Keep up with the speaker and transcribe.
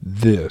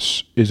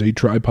This is a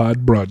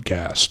tripod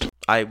broadcast.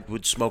 I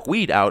would smoke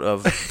weed out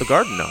of the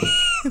garden gnome.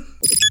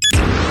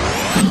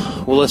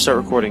 Well, let's start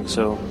recording,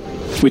 so...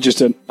 We just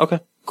did.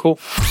 Okay, cool.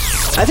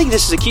 I think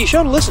this is a key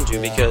show to listen to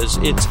because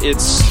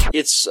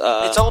it's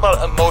all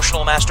about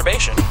emotional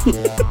masturbation.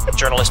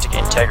 Journalistic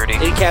integrity.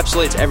 It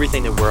encapsulates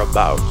everything that we're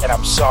about. And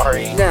I'm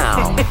sorry.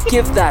 Now,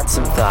 give that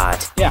some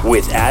thought. Yeah.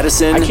 With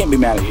Addison I can't be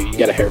mad at you. You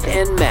got a haircut.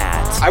 and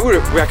Matt. I would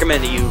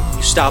recommend that you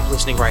stop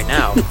listening right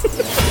now.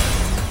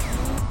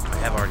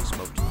 I have already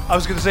smoked. I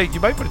was going to say,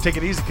 you might want to take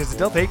it easy because the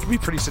Delta 8 can be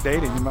pretty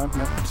sedating.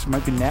 This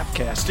might be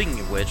napcast. Speaking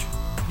of which,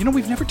 You know,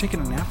 we've never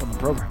taken a nap on the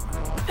program.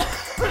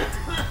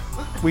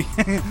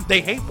 They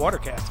hate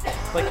watercast.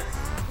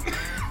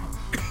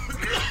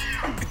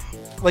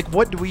 Like,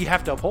 what do we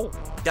have to uphold?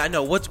 I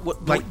know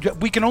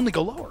We can only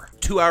go lower.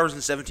 2 hours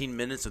and 17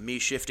 minutes of me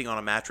shifting on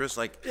a mattress.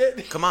 Like,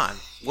 come on,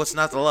 what's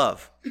not to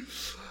love?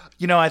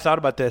 You know, I thought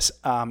about this,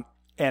 and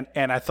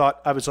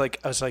I was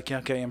like,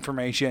 okay,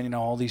 information,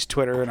 all these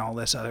Twitter and all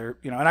this other,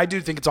 and I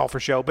do think it's all for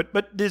show, but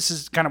this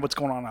is kind of what's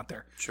going on out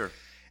there. Sure.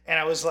 And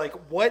I was like,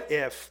 what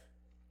if?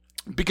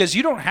 Because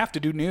you don't have to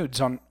do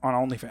nudes on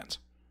OnlyFans.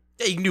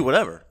 Yeah, you can do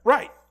whatever.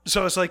 Right.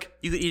 So it's like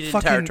You could eat an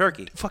entire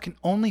turkey. Fucking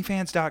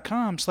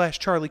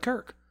OnlyFans.com/Charlie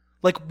Kirk.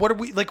 Like, what are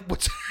we like?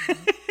 What's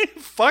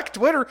fuck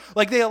Twitter?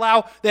 Like they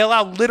allow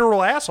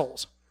literal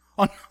assholes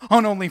on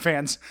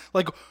OnlyFans.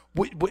 Like,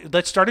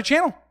 let's start a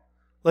channel.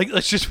 Like,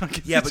 let's just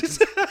fucking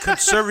but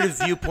conservative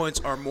viewpoints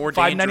are more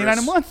dangerous. $5.99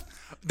 a month.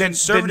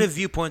 Conservative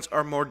viewpoints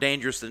are more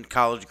dangerous than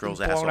college girls'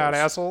 assholes. Blown out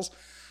assholes.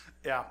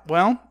 Yeah.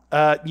 Well,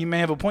 you may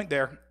have a point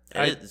there.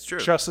 It's true.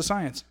 Trust the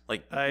science.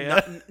 Like,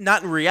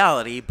 not in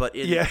reality, but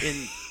in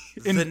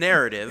the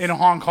narrative. In a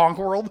Hong Kong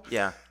world.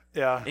 Yeah.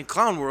 Yeah. In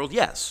clown world,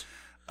 yes.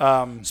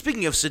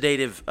 Speaking of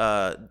sedative...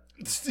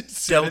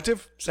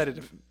 Sedative?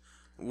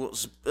 Well,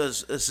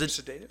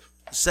 Sedative?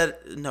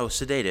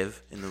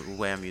 Sedative in the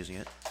way I'm using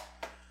it.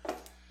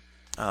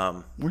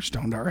 We're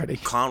stoned already.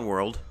 Clown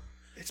world.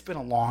 It's been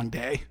a long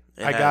day.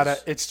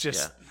 It's just...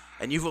 Yeah.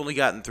 And you've only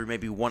gotten through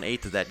maybe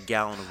 1/8 of that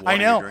gallon of water I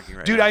know. you're drinking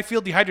right Dude, now. I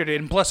feel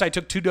dehydrated. And plus, I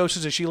took 2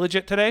 doses of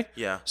Shilajit today.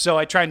 Yeah. So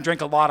I try and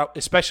drink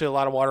especially a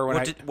lot of water when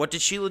What did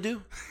Sheila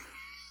do?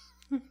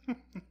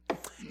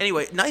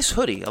 Anyway, nice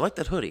hoodie. I like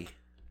that hoodie.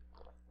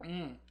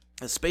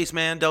 A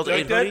Spaceman Delta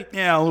 8 hoodie.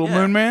 Yeah, a little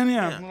Moon Man.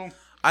 Yeah. Yeah.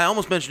 I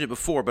almost mentioned it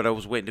before, but I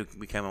was waiting till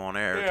we came on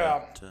air.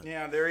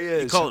 Yeah, there he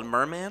is. You call it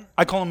Merman?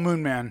 I call him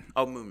Moon Man.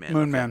 Oh, Moon Man.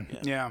 Moon Okay. Man.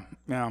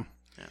 Yeah.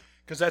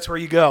 Because that's where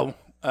you go.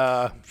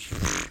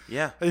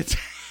 Yeah. It's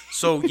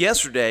So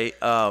yesterday,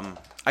 I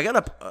got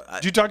up.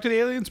 Did you talk to the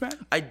aliens, Matt?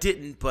 I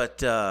didn't, but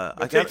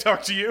They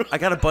talked to you. I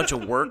got a bunch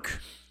of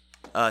work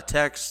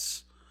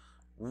texts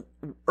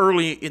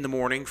early in the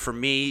morning for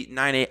me,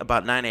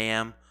 about 9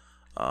 a.m.,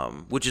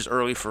 which is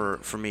early for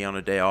me on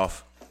a day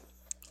off.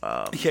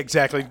 Yeah,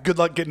 exactly. Good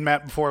luck getting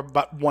Matt before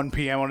about 1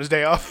 p.m. on his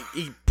day off.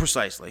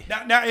 Precisely.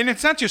 Now, and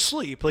it's not just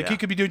sleep. Like, he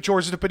could be doing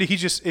chores, but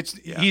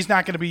he's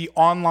not going to be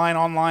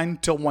online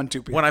till 1,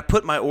 2 p.m. When I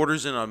put my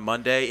orders in on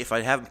Monday, if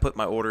I haven't put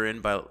my order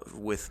in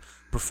with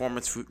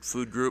Performance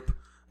Food Group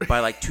by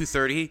like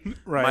 2:30,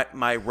 right.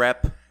 my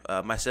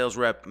sales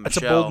rep, Michelle. That's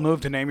a bold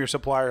move to name your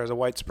supplier as a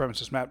white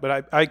supremacist, Matt,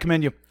 but I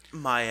commend you.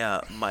 My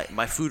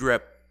food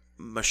rep,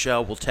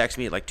 Michelle, will text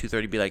me at like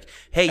 2:30, be like,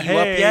 "Hey, you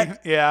up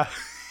yet?" Yeah.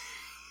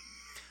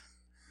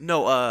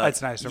 No,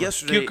 that's nice.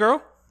 Yesterday, cute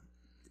girl.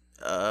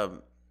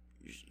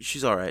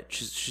 She's all right.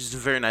 She's a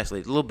very nice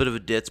lady. A little bit of a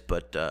ditz,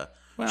 but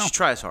she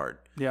tries hard.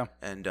 Yeah,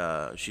 and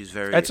she's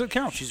very. That's what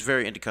counts. She's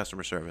very into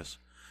customer service.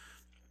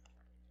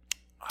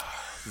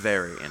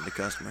 Very into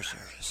customer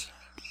service.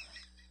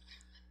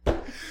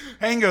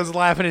 Hango's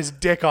laughing his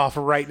dick off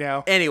right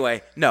now.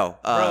 Anyway, no.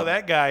 Bro,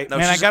 that guy. No,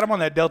 man, I got him on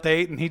that Delta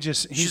 8, and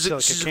she's like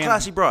a cannon.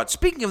 classy broad.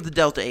 Speaking of the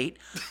Delta 8,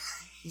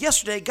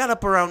 yesterday got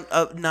up around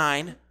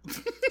 9,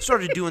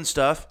 started doing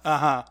stuff.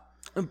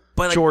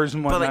 Chores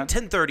and whatnot. By like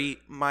 10:30,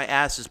 my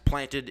ass is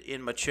planted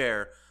in my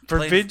chair. For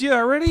video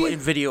already? Playing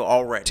video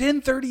already.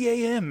 10:30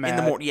 a.m., man. In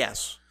the morning,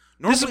 yes.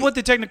 Normally, this is what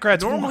the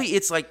technocrats Normally, want.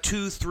 it's like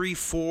 2, 3,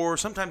 4,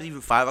 sometimes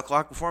even 5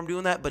 o'clock before I'm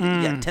doing that. But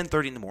yeah,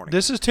 10:30 in the morning.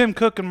 This is Tim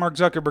Cook and Mark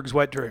Zuckerberg's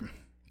wet dream.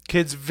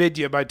 Kids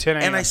video by 10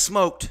 a.m. And I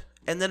smoked.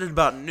 And then at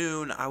about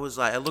noon, I was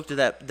like, I looked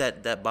at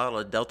that bottle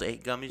of Delta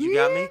 8 gummies you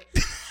got me,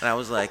 and I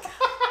was like,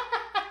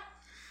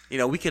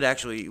 we could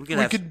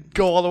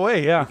go all the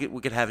way. Yeah,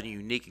 we could have a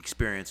unique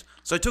experience.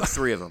 So I took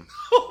 3 of them.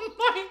 Oh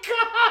my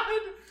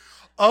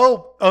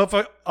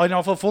god!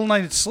 Off a full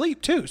night's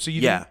sleep too. So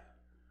you didn't.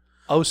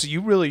 Oh, so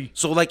you really?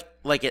 So like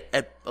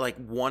at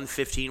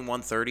 1:15,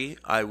 1:30,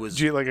 I was.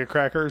 Did you eat like a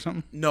cracker or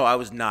something? No, I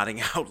was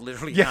nodding out,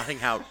 literally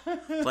nodding out,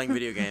 playing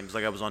video games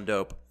like I was on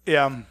dope.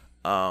 Yeah.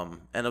 And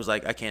I was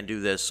like, I can't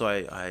do this, so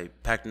I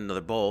packed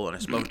another bowl and I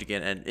smoked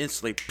again, and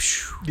instantly.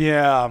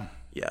 Yeah.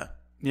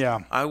 Yeah.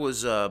 I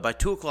was by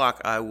 2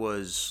 o'clock. I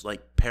was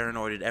like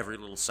paranoid at every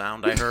little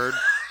sound I heard.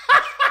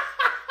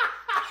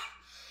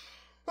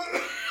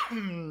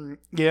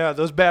 Yeah,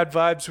 those bad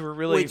vibes were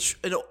really...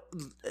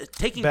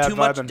 Taking too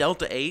much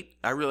Delta 8,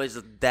 I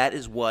realized that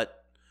is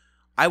what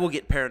I will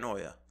get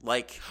paranoia.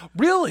 Like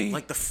Really?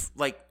 like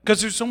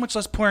Because there's so much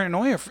less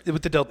paranoia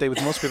with the Delta 8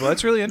 with most people.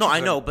 That's really no,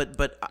 interesting. I know,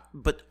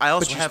 but I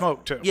also But you have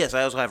smoke, too. Yes,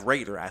 I also have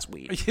regular ass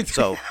weed.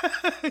 So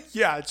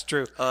Yeah, it's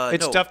true.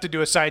 It's no. tough to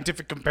do a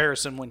scientific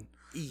comparison when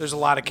there's a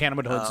lot of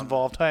cannabinoids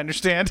involved. I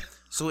understand.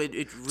 so it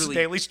It's a really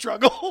daily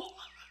struggle.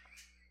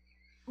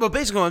 Well,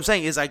 basically what I'm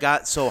saying is I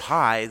got so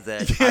high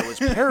that I was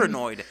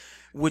paranoid,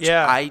 which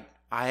Yeah. I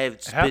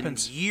have been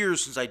happens.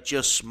 years since I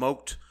just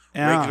smoked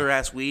Yeah. regular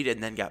ass weed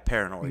and then got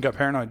paranoid. You got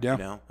paranoid, yeah. You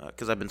know,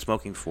 because I've been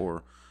smoking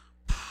for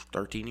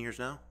 13 years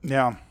now,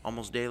 Yeah.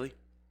 almost daily.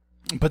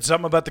 But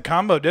something about the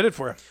combo did it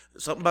for you.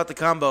 Something about the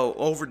combo,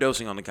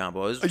 overdosing on the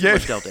combo is Yeah.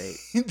 like Delta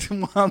 8.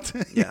 Well,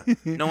 Yeah,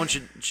 no one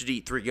should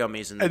eat 3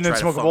 gummies and then and then try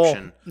to smoke a bowl.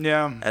 function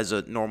Yeah. as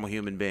a normal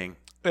human being.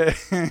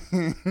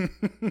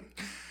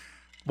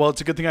 Well,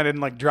 it's a good thing I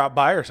didn't drop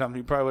by or something.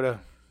 You probably would have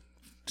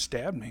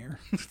stabbed me or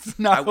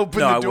not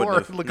opened No, I the wouldn't door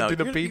have. looking No, through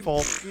the you're-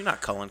 people. You're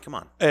not Cullen. Come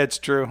on. It's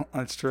true.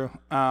 It's true.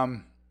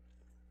 Well,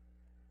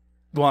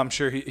 I'm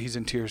sure he's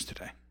in tears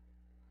today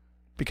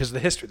because of the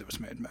history that was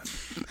made, man.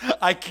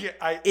 I can't.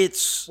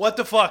 It's What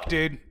the fuck,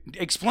 dude?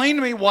 Explain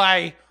to me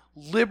why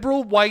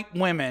liberal white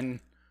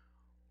women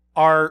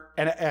are,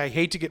 and I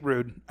hate to get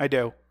rude, I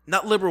do.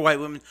 not liberal white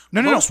women.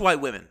 No. Most white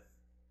women.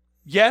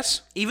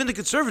 Yes, Even the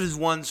conservative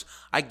ones,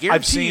 I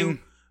guarantee you, seen-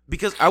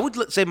 because I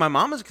would say my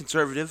mom is a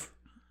conservative,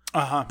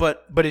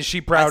 but but is she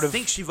proud I of?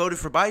 think she voted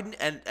for Biden,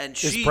 and Is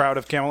she proud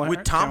of Kamala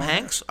with Tom Kamala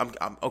Hanks.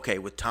 I'm okay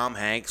with Tom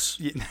Hanks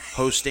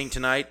hosting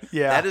tonight.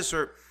 Yeah. that is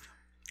her.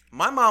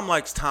 My mom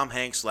likes Tom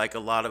Hanks like a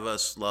lot of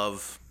us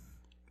love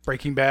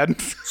Breaking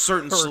Bad.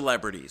 certain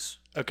celebrities.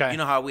 Okay. You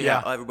know how we Yeah.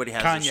 have everybody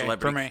has Kanye, a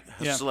celebrity, for me.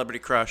 a Yeah. celebrity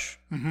crush.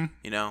 Mm-hmm.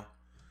 You know,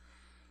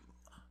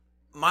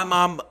 my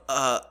mom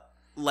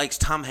likes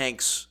Tom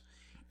Hanks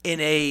in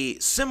a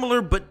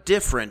similar but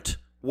different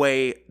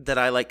way that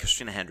I like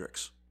Christina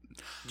Hendricks.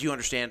 Do you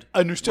understand?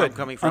 Understood. Where I'm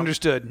coming from?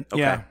 Understood.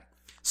 Okay. Yeah.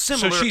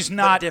 Similar, So she's but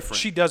not. different.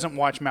 She doesn't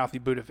watch mouthy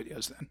Buddha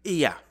videos then.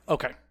 Yeah.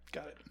 Okay,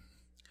 got it.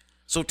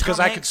 So Because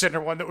Tom I Hanks, consider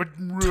one that would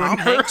ruin Tom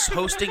her. Hanks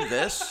hosting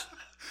this.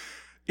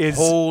 Is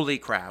Holy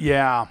crap!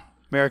 yeah,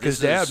 America's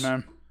This dad, is-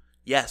 man.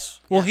 Yes.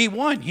 Well, he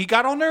won. He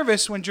got all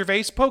nervous when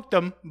Gervais poked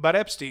him about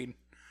Epstein,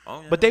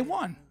 Oh yeah. but they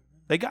won.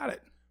 They got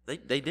it.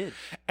 They did.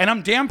 And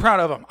I'm damn proud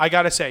of him, I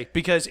gotta say,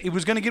 because it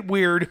was gonna get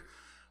weird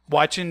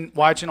watching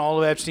all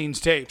of Epstein's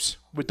tapes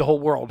with the whole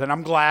world. And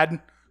I'm glad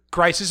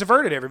crisis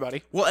averted,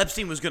 everybody. Well,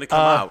 Epstein was going to come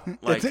out.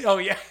 Like, Oh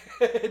yeah.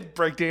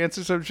 Break dance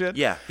or some shit.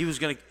 yeah, he was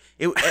going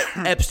to.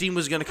 Epstein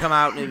was going to come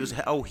out, and it was,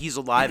 oh, he's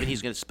alive, and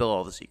he's going to spill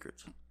all the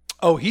secrets.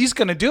 Oh, he's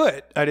gonna do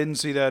it. I didn't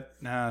see that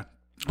Yeah,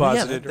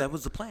 posited. that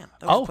was the plan.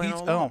 That was Oh, the plan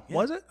he's, all along. Yeah.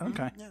 was it?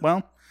 Okay.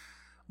 Well,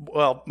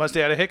 must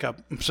have had a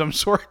hiccup of some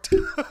sort.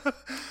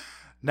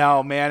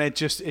 No, man,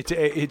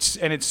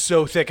 it's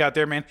so thick out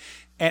there, man.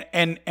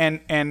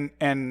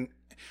 And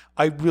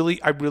I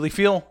really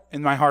feel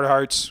in my heart of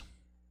hearts,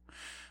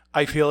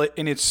 I feel it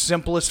in its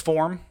simplest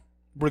form,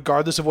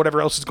 regardless of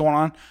whatever else is going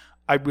on.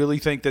 I really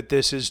think that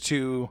this is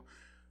to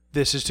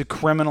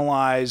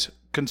criminalize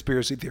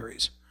conspiracy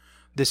theories.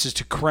 This is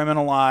to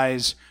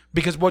criminalize,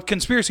 because what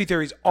conspiracy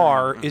theories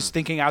are is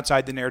thinking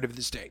outside the narrative of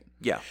the state.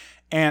 Yeah.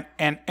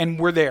 And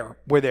we're there.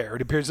 We're there.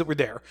 It appears that we're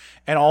there.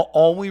 And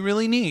all we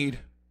really need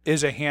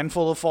is a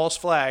handful of false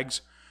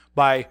flags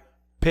by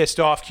pissed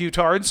off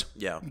Q-tards,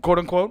 Yeah. quote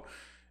unquote,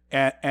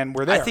 and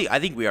we're there. I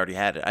think we already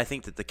had it. I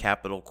think that the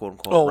Capitol quote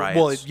unquote riots,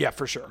 well, yeah,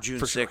 for sure. June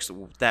for sure.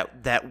 6th,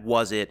 that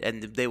was it,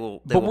 and they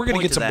will. But we're going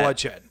to get some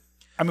bloodshed.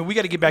 I mean, we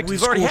got to get back to We've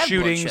the already school had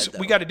shootings. bloodshed, though.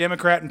 We got a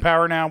Democrat in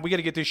power now. We got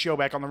to get this show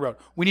back on the road.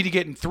 We need to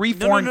get in three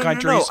No, foreign no,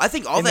 countries. No. I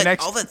think in the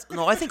next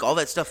I think all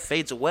that stuff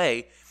fades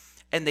away,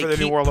 and they For the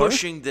New keep World Order?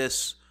 pushing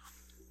this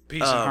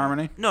peace and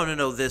harmony.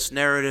 No. This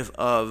narrative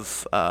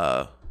of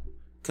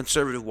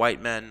conservative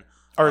white men,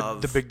 Or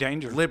of the big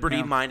danger.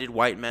 liberty-minded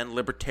white men,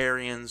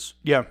 libertarians.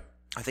 Yeah.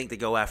 I think they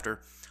go after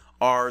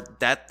are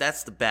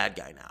that's the bad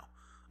guy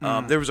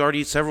now. There was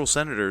already several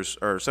senators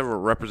or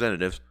several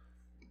representatives,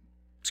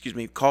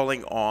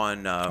 calling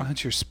on.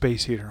 That's your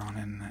space heater on,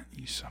 isn't that?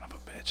 You son of a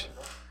bitch.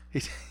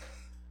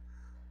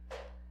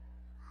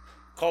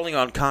 Calling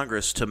on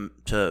Congress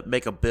to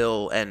make a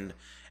bill and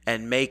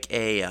make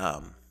a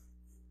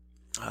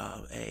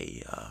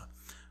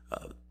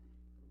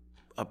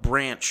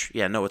branch.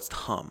 Yeah, no, it's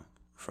Hum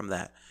from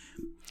that.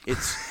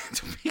 It's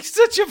He's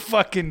such a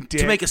fucking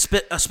dick. to make a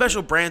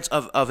special branch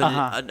of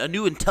a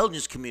new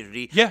intelligence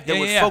community that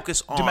would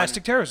focus on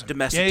domestic terrorism.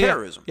 Domestic Yeah.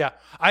 terrorism. Yeah.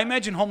 I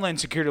imagine Homeland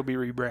Security will be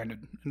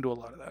rebranded and do a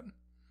lot of that.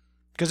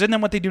 Because isn't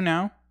that what they do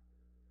now?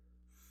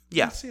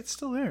 Yeah. See, it's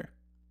still there.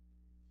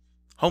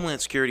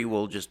 Homeland Security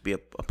will just be a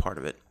part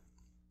of it,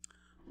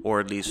 or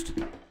at least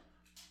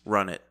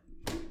run it.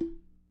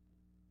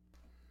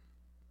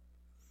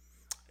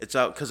 It's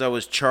out because I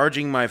was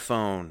charging my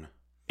phone.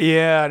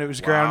 Yeah, and it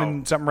was Wow. grounded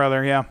in something or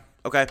other, yeah.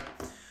 Okay,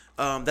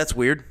 that's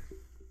weird.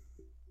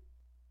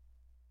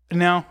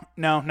 No,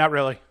 not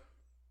really.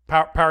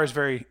 Power is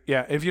very,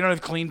 yeah. If you don't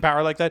have clean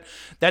power like that,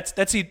 that's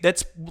like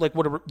that's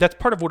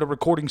part of what a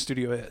recording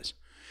studio is.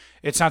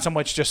 It's not so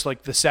much just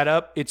like the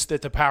setup; it's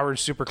that the power is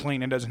super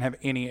clean and doesn't have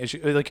any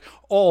issue. Like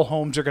all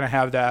homes are going to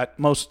have that.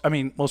 Most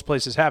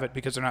places have it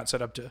because they're not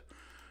set up to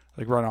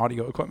like run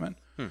audio equipment.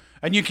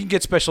 And you can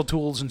get special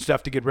tools and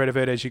stuff to get rid of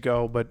it as you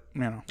go. But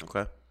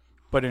Okay.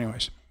 But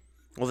anyways,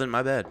 Well, then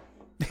my bad.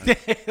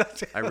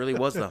 I really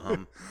was the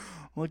hum.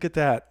 look at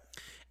that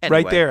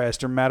Anyway, right there,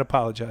 Esther. Matt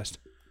apologized.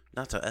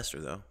 Not to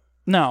Esther though.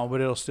 No,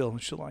 but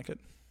she'll like it.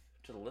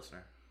 To the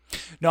listener.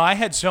 No, I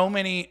had so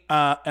many,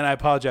 and I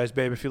apologize,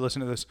 babe, if you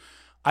listen to this.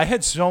 I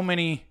had so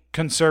many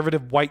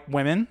conservative white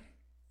women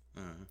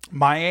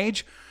my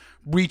age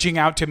reaching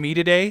out to me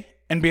today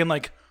and being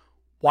like,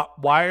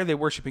 why are they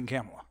worshiping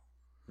Kamala?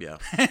 Yeah.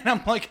 And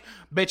I'm like,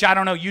 bitch, I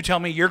don't know. You tell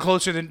me. You're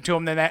closer to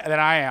them than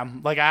I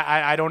am. Like,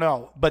 I don't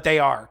know, but they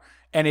are.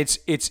 And it's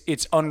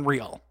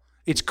unreal.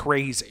 It's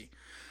crazy.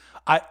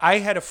 I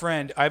have a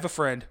friend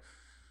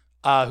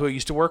who I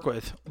used to work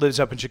with, lives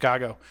up in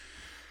Chicago.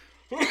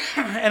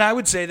 And I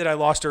would say that I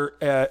lost her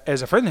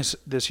as a friend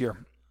this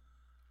year.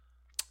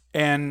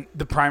 And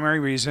the primary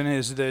reason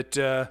is that,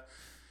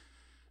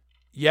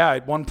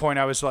 at one point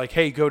I was like,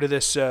 hey, go to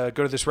this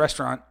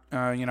restaurant,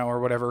 or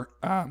whatever,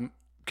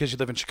 because you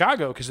live in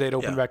Chicago, because they'd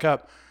opened back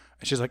up.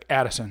 And she's like,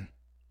 Addison,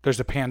 there's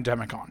a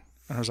pandemic on.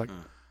 And I was like,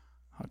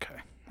 okay,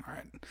 all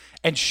right.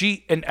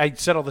 And I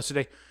said all this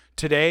today.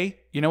 Today,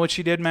 you know what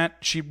she did, Matt?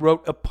 She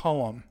wrote a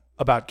poem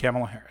about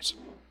Kamala Harris.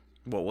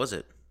 What was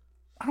it?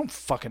 I don't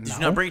fucking know. Did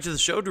you not bring it to the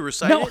show to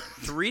recite No. it?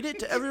 To read it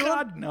to everyone?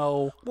 God,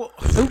 no. Well,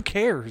 Who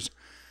cares?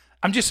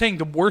 I'm just saying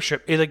the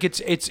worship.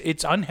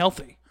 It's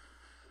unhealthy.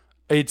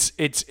 It's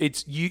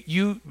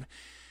you.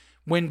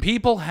 When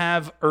people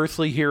have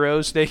earthly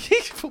heroes,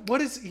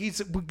 he's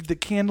the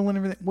candle and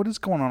everything. What is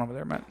going on over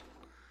there, Matt?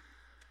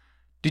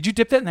 Did you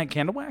dip that in that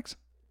candle wax?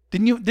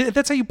 Didn't you?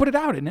 That's how you put it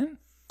out, isn't it?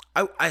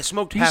 I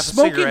smoked You half a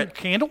smoking cigarette.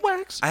 candle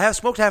wax? I have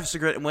smoked half a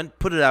cigarette and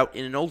put it out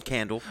in an old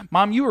candle.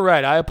 Mom, you were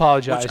right. I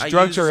apologize. Which I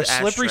Drugs use are a as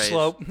slippery ashtrays.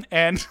 slope,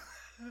 and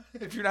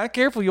if you're not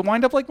careful, you'll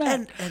wind up like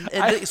that. And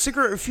the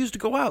cigarette refused to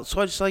go out, so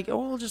I just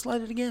I'll just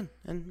light it again,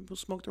 and we'll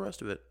smoke the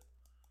rest of it,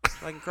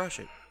 so I can crush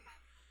it.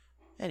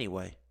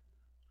 Anyway,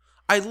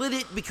 I lit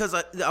it because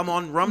I'm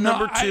on rum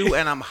number 2,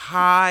 and I'm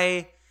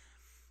high,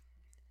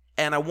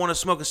 and I want to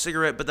smoke a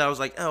cigarette, but then I was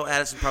like, oh,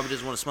 Addison probably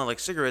doesn't want to smell like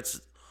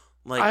cigarettes.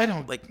 I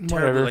don't- terribly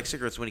whatever. like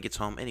cigarettes when he gets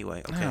home.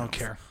 Anyway, okay, I don't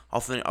care.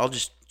 I'll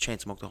just chain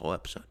smoke the whole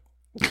episode.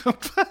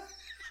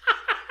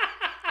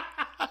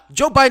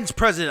 Joe Biden's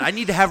president. I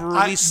need to have a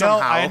release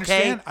somehow. I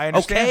understand. Okay, I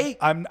understand.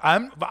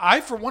 Okay.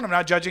 I for one, I'm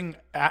not judging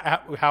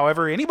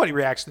however anybody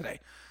reacts today.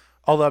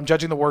 Although I'm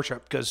judging the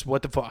worship because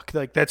what the fuck,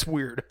 like that's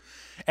weird.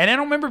 And I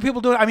don't remember people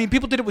doing. I mean,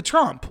 people did it with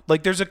Trump.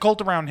 Like there's a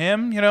cult around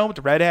him, with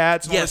the red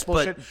hats. And all Yes, this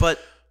bullshit. but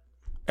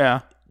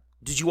yeah,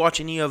 did you watch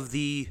any of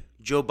the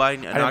Joe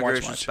Biden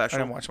inauguration special?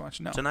 I didn't watch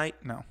much. No, Tonight?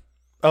 No.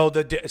 Oh,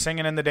 the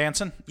singing and the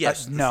dancing.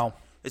 Yes. No.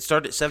 It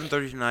started at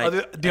 7:30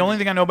 tonight. The only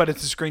thing I know about it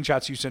is the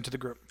screenshots you sent to the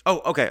group.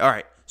 Oh, okay, all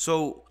right.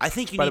 So I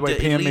think you By need the way, to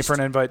PM at me least, for an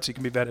invite so you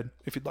can be vetted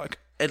if you'd like.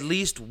 at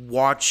least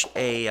watch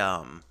a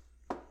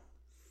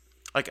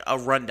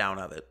rundown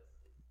of it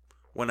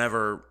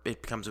whenever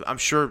it becomes. I'm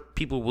sure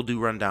people will do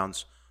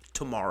rundowns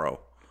tomorrow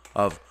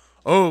of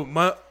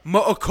my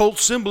occult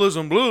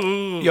symbolism. Blah, blah,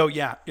 blah. Yo,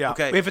 yeah.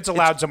 Okay. If it's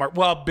allowed somewhere,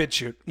 well,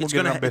 BitChute. We'll It's get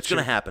it gonna on it's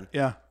gonna BitChute. happen.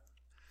 Yeah.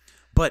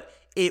 But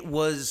it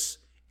was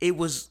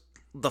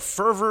the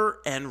fervor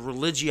and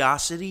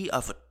religiosity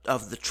of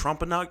the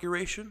Trump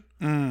inauguration,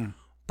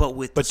 but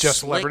with But just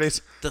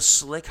celebrities? the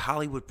slick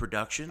Hollywood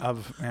production.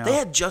 Yeah. They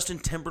had Justin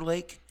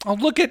Timberlake Oh,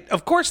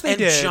 of course they and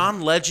did.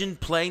 John Legend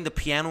playing the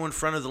piano in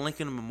front of the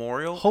Lincoln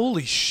Memorial.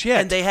 Holy shit.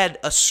 And they had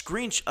a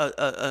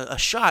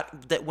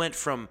shot that went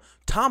from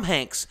Tom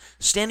Hanks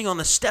standing on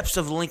the steps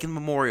of the Lincoln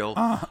Memorial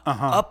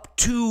up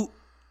to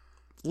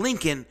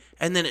Lincoln,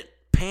 and then it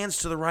pans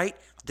to the right.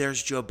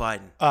 There's Joe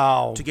Biden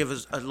to give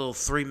us a little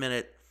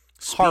 3-minute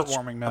speech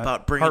Heartwarming, man.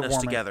 about bringing us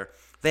Heartwarming. together.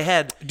 They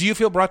had Do you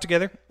feel brought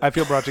together? I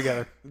feel brought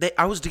together.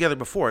 I was together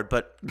before it,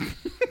 but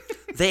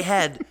they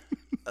had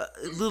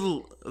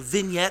little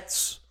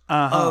vignettes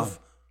of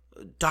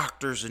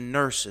doctors and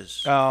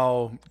nurses.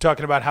 Oh,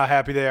 talking about how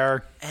happy they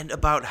are. And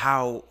about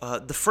how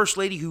the first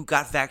lady who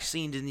got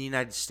vaccinated in the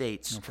United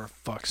States. For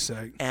fuck's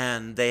sake.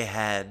 And they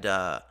had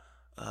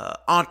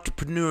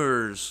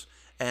entrepreneurs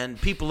and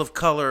people of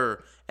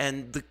color.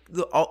 And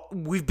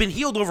we've been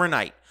healed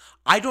overnight.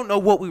 I don't know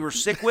what we were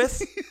sick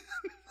with.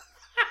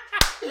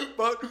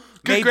 But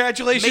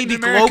congratulations, maybe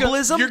America.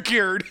 globalism? You're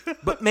cured.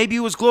 But maybe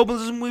it was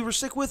globalism we were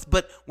sick with,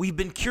 but we've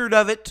been cured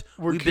of it.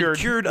 We've been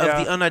cured of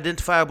the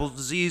unidentifiable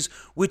disease,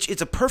 which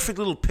it's a perfect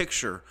little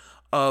picture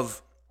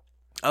of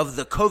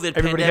the COVID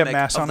Everybody have pandemic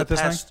masks of on the at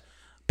this thing?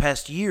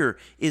 past year,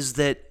 is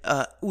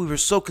that we were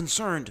so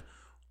concerned.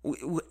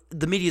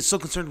 The media is so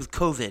concerned with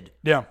COVID.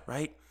 Yeah.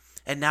 Right?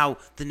 And now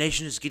the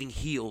nation is getting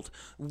healed.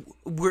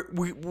 We're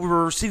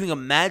receiving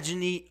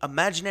imaginary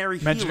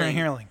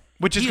healing.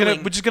 Which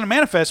is gonna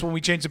manifest when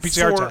we change the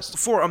PCR test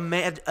for an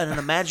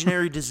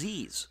imaginary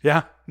disease.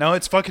 Yeah, no,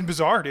 it's fucking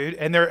bizarre, dude,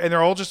 and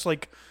they're all just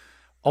like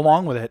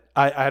along with it.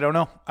 I don't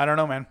know,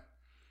 man.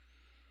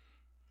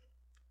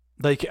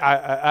 Like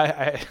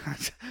I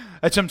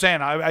that's what I'm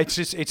saying.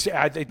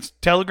 It's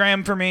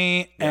Telegram for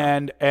me,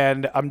 and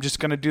I'm just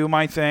gonna do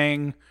my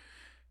thing.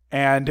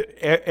 And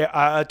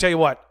I'll tell you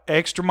what,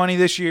 extra money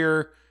this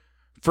year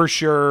for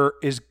sure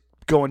is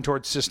going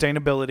towards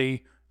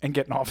sustainability and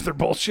getting off their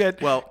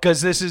bullshit. Well,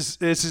 because this is.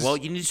 Well,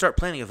 you need to start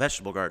planning a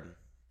vegetable garden.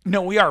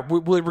 No, we are. We're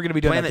going to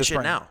be doing Plan that that this shit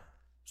spring. now.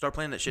 Start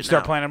planning that shit now.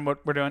 Start planning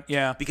what we're doing.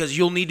 Yeah, because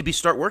you'll need to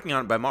start working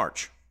on it by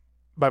March.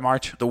 By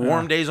March, the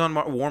warm days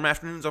warm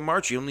afternoons on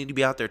March, you'll need to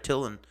be out there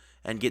tilling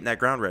and getting that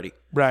ground ready.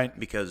 Right.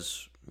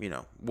 Because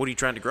what are you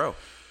trying to grow?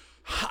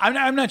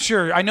 I'm not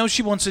sure. I know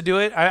she wants to do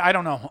it. I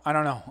don't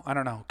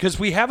know. Because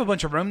we have a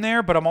bunch of room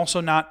there, but I'm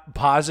also not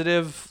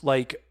positive,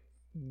 like,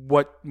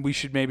 what we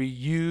should maybe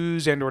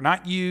use and or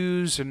not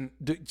use. And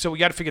so we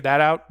got to figure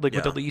that out, like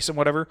with the lease and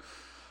whatever.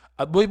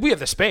 We have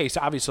the space,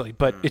 obviously,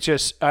 but it's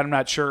just, I'm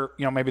not sure,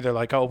 maybe they're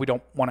like, oh, we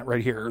don't want it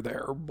right here or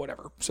there or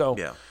whatever. So,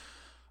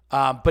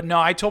 but no,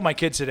 I told my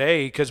kids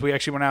today, because we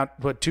actually went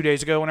out, 2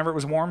 days ago, whenever it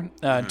was warm,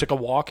 and took a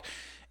walk.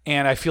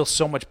 And I feel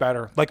so much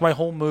better. Like my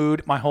whole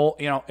mood, my whole,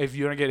 if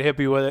you want to get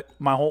hippie with it,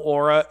 my whole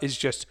aura is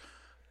just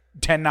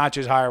 10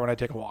 notches higher when I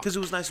take a walk. Because it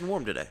was nice and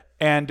warm today.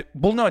 And,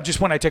 well, no, just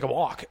when I take a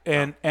walk.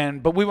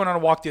 But we went on a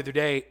walk the other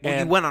day. Well,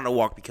 you went on a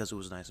walk because it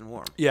was nice and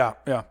warm. Yeah.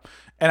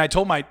 And I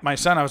told my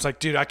son, I was like,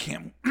 dude, I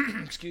can't,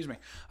 excuse me.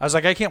 I was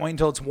like, I can't wait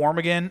until it's warm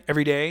again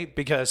every day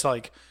because,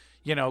 like,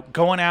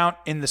 going out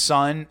in the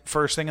sun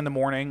first thing in the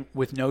morning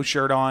with no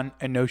shirt on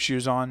and no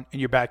shoes on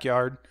in your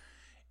backyard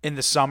in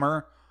the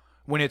summer,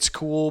 when it's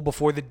cool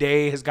before the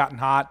day has gotten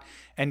hot,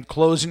 and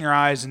closing your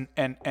eyes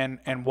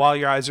and while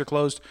your eyes are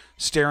closed,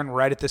 staring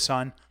right at the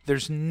sun.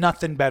 There's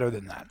nothing better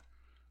than that.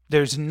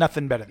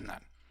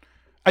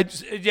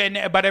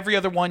 About every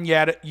other one, you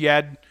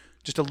had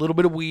just a little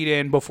bit of weed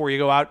in before you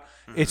go out.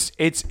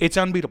 It's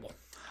unbeatable.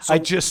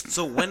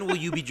 So when will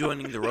you be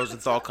joining the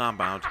Rosenthal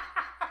compound?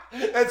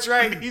 That's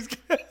right.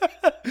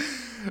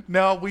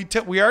 No,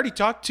 we already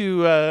talked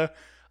to.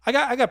 I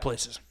got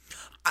places.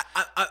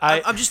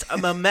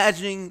 I'm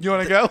imagining. You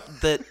want to go?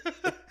 That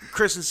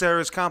Chris and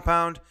Sarah's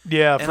compound.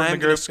 Yeah, and from I'm the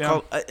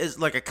group. is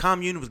like a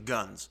commune with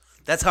guns.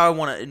 That's how I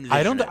want to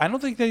envision it. I don't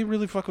think they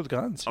really fuck with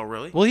guns. Oh,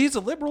 really? Well, he's a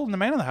liberal and the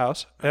man of the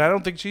house, and I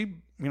don't think she,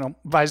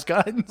 buys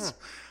guns.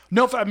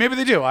 No, maybe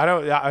they do. I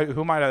don't.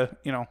 Who might have?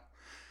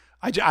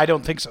 I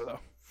don't think so though.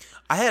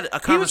 I had a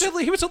conversation.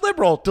 He was a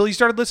liberal till he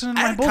started listening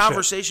to my bullshit. I had a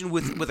conversation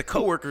with a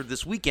coworker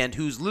this weekend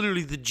who's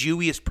literally the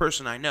Jewiest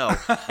person I know,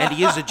 and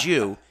he is a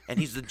Jew, and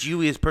he's the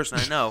Jewiest person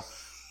I know,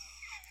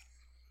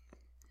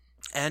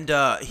 and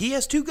he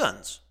has 2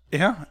 guns.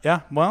 Yeah.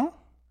 Well,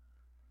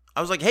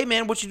 I was like, "Hey,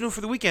 man, what you doing for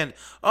the weekend?"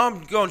 "Oh,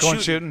 I'm going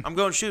shooting. I'm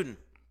going shooting."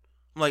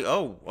 I'm like,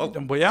 "Oh, well,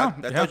 yeah.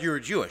 I thought you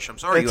were Jewish. I'm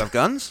sorry, you have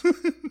guns."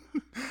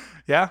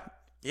 Yeah.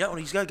 Yeah, well,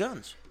 he's got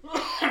guns.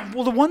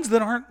 Well, the ones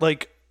that aren't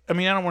like. I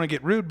mean, I don't want to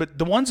get rude, but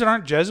the ones that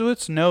aren't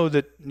Jesuits know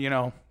that,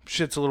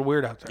 shit's a little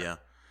weird out there. Yeah.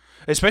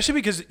 Especially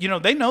because,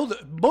 they know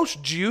that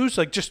most Jews,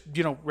 like just,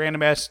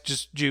 random ass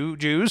just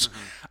Jews,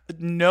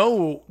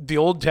 know the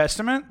Old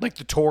Testament, like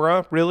the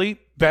Torah, really,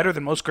 better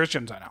than most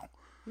Christians I know.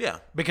 Yeah.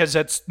 Because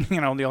that's, the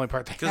only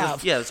part they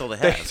have. Yeah, that's all they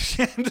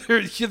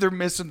have. They're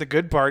missing the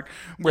good part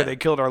where they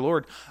killed our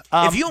Lord.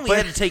 If you only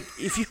had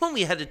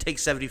to take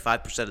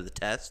 75% of the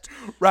test,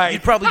 right,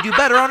 you'd probably do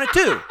better on it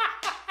too.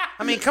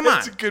 I mean, come on.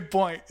 That's a good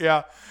point.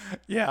 Yeah.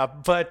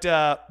 But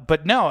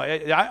no,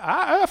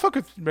 I fuck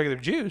with regular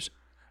Jews.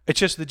 It's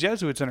just the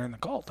Jesuits that are in the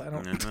cult. I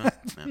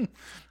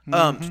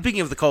don't.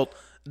 Speaking of the cult,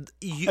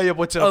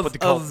 what's up with the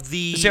cult?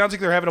 It sounds like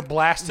they're having a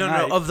blast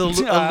tonight. No, of the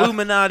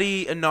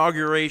Illuminati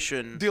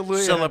inauguration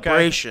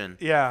celebration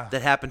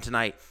that happened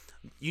tonight.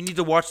 You need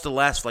to watch the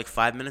last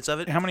 5 minutes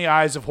of it. How many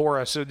eyes of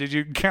Horus? So did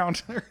you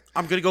count?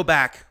 I'm gonna go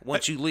back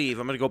once you leave.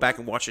 I'm gonna go back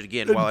and watch it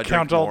again while I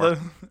count drink more. all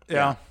the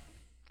yeah.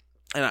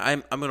 And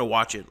I'm gonna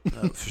watch it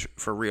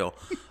for real.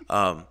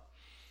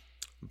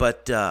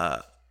 But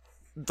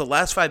the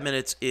last 5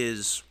 minutes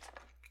is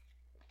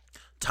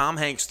Tom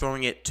Hanks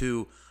throwing it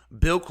to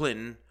Bill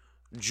Clinton,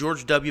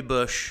 George W.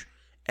 Bush,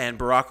 and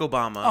Barack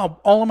Obama. Oh,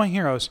 all of my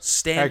heroes.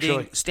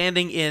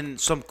 Standing in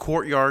some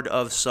courtyard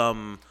of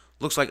some,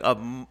 looks like a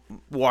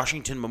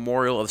Washington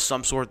memorial of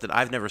some sort that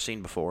I've never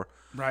seen before.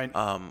 Right.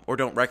 Or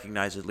don't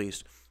recognize at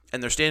least.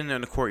 And they're standing there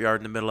in the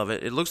courtyard in the middle of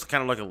it. It looks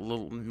kind of like a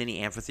little mini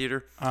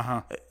amphitheater.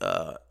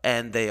 Uh-huh.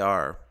 And they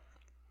are...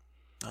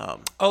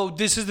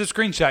 this is the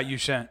screenshot you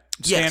sent.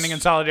 Standing in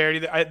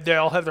solidarity. They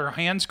all have their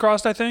hands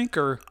crossed, I think,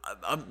 or...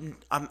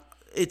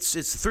 It's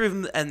the 3 of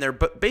them, and they're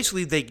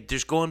basically they're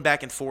just going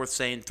back and forth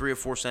saying 3 or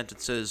 4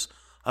 sentences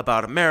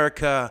about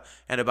America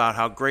and about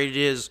how great it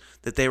is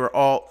that they were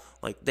all...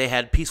 they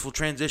had peaceful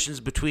transitions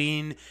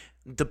between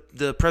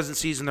the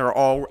presidencies, and they're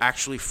all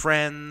actually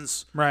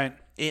friends. Right.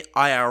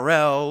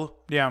 IRL.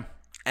 Yeah.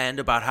 And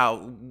about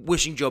how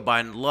wishing Joe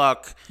Biden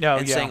luck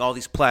and saying all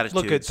these platitudes.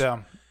 Look at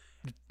them.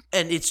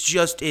 And it's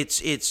just...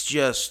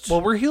 Well,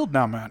 we're healed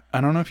now, Matt.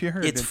 I don't know if you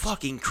heard. It's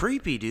fucking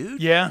creepy,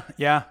 dude.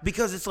 Yeah.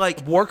 Because it's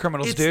like... War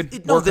criminals,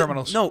 dude. War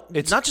criminals. No,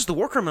 it's not just the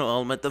war criminal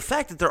element. The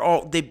fact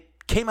that they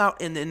came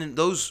out in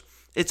those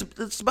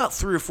It's about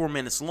 3 or 4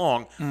 minutes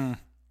long.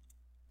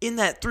 In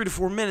that 3 to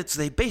 4 minutes,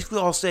 they basically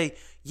all say,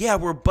 "Yeah,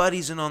 we're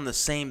buddies and on the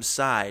same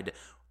side,"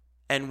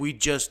 and we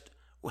just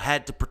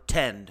had to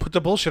pretend. Put the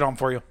bullshit on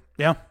for you.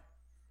 Yeah.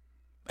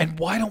 And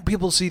why don't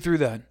people see through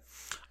that?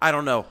 I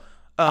don't know.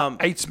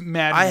 It's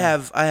mad.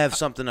 I have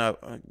something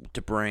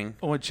to bring.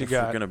 What you if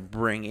got? We're gonna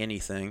bring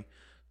anything.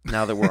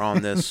 Now that we're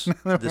on this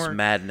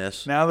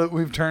madness. Now that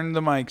we've turned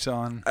the mics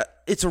on.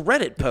 It's a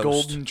Reddit post.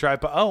 Golden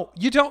tripod. Oh,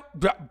 you don't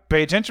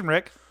pay attention,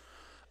 Rick.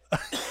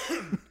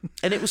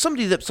 And it was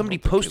somebody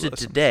posted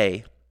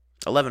today,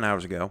 11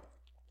 hours ago.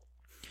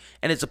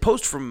 And it's a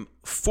post from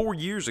 4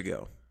 years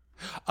ago.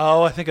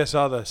 Oh, I think I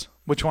saw this.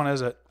 Which one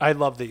is it? I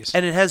love these.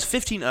 And it has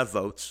 15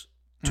 upvotes.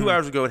 2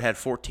 hours ago, it had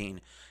 14.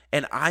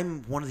 And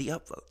I'm one of the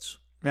upvotes.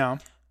 Yeah.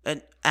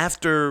 And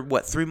after,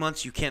 3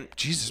 months, you can't...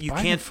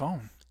 buy your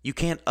phone. You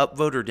can't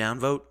upvote or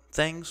downvote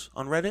things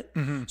on Reddit.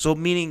 Mm-hmm. So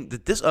meaning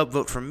that this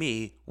upvote from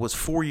me was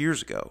 4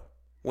 years ago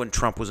when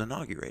Trump was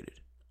inaugurated.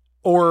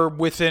 Or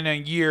within a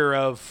year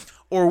of...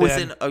 Or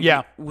within...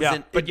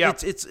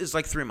 It's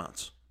like 3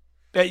 months.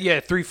 Yeah,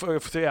 3, 4,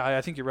 yeah,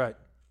 I think you're right.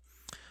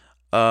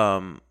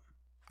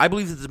 I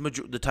believe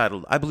that the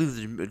title... I believe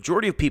that the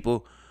majority of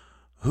people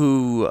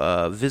who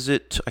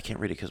visit... I can't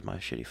read it because of my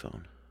shitty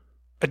phone.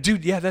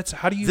 Dude, yeah, that's...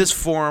 How do you... This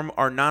forum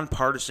are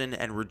nonpartisan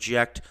and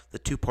reject the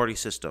two-party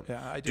system.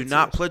 Yeah, I do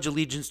not pledge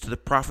allegiance to the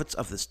prophets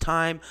of this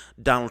time.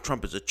 Donald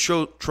Trump is a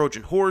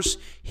Trojan horse.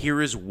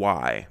 Here is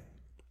why.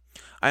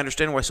 I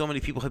understand why so many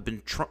people have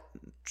been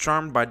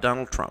charmed by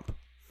Donald Trump.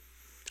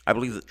 I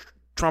believe that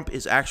Trump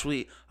is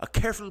actually a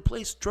carefully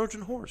placed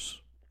Trojan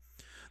horse.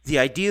 The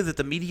idea that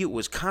the media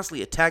was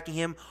constantly attacking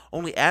him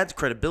only adds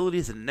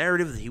credibility to the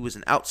narrative that he was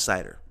an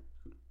outsider.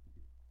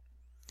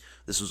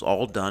 This was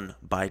all done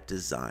by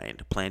design,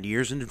 planned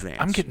years in advance.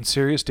 I'm getting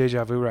serious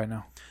deja vu right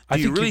now. I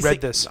think you read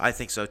this. I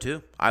think so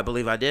too. I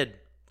believe I did.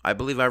 I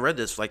believe I read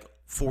this like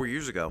 4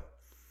 years ago.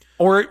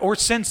 Or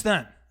since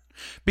then.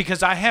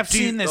 Because I have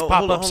seen this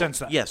pop up since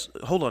then. Yes.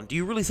 Hold on. Do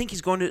you really think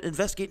he's going to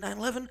investigate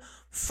 9/11?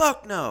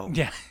 Fuck no.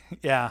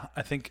 Yeah.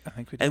 I think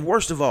we do. And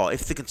worst of all,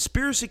 if the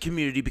conspiracy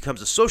community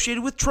becomes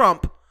associated with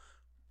Trump,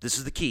 this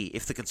is the key.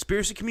 If the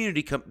conspiracy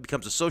community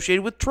becomes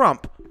associated with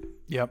Trump,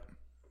 yep,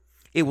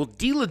 it will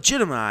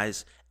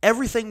delegitimize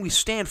everything we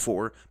stand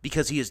for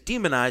because he is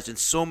demonized in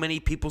so many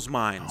people's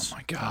minds. Oh,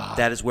 my God.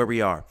 That is where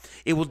we are.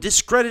 It will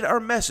discredit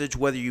our message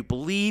whether you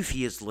believe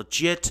he is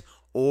legit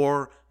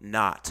or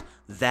not.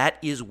 That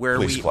is where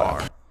we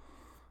are.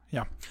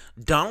 Yeah.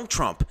 Donald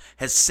Trump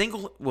has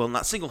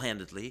not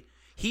single-handedly,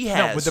 he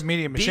has with the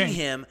media machine. being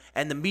him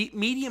and the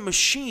media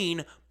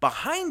machine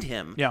behind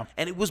him. Yeah.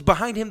 And it was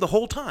behind him the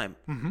whole time.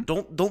 Mm-hmm.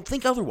 Don't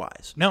think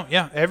otherwise. No,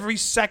 yeah. Every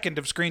second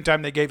of screen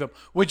time they gave him,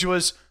 which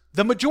was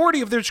the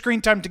majority of their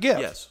screen time to give.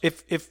 Yes.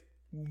 If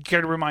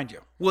care to remind you.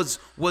 Was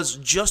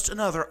just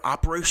another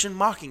Operation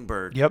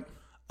Mockingbird. Yep.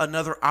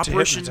 Another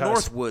Operation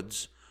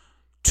Northwoods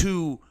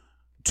to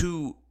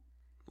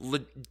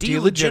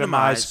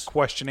delegitimize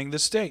questioning the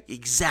state.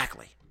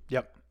 Exactly.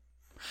 Yep.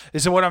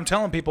 This is what I'm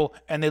telling people,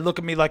 and they look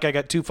at me like I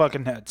got two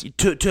fucking heads.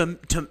 To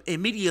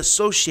immediately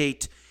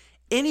associate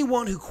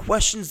anyone who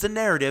questions the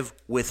narrative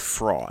with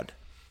fraud.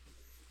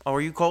 Oh,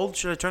 are you cold?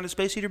 Should I turn the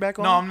space heater back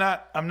on? No,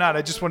 I'm not.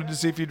 I just wanted to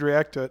see if you'd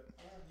react to it.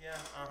 Yeah,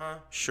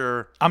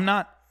 Sure. I'm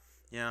not.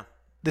 Yeah.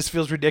 This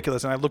feels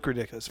ridiculous, and I look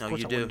ridiculous. No,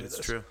 you do. It's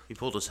true. He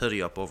pulled his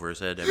hoodie up over his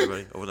head,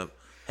 everybody. Over the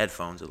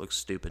headphones. It looks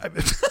stupid.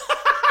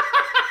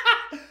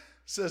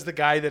 Says the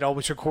guy that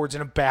always records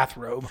in a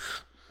bathrobe.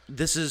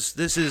 This is.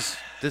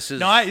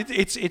 No,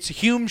 it's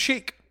Hulme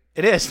Chic.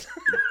 It is.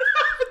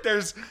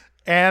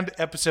 And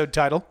episode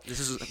title.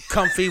 This is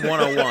Comfy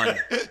 101.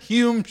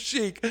 Hulme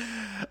Chic.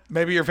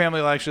 Maybe your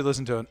family will actually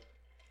listen to it.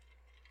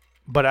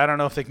 But I don't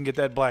know if they can get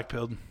that black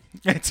pilled.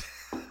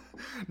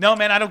 No,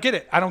 man, I don't get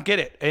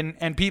it.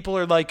 And people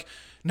are like,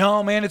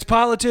 no, man, it's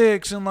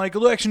politics and like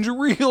elections are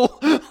real.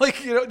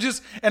 Like,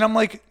 and I'm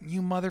like,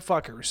 you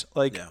motherfuckers.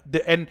 Like,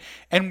 yeah.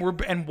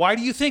 And why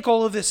do you think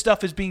all of this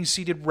stuff is being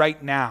seeded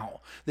right now?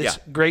 This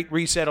great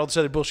reset, all this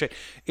other bullshit.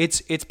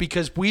 It's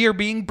because we are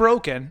being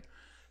broken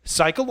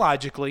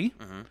psychologically,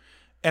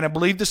 and I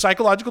believe the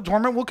psychological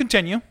torment will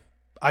continue.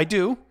 I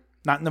do,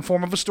 not in the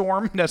form of a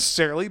storm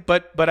necessarily,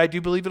 but I do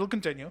believe it'll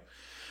continue.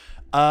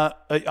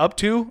 Up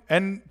to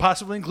and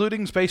possibly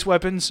including space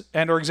weapons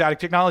and or exotic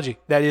technology.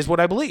 That is what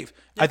I believe.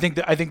 Yeah. I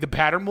think the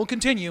pattern will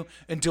continue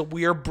until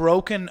we are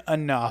broken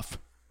enough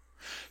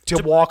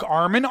to walk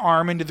arm in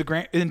arm into the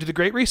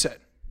Great Reset.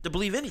 To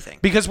believe anything,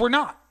 because we're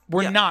not.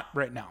 We're not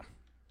right now.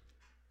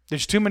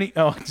 There's too many.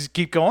 Oh, just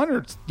keep going,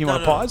 or you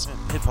want to pause? No.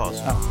 Hit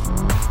pause.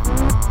 Oh.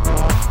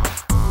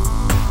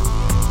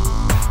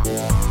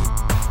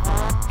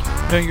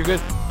 No, you're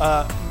good.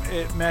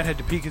 Matt had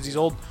to pee because he's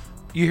old.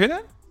 You hear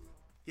that?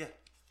 Yeah.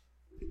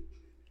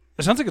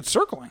 It sounds like it's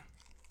circling.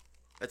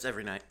 That's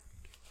every night.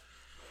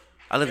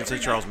 I live in St.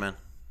 Charles, man.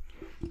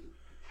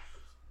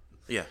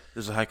 Yeah,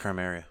 this is a high crime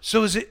area.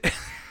 So is it?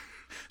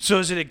 So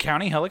is it a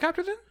county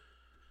helicopter then?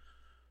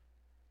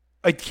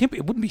 It can't be.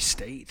 It wouldn't be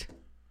state.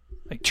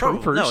 Like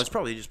troopers. No, it's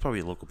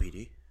probably a local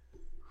PD.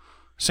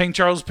 St.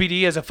 Charles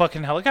PD has a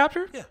fucking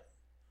helicopter? Yeah. Of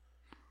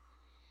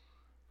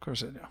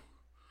course they do.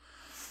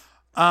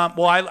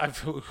 Well,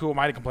 who am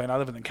I to complain? I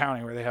live in the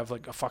county where they have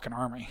like a fucking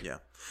army. Yeah.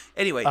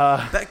 Anyway,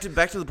 back to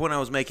the point I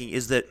was making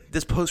is that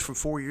this post from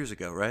 4 years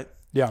ago, right?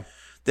 Yeah.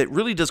 That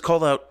really does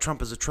call out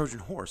Trump as a Trojan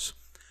horse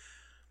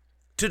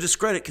to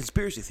discredit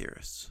conspiracy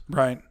theorists.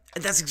 Right.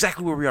 And that's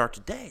exactly where we are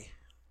today.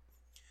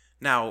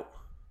 Now,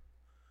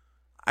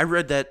 I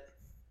read that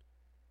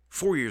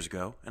 4 years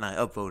ago, and I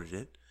upvoted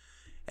it.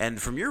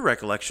 And from your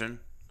recollection,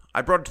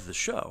 I brought it to the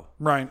show.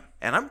 Right.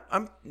 And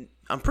I'm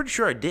pretty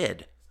sure I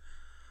did.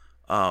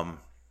 But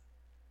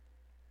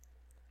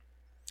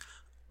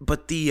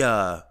the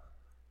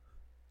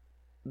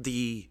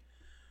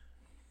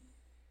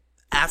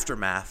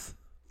aftermath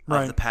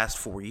of the past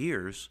 4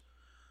 years,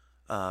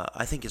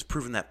 I think has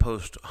proven that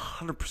post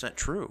 100%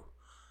 true.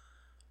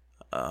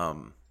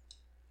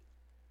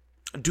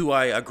 Do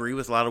I agree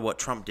with a lot of what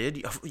Trump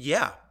did?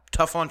 Yeah,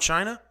 tough on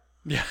China.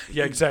 Yeah,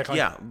 exactly.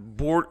 Yeah,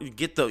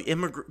 get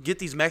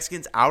these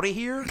Mexicans out of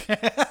here.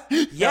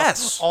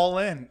 Yes, all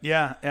in.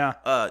 Yeah.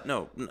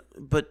 No,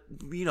 but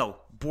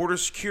border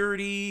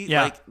security.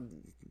 Yeah. Like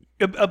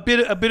a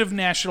bit of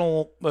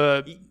national,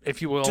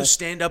 if you will, to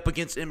stand up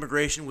against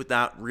immigration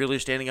without really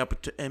standing up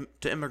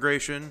to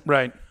immigration.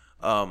 Right.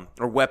 Or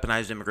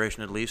weaponized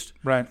immigration, at least.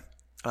 Right.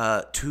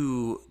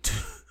 To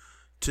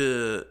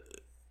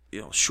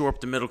shore up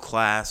the middle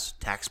class,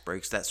 tax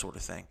breaks, that sort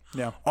of thing.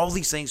 Yeah. All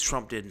these things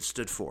Trump did and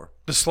stood for.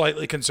 The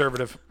slightly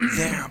conservative.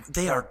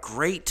 They are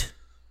great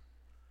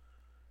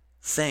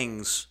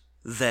things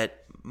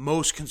that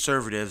most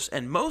conservatives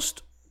and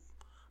most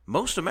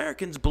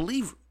Americans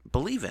believe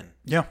in.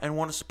 Yeah. And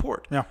want to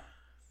support. Yeah.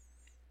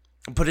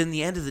 But in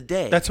the end of the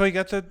day, that's why you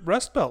got the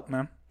Rust Belt,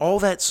 man. All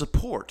that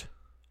support,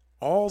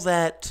 all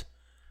that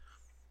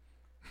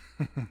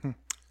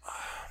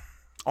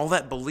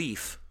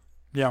belief.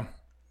 Yeah.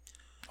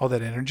 All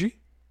that energy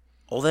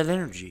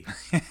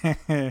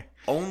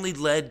only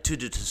led to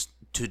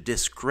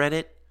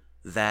discredit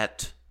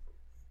that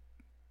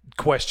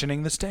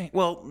questioning the state.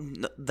 Well,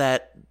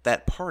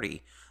 that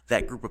party,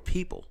 that group of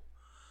people.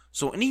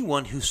 So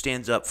anyone who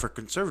stands up for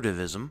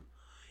conservatism,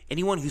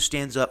 anyone who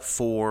stands up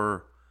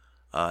for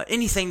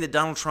anything that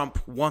Donald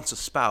Trump once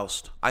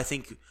espoused, I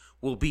think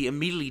will be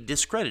immediately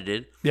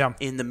discredited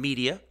in the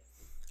media,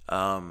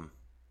 and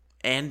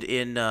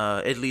in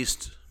at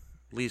least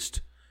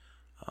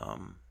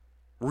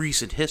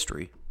recent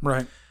history.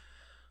 Right.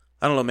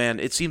 I don't know, man.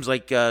 It seems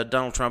like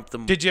Donald Trump.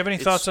 Did you have any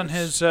thoughts on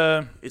his?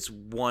 It's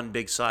one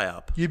big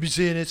psyop. You'll be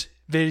seeing it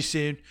very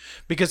soon,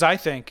 because I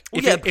think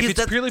if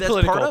it's purely that's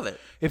political, part of it.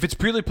 If it's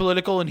purely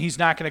political, and he's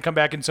not going to come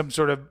back in some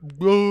sort of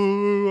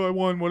I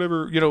won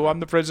whatever, I'm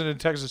the president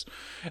of Texas.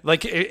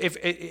 Like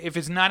if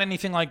it's not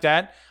anything like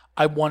that,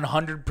 I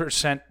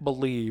 100%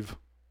 believe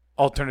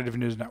Alternative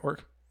News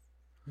Network.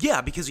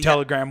 Yeah, because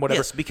Telegram, whatever.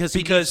 Yes, because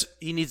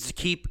he needs to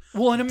keep.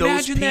 Well, and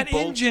imagine those that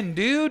people, engine,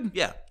 dude.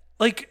 Yeah.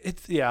 Like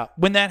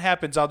when that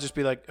happens, I'll just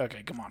be like,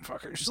 okay, come on,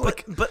 fuckers.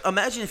 But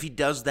imagine if he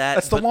does that.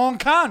 That's the long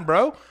con,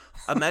 bro.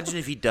 Imagine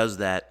if he does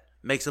that,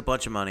 makes a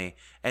bunch of money,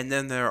 and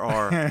then there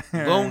are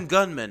lone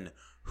gunmen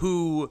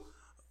who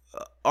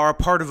are a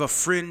part of a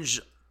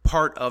fringe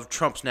part of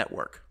Trump's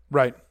network.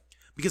 Right.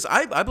 Because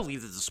I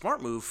believe that the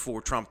smart move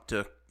for Trump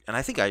to, and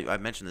I think I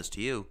mentioned this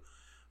to you,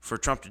 for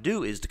Trump to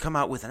do is to come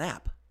out with an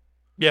app.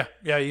 Yeah,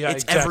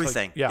 it's exactly.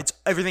 everything. Yeah. It's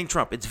everything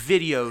Trump. It's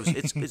videos.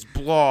 It's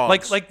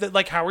blogs.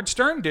 like Howard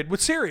Stern did with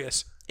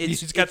Sirius.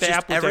 He's got the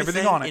app with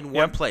everything on it in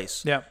one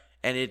place. Yeah,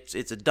 and it's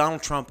a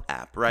Donald Trump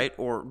app, right?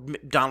 Or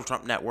Donald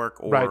Trump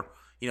Network, or right.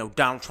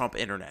 Donald Trump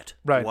Internet,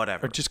 right?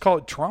 Whatever. Or just call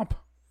it Trump.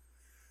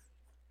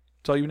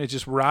 So you need to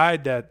just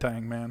ride that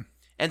thing, man.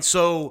 And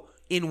so,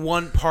 in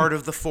one part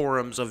of the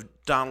forums of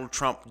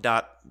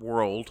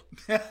DonaldTrump.world,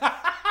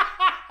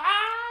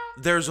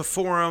 there's a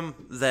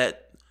forum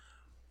that.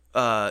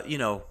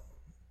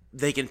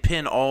 They can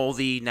pin all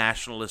the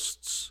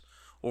nationalists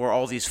or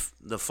all the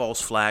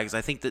false flags. I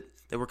think that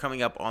they were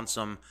coming up on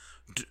some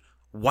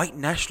white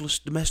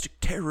nationalist domestic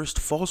terrorist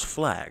false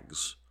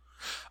flags.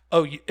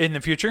 Oh, in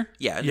the future?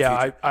 Yeah, in the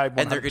future. I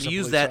and they're going to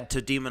use that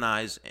to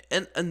demonize,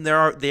 and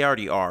they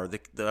already are. The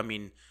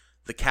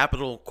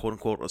Capitol quote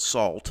unquote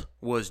assault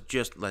was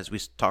just, as we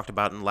talked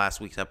about in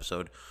last week's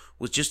episode,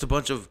 was just a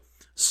bunch of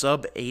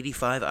sub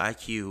 85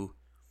 IQ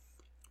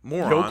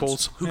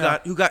morons who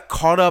got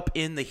caught up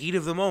in the heat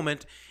of the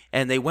moment,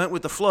 and they went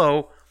with the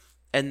flow,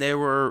 and there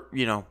were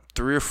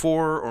 3 or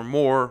 4 or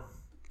more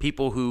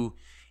people who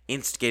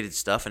instigated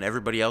stuff, and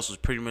everybody else was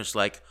pretty much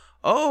like,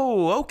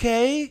 oh,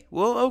 okay,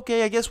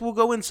 I guess we'll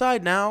go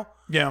inside now.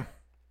 Yeah.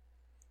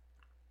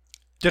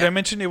 Did I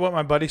mention to you what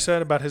my buddy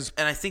said about his?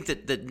 And I think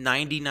that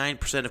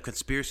 99% of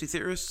conspiracy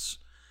theorists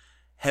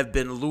have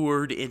been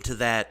lured into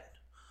that,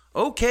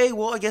 okay,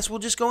 well, I guess we'll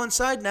just go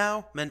inside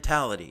now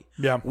mentality.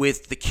 Yeah.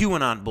 With the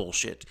QAnon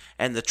bullshit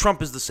and the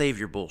Trump is the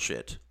savior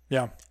bullshit.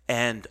 Yeah.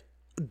 And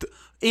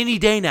any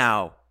day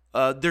now,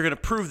 they're going to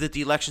prove that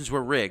the elections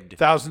were rigged.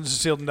 Thousands of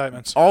sealed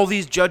indictments. All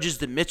these judges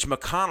that Mitch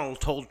McConnell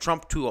told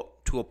Trump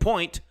to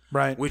appoint,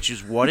 right, which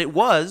is what it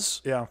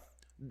was. Yeah.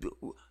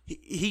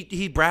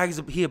 he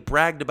had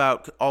bragged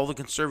about all the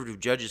conservative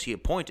judges he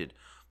appointed.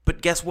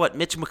 But guess what?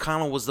 Mitch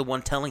McConnell was the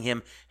one telling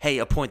him, hey,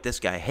 appoint this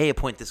guy. Hey,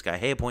 appoint this guy.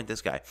 Hey, appoint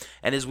this guy.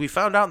 And as we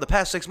found out in the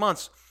past 6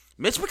 months,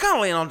 Mitch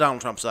McConnell ain't on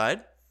Donald Trump's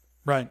side.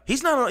 Right.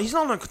 He's not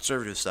on the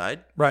conservative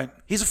side. Right.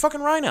 He's a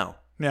fucking rhino.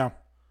 Yeah.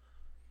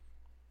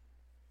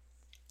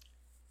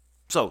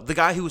 So the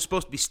guy who was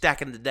supposed to be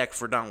stacking the deck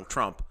for Donald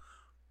Trump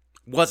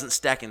wasn't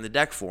stacking the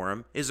deck for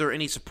him. Is there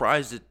any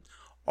surprise that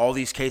all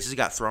these cases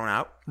got thrown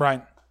out?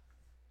 Right.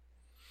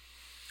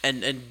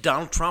 And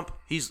Donald Trump,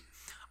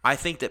 I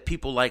think that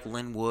people like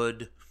Lynn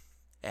Wood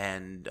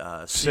and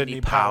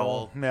Sidney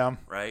Powell, yeah,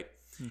 right,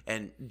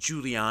 and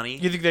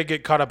Giuliani. You think they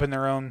get caught up in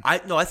their own?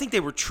 I think they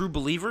were true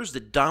believers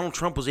that Donald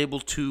Trump was able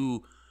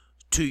to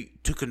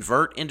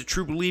convert into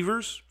true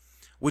believers,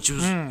 which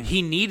was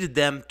he needed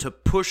them to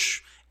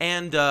push.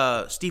 And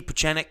Steve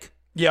Pachenik.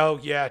 Yo,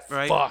 yeah,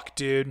 right? Fuck,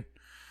 dude.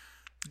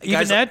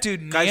 Even that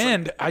dude in the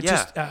end,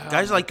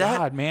 guys like that,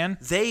 God, man.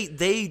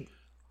 They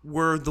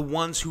were the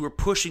ones who were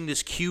pushing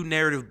this Q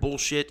narrative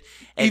bullshit,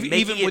 and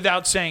even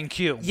without saying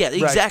Q. Yeah,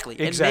 exactly,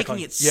 right. and exactly.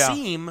 making it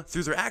seem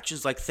through their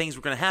actions like things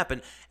were going to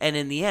happen. And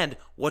in the end,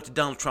 what did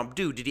Donald Trump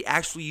do? Did he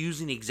actually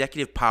use any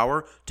executive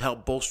power to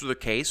help bolster their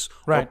case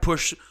or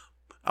push?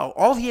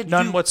 All he had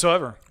to do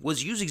whatsoever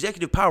was use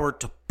executive power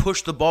to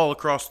push the ball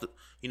across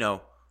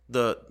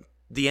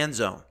the end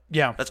zone.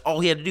 Yeah. That's all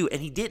he had to do,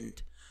 and he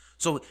didn't.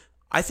 So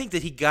I think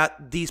that he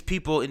got these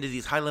people into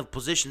these high-level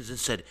positions and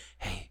said,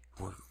 hey,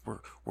 we're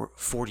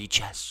 4D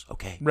chess,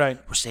 okay? Right.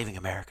 We're saving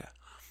America.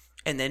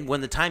 And then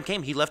when the time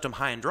came, he left them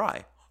high and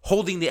dry,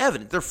 holding the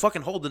evidence. They're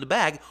fucking holding the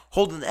bag,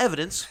 holding the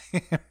evidence.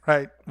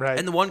 Right.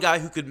 And the one guy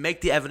who could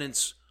make the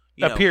evidence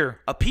appear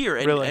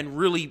and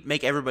really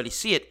make everybody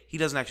see it, he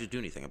doesn't actually do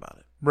anything about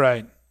it.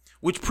 Right.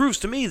 Which proves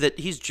to me that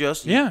he's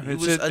just he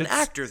was an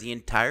actor the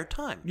entire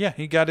time. Yeah,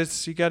 he got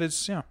his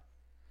yeah.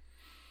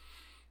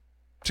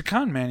 It's a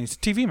con man. He's a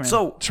TV man.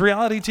 So it's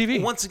reality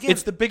TV. Once again,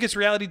 it's the biggest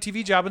reality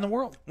TV job in the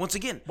world. Once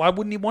again, why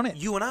wouldn't he want it?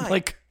 You and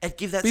I, and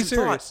give that be some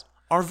serious. thought,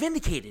 are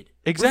vindicated.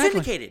 Exactly. We're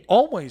vindicated.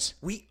 Always.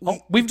 We've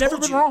never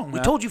been wrong.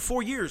 We told you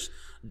 4 years.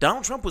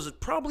 Donald Trump was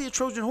probably a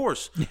Trojan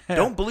horse. Yeah.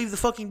 Don't believe the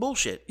fucking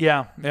bullshit.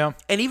 Yeah.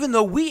 And even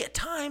though we at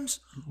times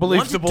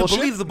believed the bullshit, to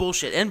believe the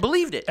bullshit and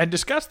believed it and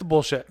discussed the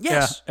bullshit.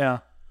 Yes. Yeah.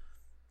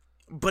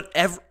 But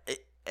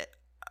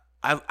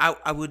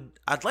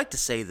I'd like to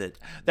say that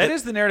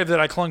is the narrative that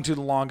I clung to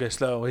the longest,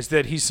 though, is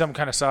that he's some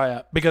kind of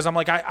psyop, because I'm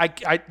like,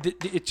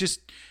 it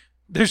just,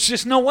 there's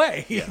just no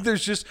way. Yeah.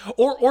 There's just,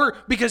 or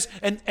because,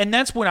 and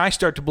that's when I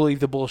start to believe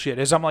the bullshit,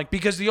 is I'm like,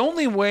 because the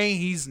only way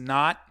he's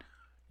not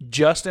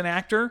just an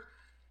actor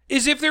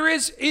is if there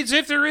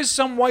is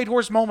some white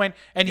horse moment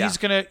and he's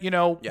gonna,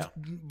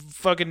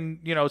 fucking,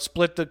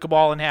 split the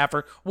cabal in half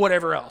or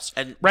whatever else.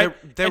 And right.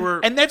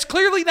 and that's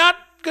clearly not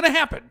going to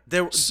happen.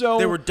 There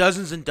were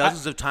dozens and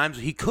dozens of times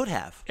he could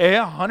have.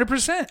 Yeah,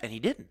 100%. And he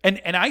didn't.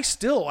 And I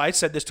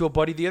said this to a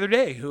buddy the other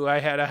day who I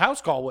had a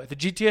house call with, a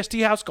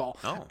GTST house call.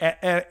 Oh.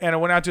 And I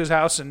went out to his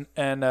house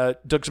and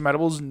took some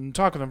edibles and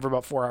talked with him for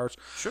about 4 hours.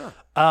 Sure.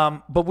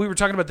 But we were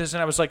talking about this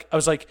and I was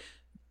like,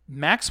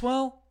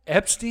 Maxwell,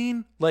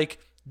 Epstein, like,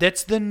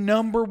 that's the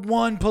number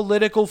one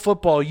political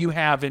football you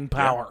have in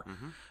power. Yeah.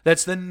 Mm-hmm.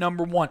 That's the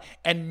number one.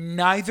 And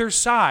neither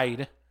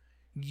side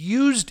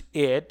used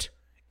it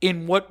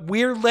in what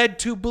we're led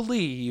to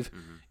believe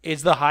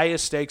is the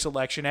highest stakes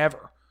election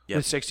ever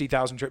with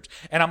 60,000 troops.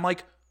 And I'm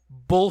like,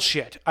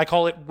 bullshit. I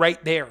call it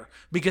right there,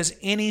 because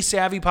any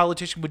savvy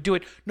politician would do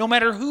it, no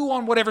matter who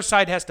on whatever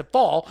side has to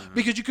fall,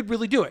 because you could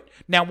really do it.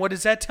 Now, what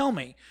does that tell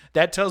me?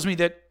 That tells me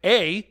that,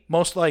 A,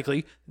 most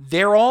likely,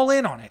 they're all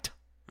in on it.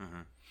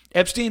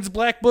 Epstein's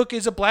black book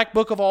is a black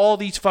book of all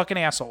these fucking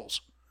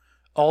assholes.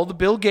 All the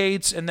Bill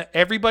Gates and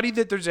everybody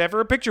that there's ever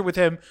a picture with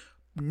him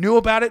knew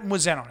about it and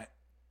was in on it.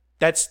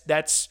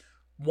 That's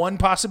one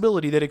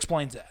possibility that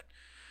explains that.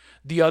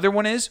 The other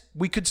one is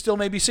we could still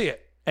maybe see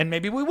it, and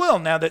maybe we will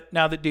now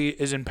that D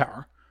is in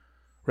power,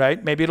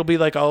 right? Maybe it'll be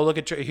like, oh, look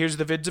at here's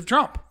the vids of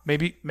Trump.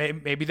 Maybe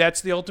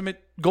that's the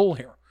ultimate goal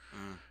here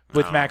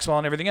with Maxwell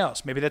and everything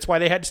else. Maybe that's why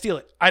they had to steal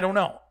it. I don't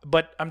know,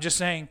 but I'm just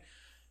saying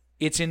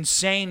it's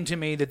insane to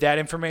me that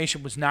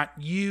information was not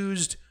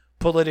used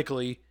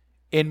politically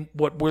in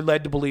what we're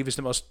led to believe is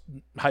the most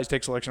high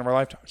stakes election of our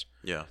lifetimes.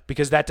 Yeah,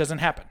 because that doesn't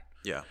happen.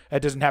 Yeah,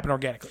 that doesn't happen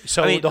organically.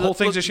 So the whole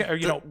thing's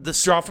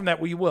draw from that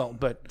what you will.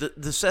 But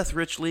the Seth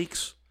Rich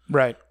leaks,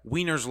 right?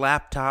 Wiener's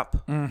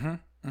laptop.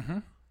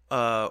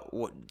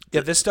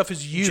 This stuff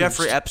is used.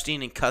 Jeffrey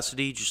Epstein in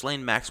custody.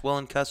 Ghislaine Maxwell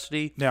in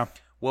custody. Yeah.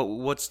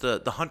 What's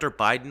the Hunter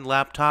Biden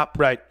laptop?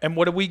 Right. And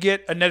what do we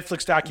get? A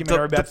Netflix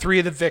documentary about 3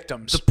 of the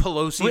victims. The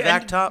Pelosi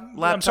laptop.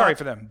 I'm sorry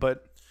for them,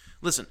 but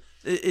listen,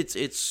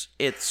 it's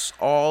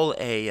all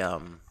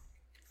an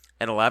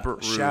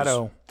elaborate ruse.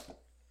 Shadow.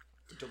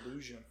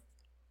 Delusion.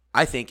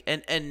 I think,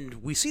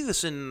 and we see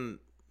this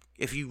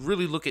if you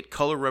really look at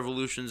color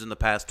revolutions in the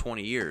past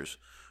 20 years,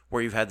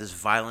 where you've had this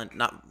violent,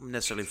 not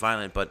necessarily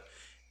violent, but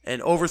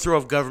an overthrow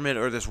of government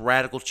or this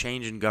radical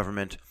change in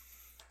government,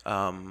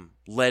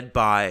 led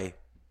by,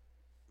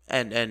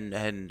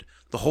 and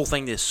the whole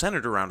thing is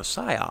centered around a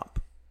psyop,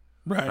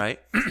 right?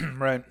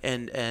 Right.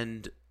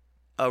 And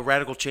a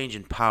radical change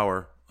in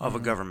power of a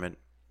government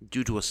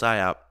due to a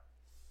psyop.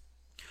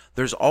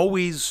 There's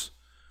always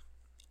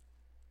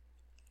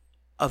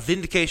a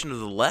vindication of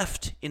the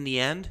left in the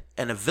end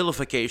and a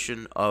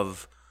vilification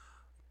of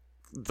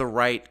the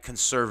right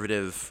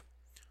conservative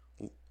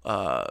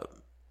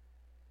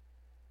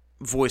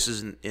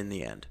voices in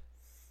the end.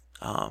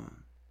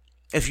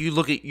 If you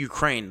look at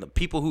Ukraine, the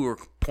people who were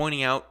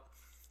pointing out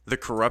the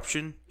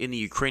corruption in the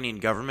Ukrainian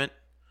government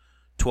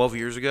 12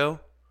 years ago,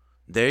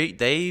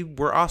 they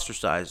were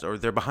ostracized, or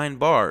they're behind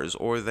bars,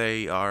 or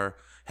they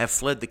have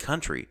fled the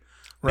country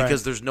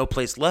because there's no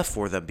place left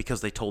for them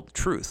because they told the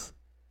truth.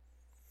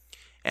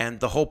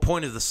 And the whole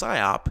point of the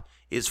psyop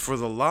is for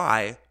the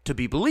lie to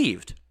be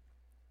believed.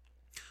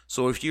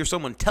 So if you're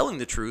someone telling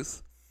the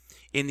truth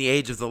in the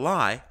age of the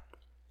lie,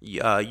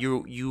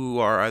 you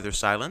are either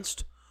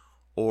silenced,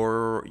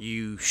 or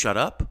you shut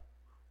up,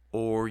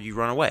 or you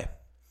run away.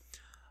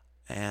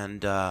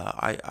 And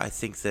I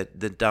think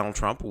that Donald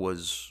Trump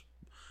was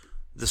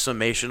the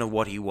summation of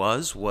what he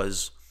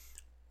was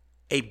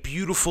a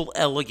beautiful,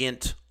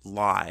 elegant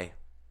lie.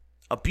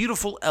 A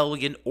beautiful,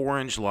 elegant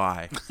orange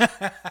lie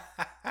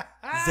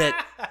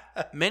that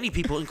many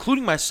people,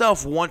 including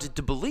myself, wanted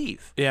to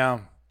believe.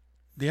 Yeah.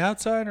 The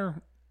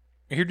outsider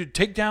here to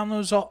take down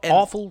those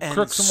awful crooks in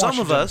Washington. Some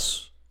of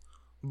us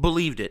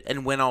believed it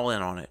and went all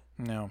in on it.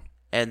 No.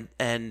 And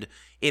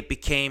it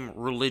became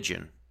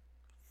religion.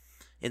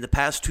 In the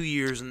past 2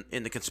 years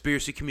in the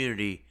conspiracy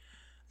community,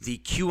 the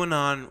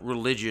QAnon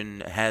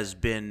religion has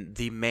been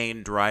the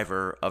main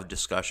driver of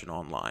discussion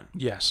online.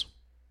 Yes.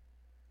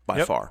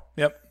 By far.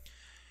 Yep.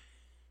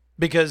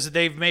 Because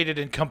they've made it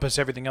encompass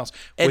everything else,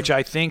 which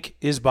I think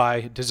is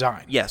by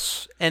design.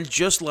 Yes. And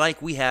just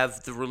like we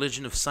have the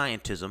religion of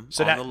scientism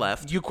on the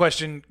left. You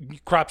question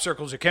crop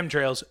circles or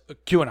chemtrails,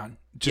 QAnon.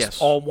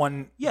 Just all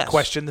one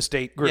question the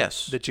state group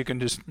that you can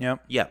just,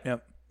 Yep.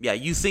 Yeah,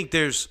 you think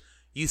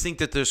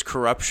that there's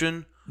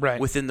corruption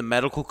within the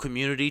medical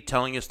community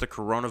telling us the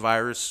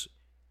coronavirus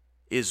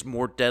is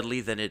more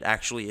deadly than it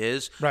actually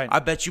is. Right. I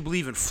bet you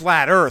believe in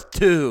flat Earth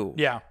too.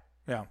 Yeah.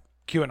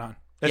 QAnon.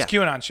 That's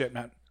QAnon shit,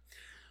 man.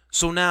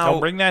 So now, don't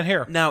bring that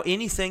here. Now,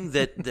 anything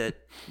that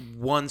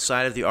one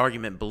side of the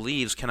argument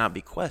believes cannot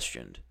be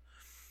questioned.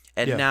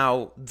 And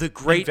now the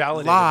great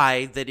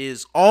lie that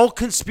is all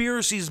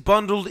conspiracies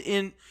bundled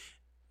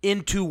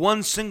into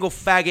one single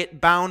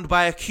faggot bound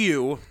by a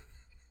Q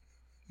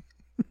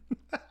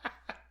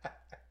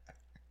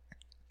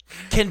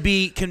can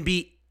be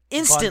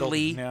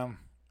instantly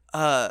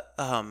what's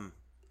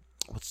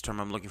the term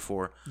I'm looking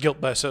for?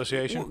 Guilt by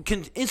association.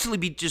 Can instantly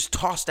be just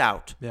tossed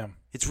out. Yeah.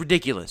 It's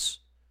ridiculous.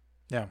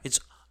 Yeah. It's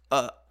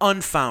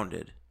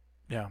unfounded.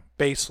 Yeah.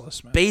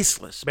 Baseless, man.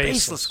 Baseless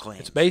claims.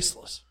 It's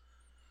baseless.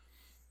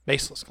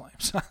 Baseless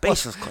claims.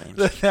 Baseless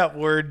claims. That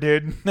word,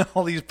 dude.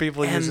 All these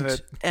people using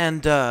it.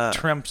 And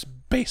Trump's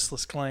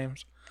baseless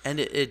claims.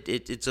 And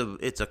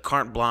it's a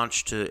carte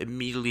blanche to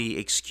immediately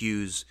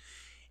excuse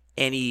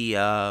any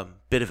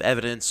bit of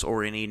evidence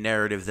or any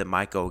narrative that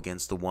might go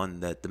against the one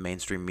that the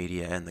mainstream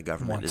media and the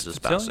government is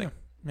espousing.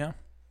 Yeah.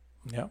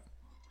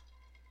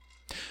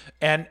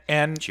 And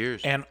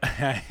cheers. And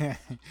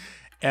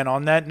and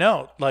on that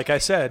note, like I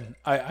said,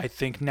 I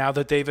think now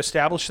that they've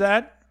established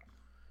that,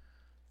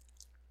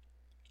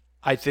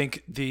 I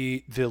think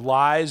the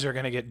lies are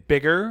going to get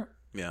bigger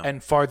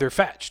and farther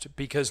fetched,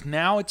 because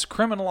now it's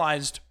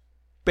criminalized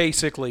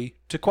basically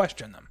to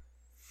question them.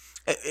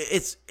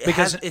 Let's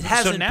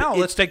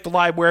take the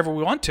lie wherever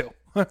we want to.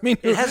 I mean,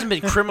 it hasn't been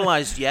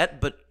criminalized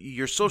yet, but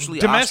you're socially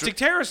domestic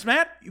terrorists,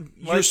 Matt.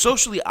 You're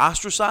socially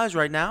ostracized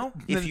right now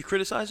if you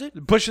criticize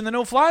it. Pushing the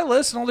no-fly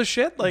list and all this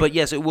shit. But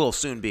yes, it will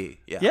soon be.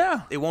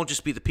 Yeah. It won't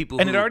just be the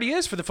people. And it already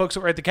is for the folks that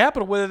were at the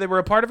Capitol, whether they were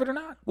a part of it or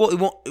not. Well, it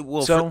won't.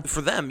 Well,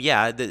 for them,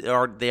 they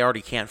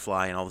already can't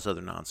fly and all this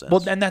other nonsense.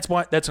 Well, and that's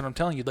what I'm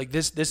telling you. Like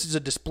this is a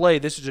display.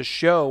 This is a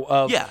show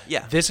of.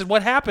 Yeah. This is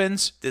what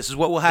happens. This is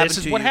what will happen. This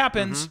is what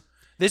happens. Mm-hmm.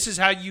 This is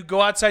how you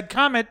go outside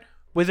Comet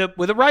with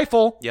a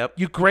rifle. Yep.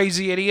 You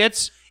crazy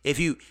idiots.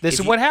 This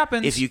is what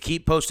happens. If you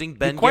keep posting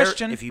Ben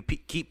Garrison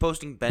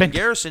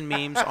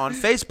memes on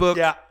Facebook.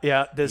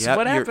 This is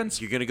what happens.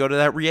 You're going to go to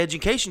that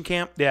re-education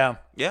camp. Yeah.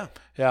 You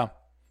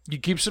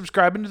keep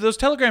subscribing to those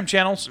Telegram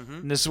channels,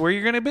 and this is where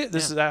you're going to be.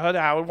 This is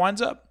how it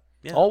winds up.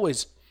 Yeah.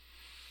 Always.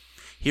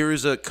 Here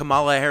is a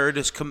Kamala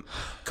Harris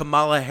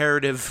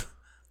commemorative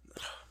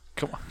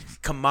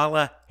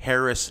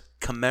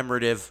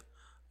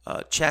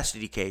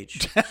chastity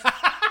cage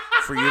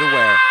for you to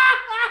wear.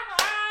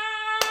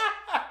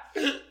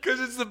 Because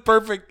it's the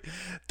perfect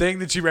thing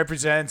that she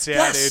represents.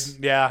 Yeah,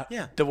 dude.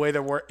 Yeah. The way they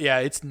work. Yeah,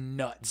 it's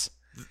nuts.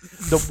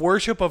 The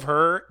worship of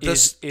her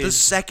is the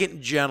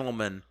second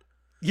gentleman.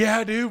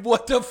 Yeah, dude.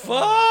 What the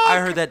fuck? I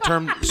heard that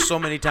term so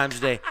many times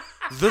today.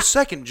 The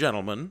second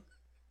gentleman.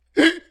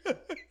 I'm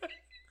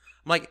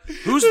like,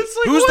 who's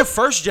the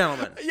first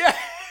gentleman? Yeah.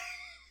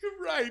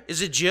 Right.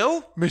 Is it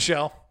Jill?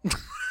 Michelle.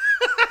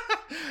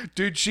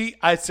 Dude,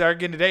 I started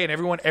again today, and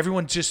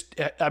everyone just,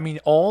 I mean,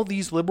 all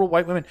these liberal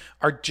white women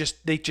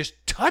they just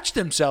touch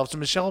themselves to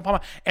Michelle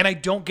Obama, and I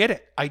don't get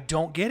it. I'm a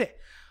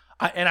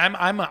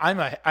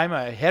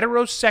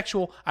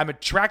heterosexual. I'm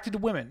attracted to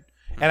women,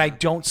 and I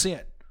don't see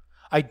it.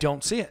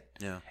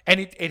 Yeah. And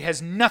it has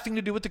nothing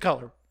to do with the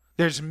color.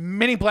 There's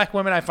many black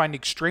women I find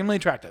extremely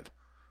attractive.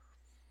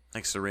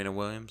 Like Serena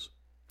Williams?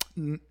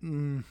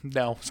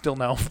 No, still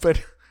no.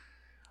 But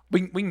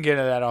we can get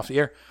into that off the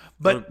air.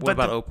 But what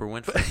about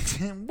Oprah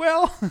Winfrey?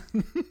 Well,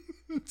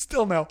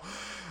 still no.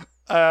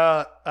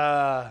 What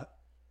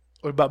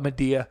about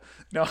Medea?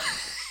 No.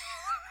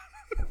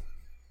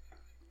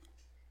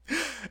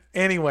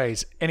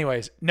 Anyways,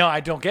 no, I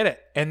don't get it,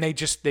 and they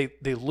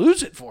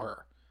lose it for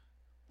her.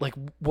 Like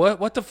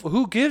what the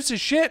who gives a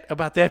shit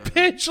about that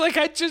bitch? Like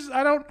I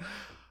don't.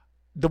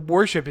 The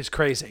worship is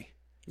crazy.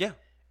 Yeah,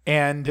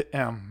 and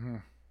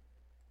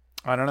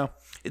I don't know.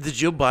 The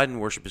Jill Biden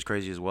worship is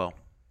crazy as well.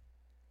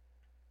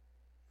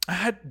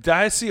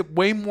 I see it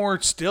way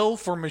more still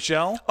for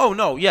Michelle. Oh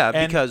no, yeah,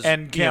 and, because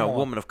and you know,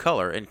 woman of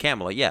color, and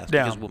Kamala, yes,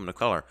 because woman of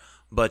color.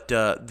 But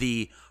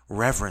the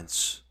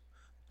reverence,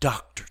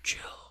 Dr.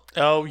 Jill.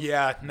 Oh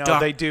yeah, no,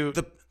 they do.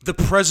 The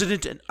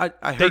president and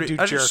I heard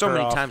it so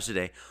many off. times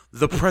today.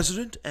 The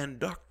president and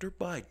Dr.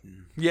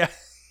 Biden. Yeah,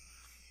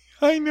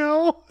 I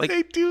know. Like,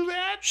 they do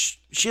that.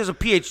 She has a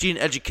PhD in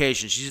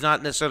education. She's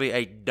not necessarily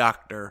a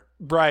doctor,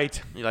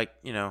 right?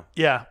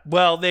 Yeah.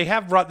 Well, they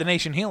have brought the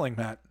nation healing,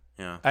 Matt.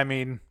 Yeah. I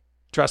mean,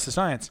 trust the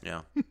science.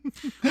 Yeah.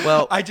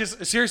 Well, I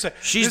just seriously.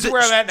 This is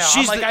where I'm at now.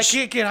 I'm like, I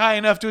can't get high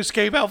enough to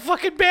escape how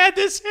fucking bad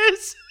this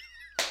is.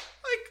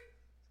 Like,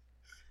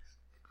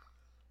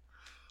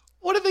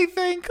 what do they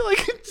think?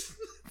 Like,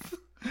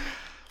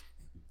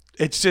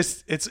 it's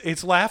just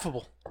it's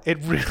laughable. It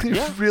really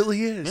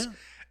really is. Yeah.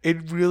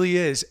 It really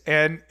is.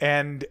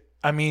 And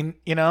I mean,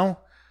 a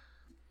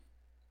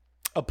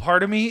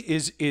part of me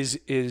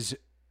is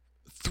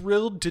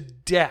thrilled to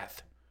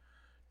death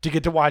to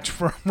get to watch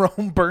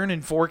Rome burn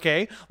in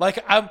 4K.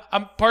 Like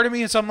I'm part of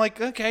me is I'm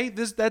like, okay,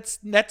 that's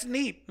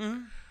neat.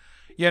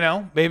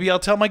 Mm-hmm. Maybe I'll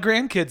tell my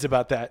grandkids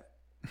about that.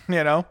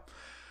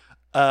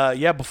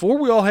 Before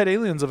we all had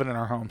aliens living in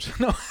our homes.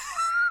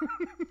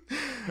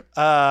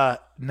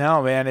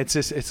 No, man,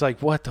 it's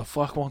like, what the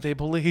fuck won't they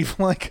believe?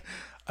 Like,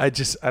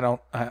 it's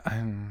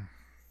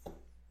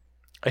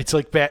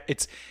like bad.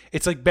 It's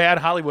like bad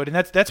Hollywood, and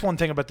that's one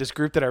thing about this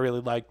group that I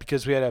really like,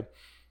 because we had a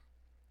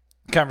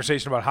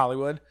conversation about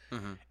Hollywood,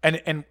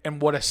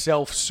 and what a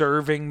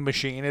self-serving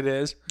machine it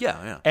is.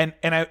 Yeah. And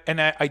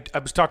I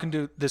was talking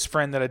to this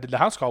friend that I did the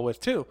house call with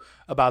too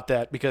about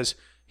that, because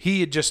he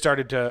had just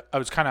started to. I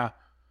was kind of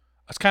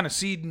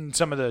seeding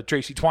some of the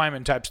Tracy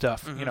Twyman type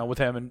stuff, with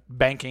him, and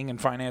banking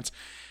and finance.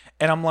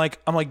 And I'm like,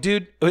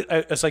 dude,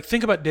 it's like,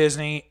 think about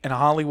Disney and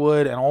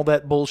Hollywood and all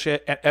that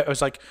bullshit. And I was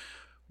like,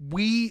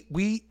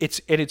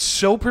 it's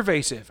so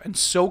pervasive and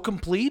so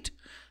complete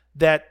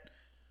that,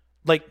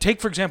 like,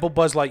 take for example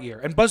Buzz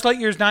Lightyear, and Buzz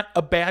Lightyear is not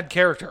a bad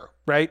character,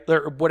 right?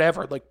 Or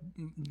whatever. Like,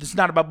 it's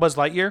not about Buzz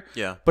Lightyear.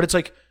 Yeah. But it's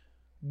like,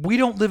 we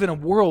don't live in a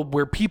world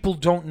where people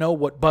don't know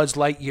what Buzz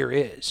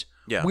Lightyear is.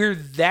 Yeah. We're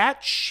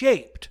that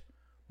shaped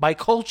by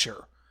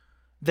culture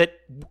that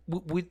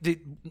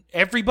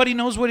everybody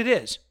knows what it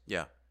is.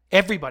 Yeah.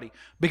 Everybody,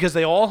 because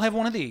they all have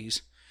one of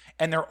these,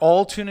 and they're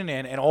all tuning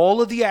in, and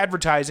all of the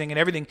advertising and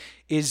everything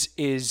is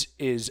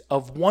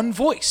of one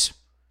voice,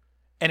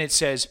 and it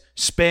says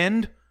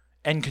spend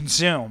and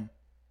consume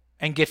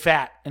and get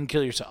fat and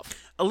kill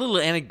yourself. A little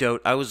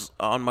anecdote: I was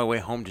on my way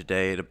home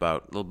today at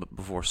about a little bit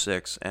before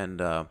 6,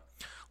 and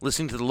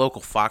listening to the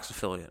local Fox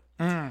affiliate,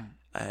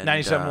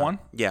 97.1.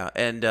 Yeah,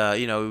 and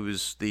it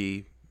was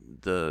the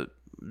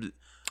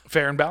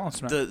Fair and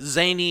Balanced, man. The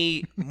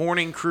zany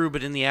morning crew,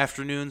 but in the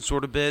afternoon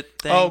sort of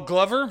bit thing. Oh,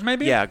 Glover,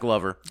 maybe? Yeah,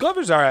 Glover.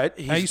 Glover's all right.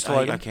 I used to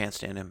like him. I can't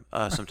stand him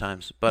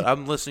sometimes, but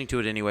I'm listening to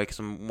it anyway because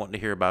I'm wanting to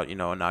hear about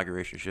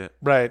inauguration shit.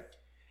 Right.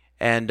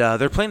 And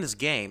they're playing this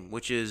game,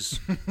 which is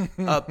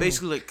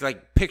basically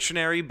like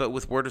Pictionary, but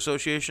with word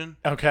association.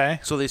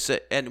 Okay. So they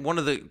said, and one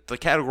of the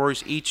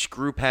categories each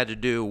group had to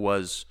do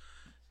was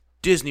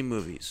Disney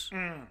movies,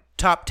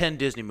 top 10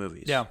 Disney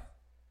movies. Yeah.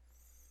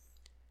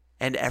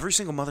 And every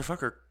single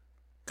motherfucker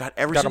got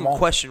every single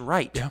question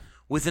right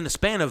within a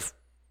span of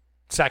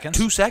seconds.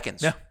 2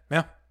 seconds.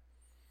 Yeah.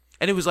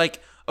 And it was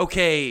like,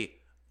 okay,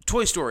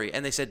 Toy Story,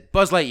 and they said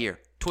Buzz Lightyear,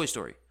 Toy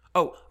Story.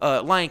 Oh,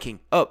 Lion King.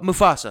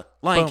 Mufasa,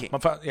 Lion King.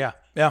 Yeah.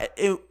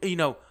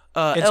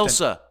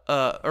 Elsa,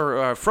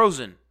 or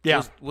Frozen.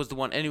 Yeah. was the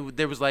one, and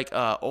there was like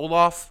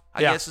Olaf,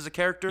 I guess, is a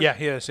character. Yeah,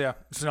 he is. Yeah,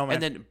 Snowman.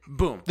 And then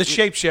boom, the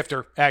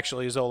shapeshifter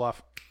actually is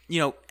Olaf.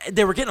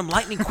 They were getting them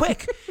lightning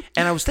quick,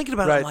 and I was thinking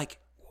about it. I'm like,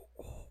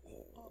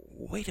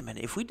 wait a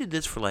minute, if we did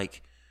this for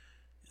like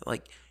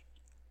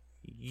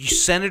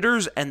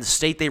senators and the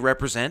state they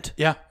represent,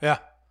 yeah,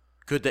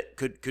 could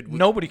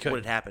nobody could.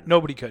 Would it happen?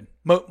 Nobody could.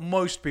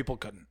 Most people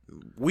couldn't.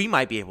 We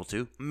might be able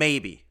to,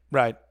 maybe.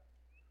 Right.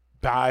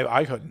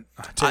 I couldn't.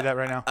 I'll tell you that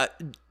right now.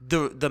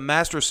 The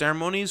master of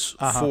ceremonies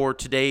for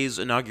today's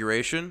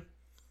inauguration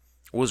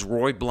was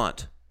Roy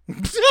Blunt.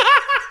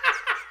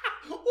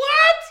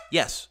 What?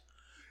 Yes,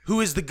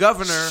 who is the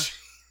governor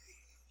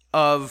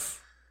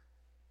of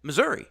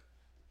Missouri,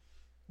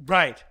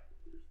 Right.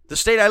 the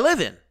state I live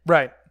in.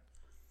 Right.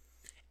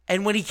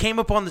 And when he came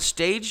up on the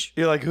stage,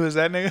 You're like, who is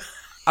that nigga?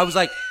 I was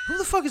like, who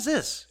the fuck is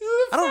this?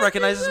 I don't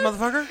recognize this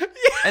motherfucker.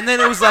 And then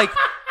it was like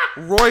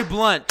Roy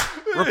Blunt,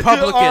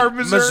 Republican,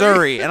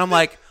 Missouri. And I'm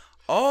like,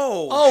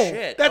 oh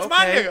shit. That's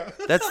my okay.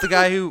 nigga. That's the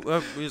guy who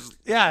That's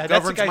the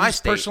governs guy my who's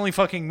state. personally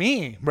fucking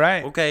me.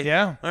 Right. Okay.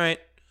 Yeah. All right.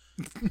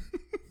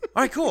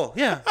 All right, cool.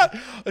 Yeah.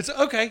 It's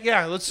okay.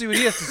 Yeah. Let's see what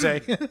he has to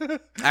say.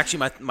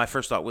 Actually, my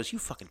first thought was, you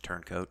fucking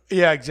turncoat.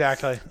 Yeah,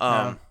 exactly.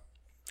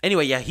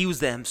 Anyway, yeah, he was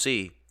the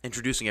MC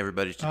introducing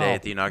everybody today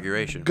at the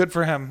inauguration. Good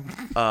for him.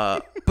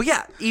 But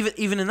yeah,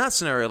 even in that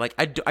scenario, like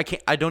I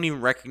don't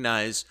even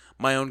recognize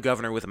my own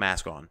governor with a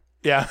mask on.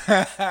 Yeah.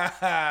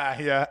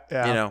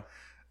 Yeah. You know.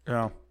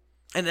 Yeah.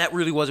 And that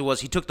really was it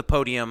was. He took the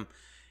podium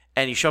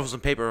and he shuffles some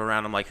paper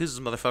around. I'm like, who's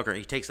this motherfucker?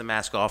 He takes the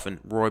mask off and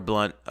Roy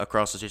Blunt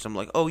across the stage. I'm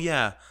like, oh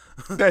yeah,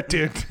 That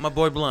dude. my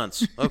boy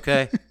Blunt's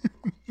okay.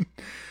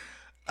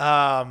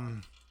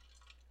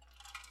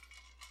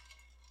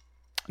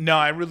 No,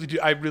 I really do.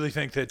 I really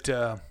think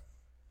that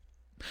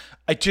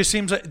it just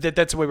seems like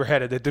that's the way we're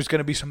headed. That there's going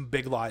to be some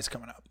big lies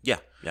coming up. Yeah,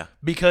 yeah.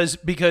 Because,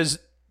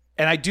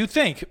 and I do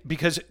think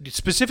because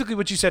specifically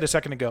what you said a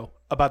second ago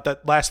about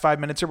that last 5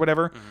 minutes or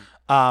whatever.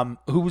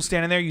 Who was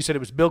standing there? You said it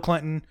was Bill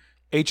Clinton,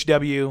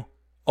 H.W.,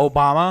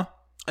 Obama.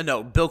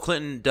 No, Bill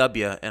Clinton,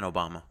 W, and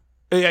Obama.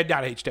 Yeah,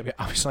 not H.W.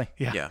 obviously.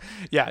 Yeah,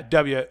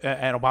 W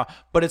and Obama.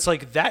 But it's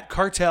like that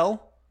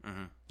cartel.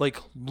 Like,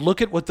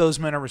 look at what those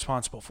men are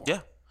responsible for.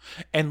 Yeah.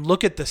 And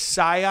look at the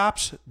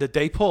psyops that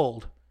they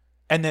pulled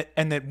and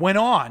that went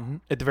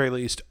on, at the very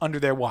least, under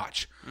their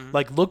watch.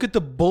 Like, look at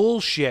the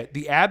bullshit,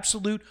 the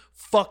absolute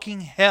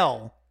fucking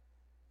hell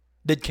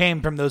that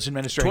came from those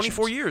administrations.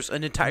 24 years,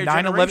 an entire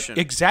 9/11 generation.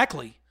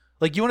 Exactly.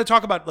 Like, you want to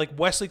talk about, like,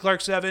 Wesley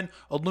Clark 7,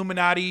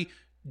 Illuminati,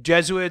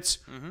 Jesuits.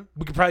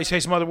 We could probably say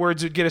some other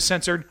words that would get us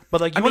censored. But,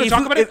 like, you want to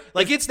talk about it?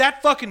 Like, it's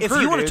that fucking crew,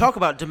 If you want to dude. talk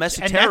about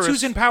domestic And terrorists.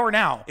 that's who's in power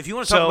now. If you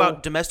want to talk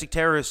about domestic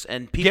terrorists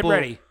and people. Get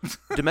ready.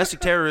 Domestic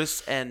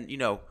terrorists and,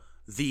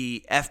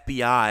 the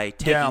FBI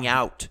taking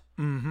out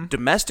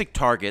domestic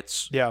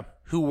targets. Yeah.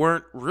 Who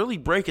weren't really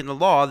breaking the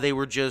law. They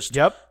were just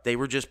they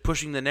were just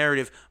pushing the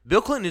narrative.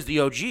 Bill Clinton is the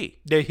OG.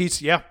 He's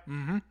the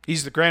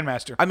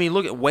grandmaster. I mean,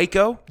 look at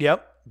Waco.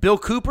 Yep. Bill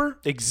Cooper.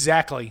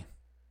 Exactly.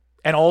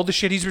 And all the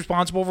shit he's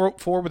responsible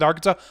for with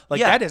Arkansas.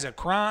 Like, that is a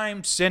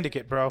crime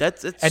syndicate, bro.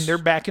 And they're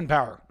back in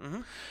power.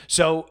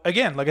 So,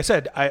 again, like I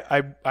said,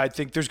 I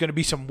think there's going to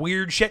be some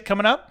weird shit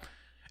coming up.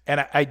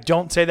 And I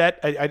don't say that.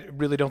 I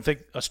really don't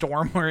think a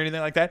storm or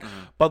anything like that.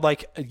 But,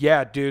 like,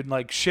 yeah, dude,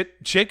 like, shit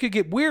could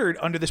get weird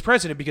under this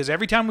president because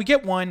every time we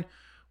get one,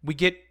 we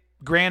get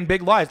grand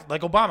big lies.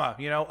 Like Obama,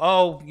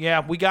 oh,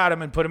 yeah, we got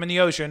him and put him in the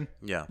ocean.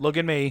 Yeah. Look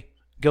at me.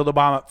 Killed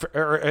Obama,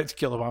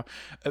 killed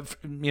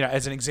Obama,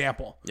 as an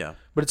example. Yeah.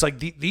 But it's like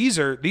these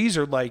are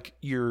like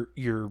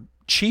your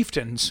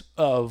chieftains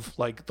of,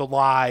 like, the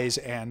lies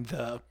and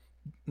the,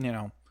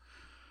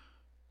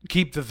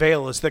 keep the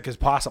veil as thick as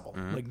possible.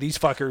 Like, these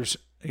fuckers,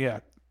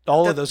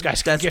 all of those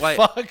guys can get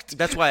fucked.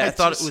 That's why I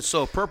thought it was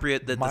so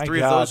appropriate that the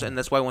three of those, and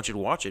that's why I want you to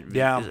watch it.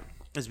 Yeah.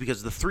 Is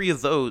because the three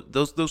of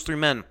those three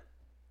men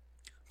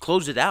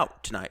closed it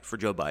out tonight for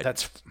Joe Biden.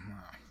 That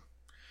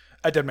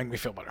doesn't make me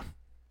feel better.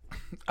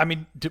 I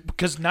mean,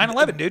 because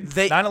 9/11, dude.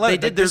 9/11. They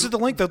did this is the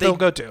link that they'll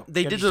go to.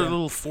 They did their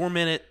little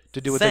 4-minute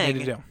to do what thing, they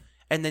need to do.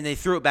 And then they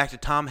threw it back to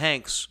Tom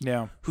Hanks,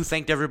 who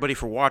thanked everybody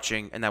for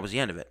watching, and that was the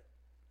end of it.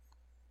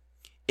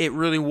 It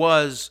really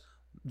was.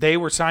 They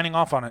were signing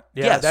off on it.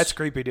 Yeah, yes. That's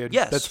creepy, dude.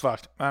 Yes. That's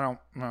fucked. I don't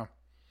know.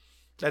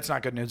 That's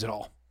not good news at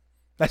all.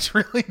 That's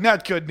really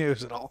not good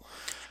news at all.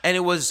 And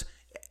it was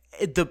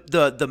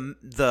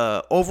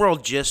the overall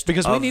gist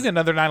because we need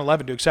another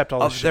 9/11 to accept all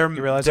this shit.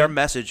 You realize their that?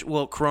 message.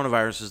 Well,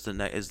 coronavirus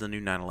is the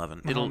new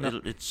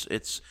 9/11.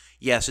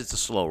 It's a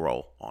slow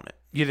roll on it.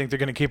 You think they're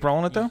going to keep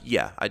rolling it though?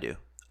 Yeah, I do.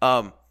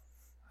 All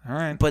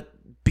right. But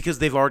because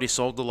they've already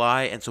sold the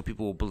lie, and so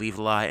people will believe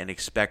the lie and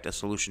expect a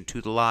solution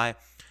to the lie,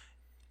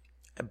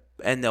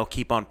 and they'll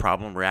keep on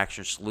problem,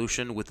 reaction,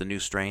 solution with the new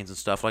strains and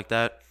stuff like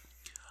that.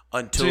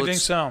 Until you think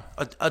so?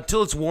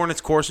 Until it's worn its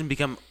course and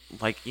become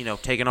like,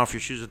 taking off your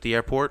shoes at the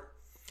airport.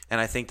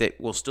 And I think that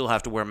we'll still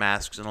have to wear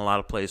masks in a lot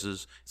of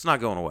places. It's not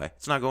going away.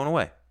 It's not going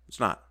away. It's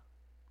not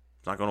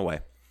going away.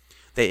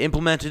 They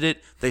implemented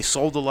it. They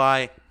sold the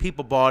lie.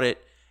 People bought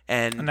it.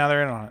 And now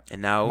they're in on it.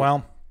 And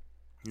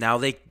now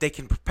they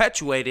can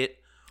perpetuate it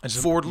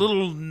for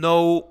little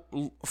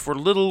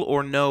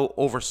or no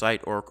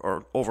oversight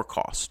or over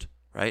cost.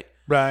 Right?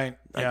 Right.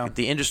 Yeah.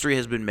 The industry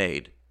has been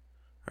made.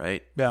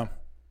 Right? Yeah.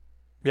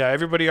 Yeah,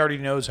 everybody already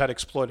knows how to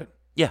exploit it.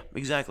 Yeah,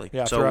 exactly.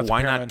 Yeah, so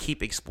why not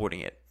keep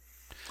exploiting it?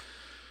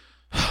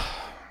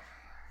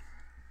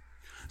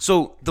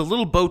 So the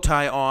little bow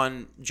tie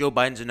on Joe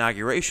Biden's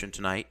inauguration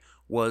tonight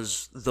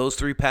was those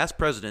three past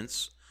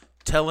presidents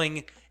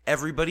telling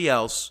everybody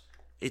else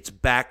it's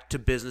back to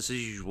business as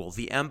usual.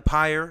 The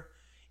empire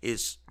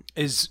is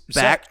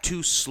back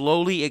to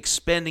slowly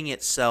expanding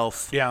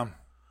itself. Yeah.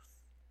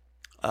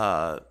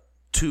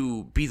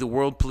 To be the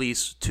world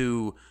police.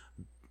 To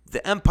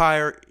the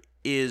empire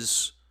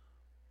is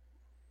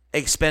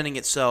expending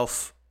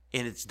itself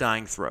in its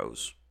dying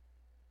throes,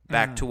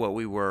 back to what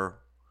we were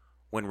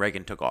when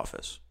Reagan took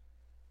office.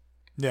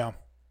 Yeah.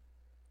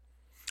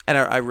 And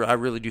I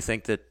really do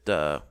think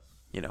that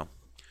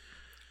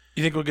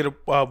You think we'll get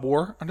a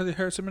war under the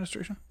Harris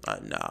administration?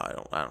 no, I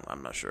don't.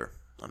 I'm not sure.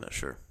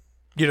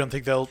 You don't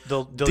think they'll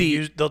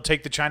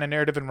take the China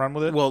narrative and run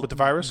with it? With the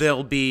virus?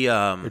 They'll be.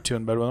 You're too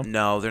in bed with them?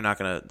 No, they're not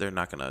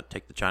gonna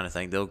take the China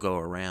thing. They'll go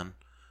Iran.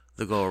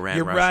 You're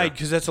Russia. right,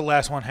 because that's the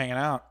last one hanging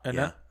out, isn't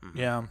it? Mm-hmm.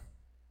 Yeah.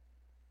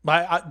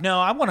 But I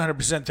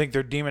 100% think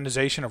their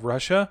demonization of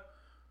Russia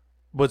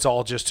was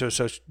all just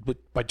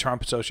by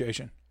Trump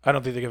association. I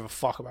don't think they give a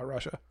fuck about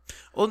Russia.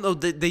 Well, no,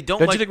 they don't.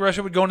 Don't you think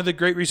Russia would go into the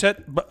Great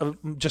Reset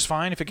just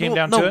fine if it came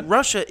down to it?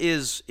 Russia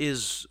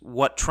is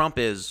what Trump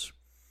is.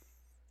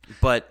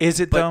 But is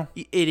it though?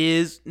 It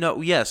is. No,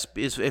 yes.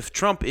 If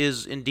Trump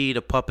is indeed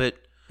a puppet,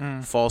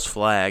 false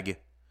flag,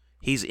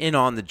 he's in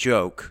on the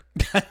joke.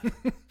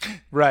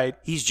 Right.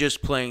 He's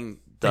just playing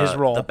his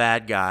role, the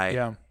bad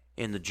guy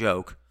in the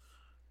joke.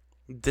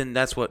 Then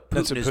that's what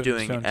Putin is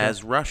doing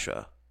as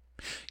Russia.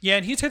 Yeah,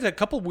 and he's had a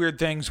couple weird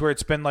things where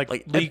it's been like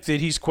leaked that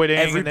he's quitting,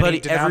 and then he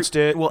denounced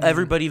it. Well,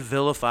 everybody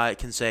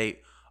can say,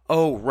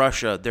 "Oh,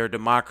 Russia, they're a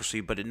democracy,"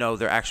 but no,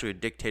 they're actually a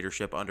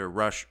dictatorship under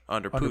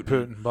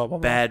Putin. Blah, blah, blah.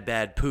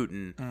 Bad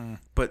Putin.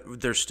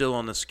 But they're still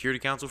on the Security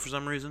Council for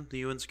some reason, the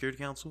UN Security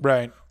Council.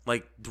 Right.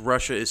 Like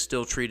Russia is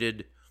still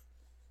treated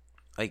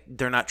like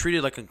they're not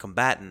treated like a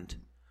combatant.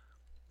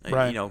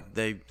 Like, right.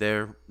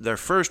 They're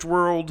first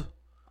world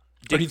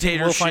dictatorship. Or do you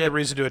think we'll find a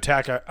reason to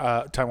attack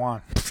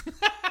Taiwan?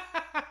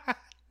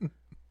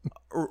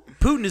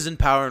 Putin is in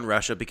power in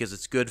Russia because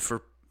it's good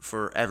for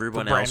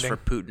everyone else, for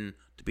Putin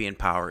to be in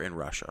power in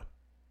Russia.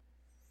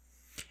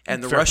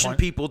 And the Russian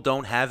people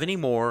don't have any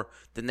more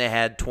than they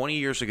had 20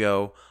 years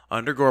ago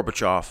under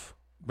Gorbachev.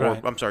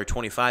 Right. Or, I'm sorry,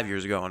 25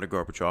 years ago under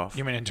Gorbachev.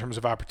 You mean in terms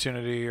of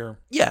opportunity or?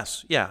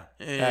 Yes, yeah.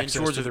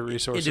 Access to the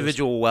resources.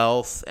 Individual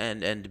wealth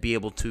and to be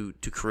able to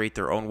create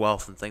their own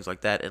wealth and things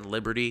like that, and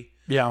liberty.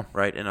 Yeah.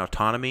 Right, and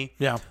autonomy.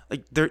 Yeah.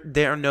 Like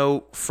they are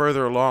no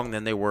further along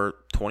than they were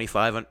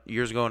 25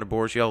 years ago under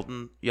Boris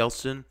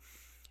Yeltsin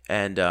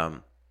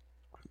and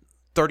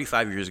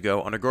 35 years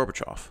ago under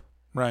Gorbachev.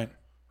 Right.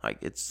 Like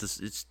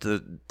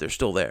they're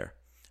still there.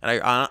 And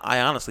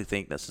I honestly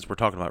think that since we're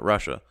talking about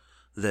Russia,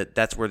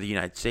 that's where the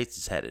United States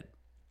is headed.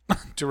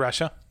 To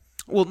Russia?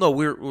 Well, no,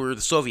 we're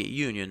the Soviet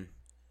Union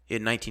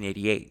in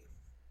 1988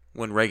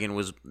 when Reagan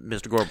was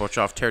Mr.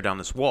 Gorbachev tear down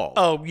this wall.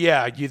 Oh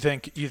yeah, you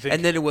think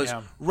and then it was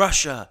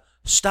Russia,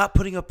 stop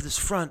putting up this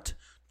front.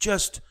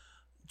 Just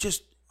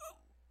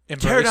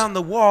tear down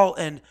the wall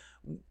and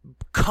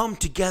come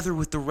together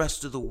with the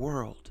rest of the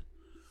world.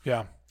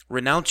 Yeah.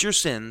 Renounce your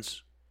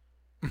sins.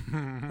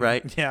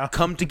 Right? Yeah.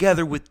 Come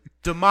together with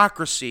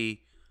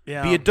democracy.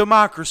 Yeah. Be a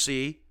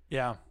democracy.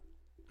 Yeah.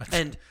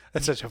 And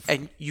that's such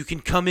and you can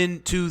come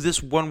into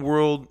this one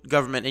world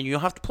government and you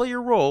don't have to play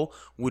your role,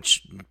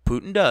 which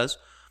Putin does.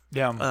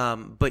 Yeah.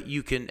 But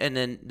you can, and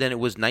then it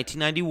was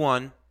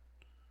 1991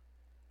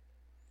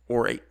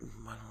 or I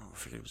don't know, I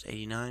forget, it was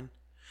 89.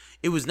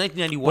 It was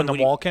 1991 when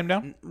the wall came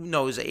down.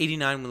 No, it was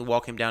 89 when the wall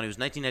came down. It was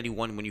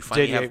 1991 when you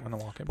finally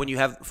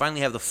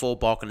finally have the full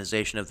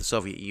balkanization of the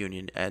Soviet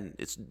Union, and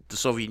the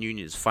Soviet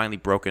Union is finally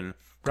broken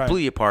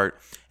completely apart,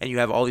 and you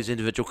have all these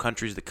individual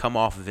countries that come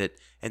off of it,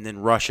 and then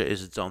Russia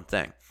is its own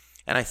thing.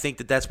 And I think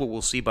that's what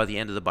we'll see by the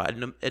end of the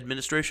Biden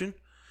administration.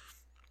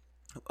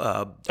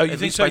 You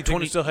think so? You think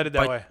we're still headed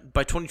that way?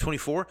 By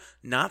 2024,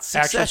 not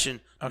secession,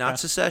 not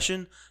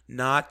secession,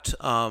 not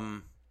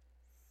a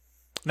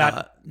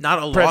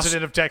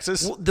president of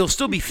Texas. Well, there'll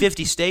still be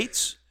 50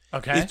 states.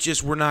 Okay. It's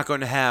just we're not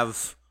going to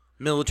have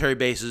military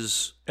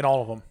bases in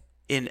all of them.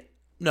 In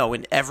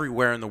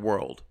everywhere in the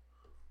world.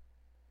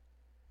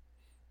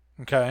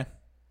 Okay.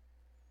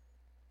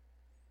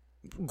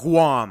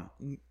 Guam.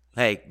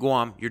 Hey,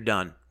 Guam, you're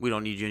done. We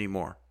don't need you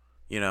anymore.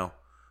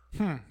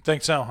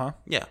 Think so, huh?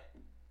 Yeah.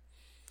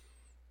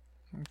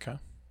 Okay.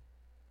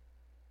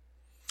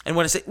 And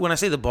when I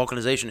say the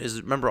balkanization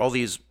is, remember all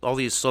these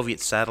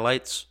Soviet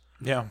satellites?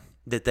 Yeah.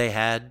 That they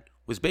had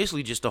was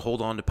basically just to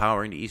hold on to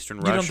power into Eastern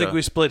Russia. You don't think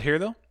we split here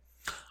though?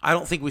 I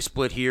don't think we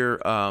split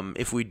here.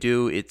 If we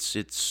do,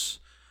 it's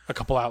a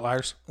couple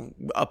outliers.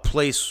 A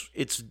place,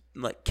 it's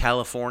like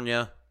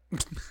California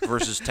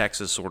versus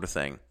Texas sort of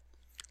thing.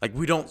 Like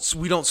we don't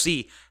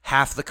see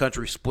half the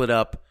country split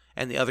up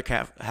and the other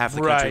half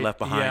the country left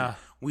behind. Yeah.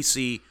 We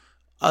see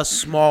a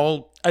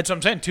small. That's what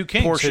I'm saying. Two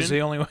kings portion, is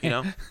the only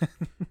way.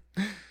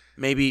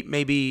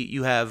 Maybe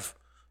you have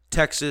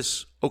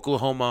Texas,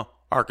 Oklahoma,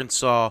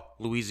 Arkansas,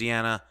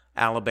 Louisiana,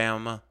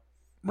 Alabama.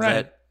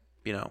 Right.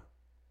 That,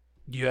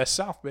 U.S.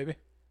 South, baby.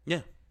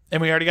 Yeah.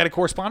 And we already got a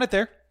correspondent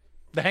there.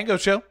 The Hango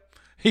Show.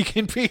 He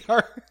can be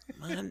our...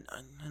 I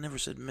never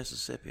said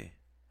Mississippi.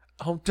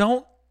 Oh,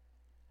 don't.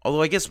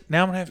 Although I guess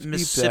now I'm gonna have to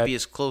Mississippi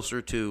is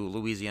closer to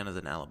Louisiana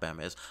than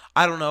Alabama is.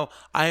 I don't know.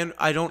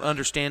 I don't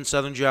understand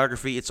Southern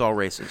geography. It's all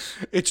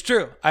racist. It's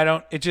true. I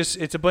don't.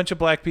 It's a bunch of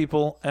black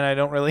people, and I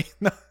don't really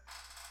know.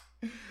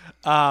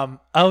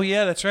 Oh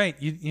yeah, that's right.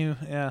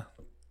 Yeah.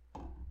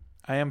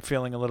 I am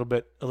feeling a little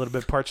bit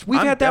parched.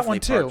 We've had that one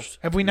too. Parched.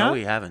 Have we not?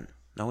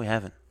 No, we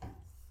haven't.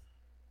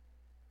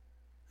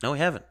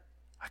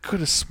 I could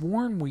have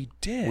sworn we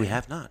did. We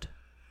have not.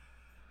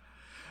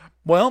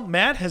 Well,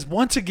 Matt has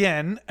once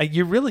again.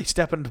 You're really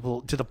stepping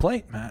to the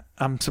plate, Matt.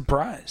 I'm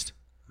surprised.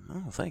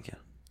 Oh, thank you.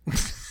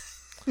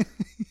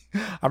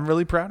 I'm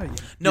really proud of you.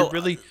 No,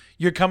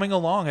 you're coming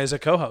along as a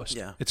co-host.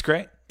 Yeah, it's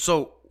great.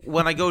 So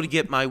when I go to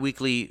get my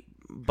weekly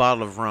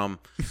bottle of rum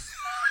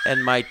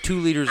and my 2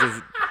 liters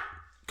of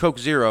Coke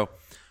Zero,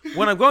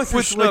 when I'm going through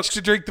With Schnucks, which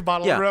to drink the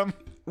bottle of rum.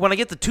 When I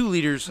get the 2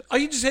 liters,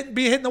 you just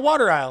be hitting the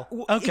water aisle.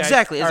 Okay,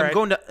 exactly.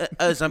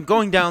 As I'm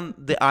going down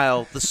the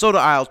aisle, the soda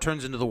aisle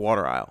turns into the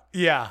water aisle.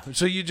 Yeah.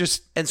 So you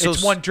just so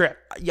it's one drip.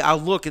 Yeah, I'll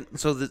look and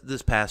so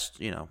this past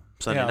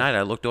Sunday night,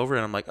 I looked over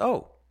and I'm like,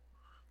 oh,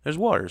 there's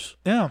waters.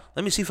 Yeah.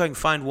 Let me see if I can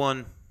find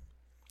one.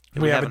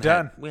 We haven't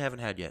done. We haven't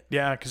had yet.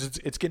 Yeah, because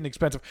it's getting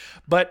expensive.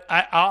 But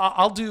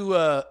I'll do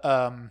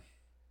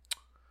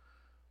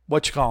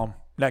what you call them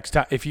next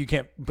time. If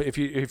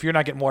you're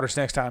not getting waters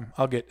next time,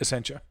 I'll get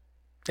Essentia.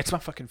 It's my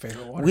fucking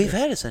favorite water. We've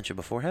had Essentia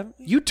before, haven't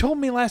we? You told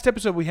me last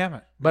episode we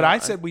haven't, but I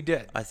said we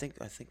did. I think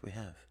we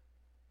have.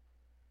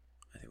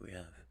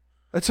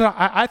 That's what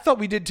I thought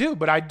we did too,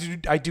 but I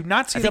do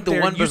not see it up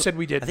there. You said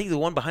we did. I think the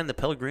one behind the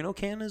Pellegrino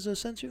can is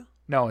Essentia.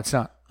 No, it's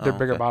not. They're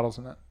bigger bottles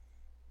than that.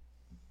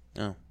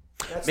 No,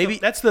 maybe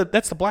that's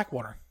the black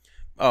water.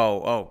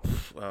 Oh.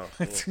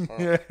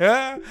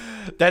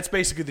 That's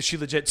basically the She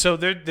Legit. So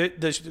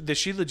the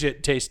She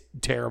Legit tastes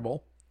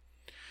terrible.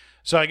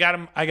 So I got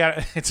them.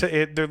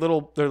 They're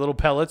little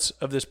pellets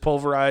of this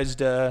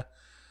pulverized. I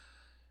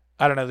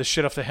don't know, the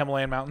shit off the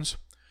Himalayan mountains,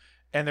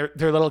 and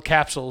they're little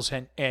capsules,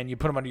 and you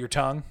put them under your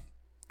tongue,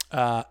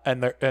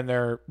 and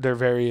they're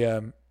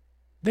very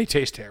they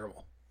taste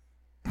terrible.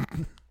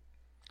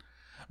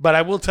 But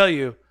I will tell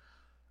you,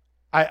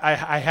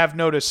 I have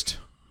noticed.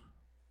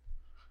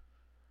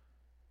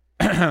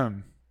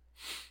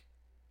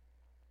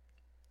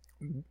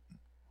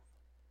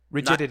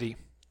 Rigidity.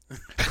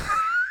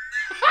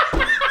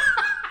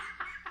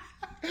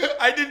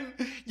 I didn't.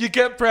 You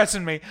kept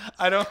pressing me.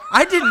 I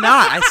did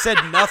not. I said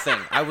nothing.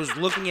 I was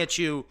looking at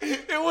you.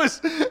 It was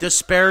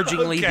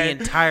disparagingly the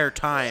entire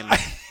time.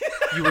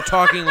 You were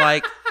talking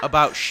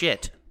about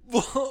shit.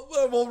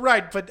 Well,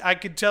 right, but I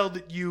could tell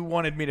that you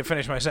wanted me to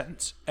finish my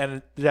sentence,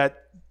 and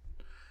that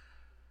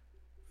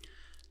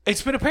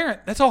it's been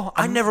apparent. That's all.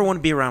 I never want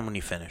to be around when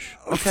you finish.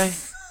 Okay.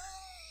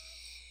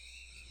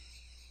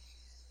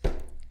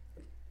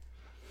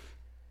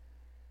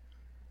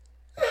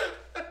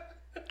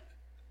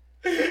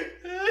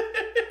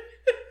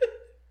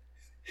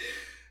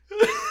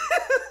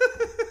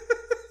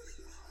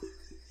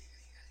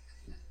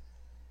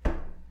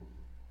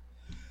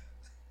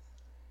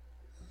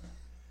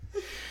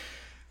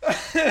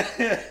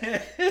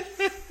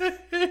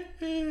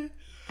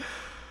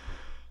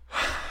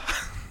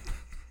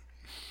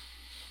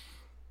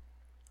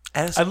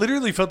 I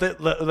literally felt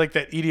that like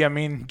that Idi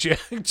Amin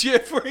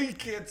gif where he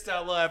can't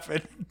stop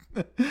laughing.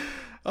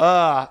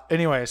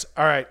 Anyways,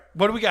 all right.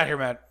 What do we got here,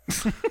 Matt?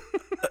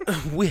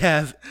 We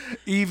have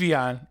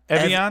Evian.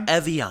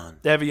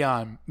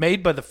 Evian.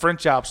 Made by the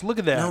French Alps. Look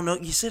at that. No,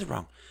 you said it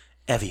wrong.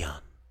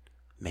 Evian.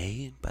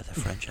 Made by the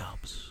French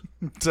Alps.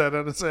 Is that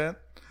what it said?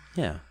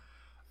 Yeah.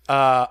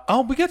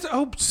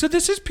 So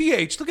this is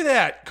pH. Look at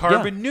that.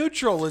 Carbon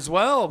neutral as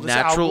well. This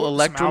natural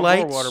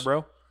electrolytes. Water,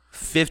 bro.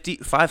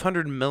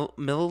 500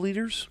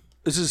 milliliters.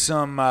 This is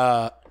some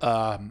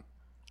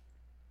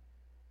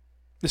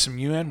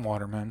UN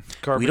water, man.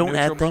 Carbon we don't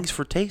neutral, add things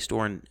for taste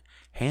or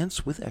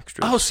enhance with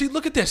extras. Oh, see,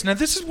 look at this. Now,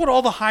 this is what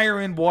all the higher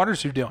end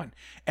waters are doing,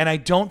 and I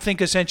don't think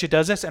Essentia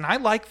does this, and I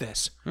like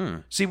this.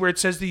 See where it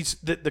says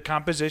the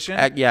composition?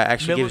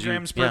 Actually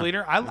milligrams per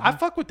liter. I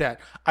fuck with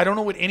that. I don't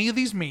know what any of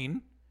these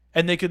mean,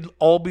 and they could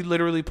all be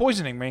literally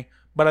poisoning me,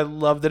 but I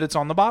love that it's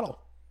on the bottle.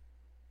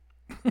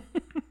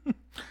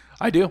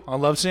 I do. I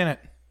love seeing it.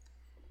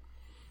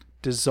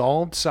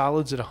 Dissolved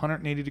solids at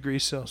 180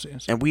 degrees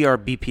Celsius. And we are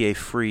BPA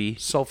free.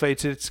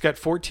 Sulfates. It's got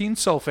 14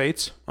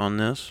 sulfates. On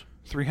this.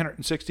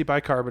 360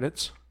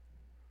 bicarbonates.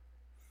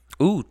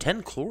 Ooh,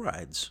 10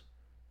 chlorides.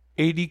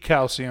 80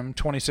 calcium,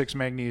 26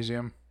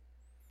 magnesium.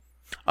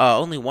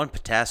 Only 1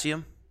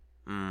 potassium.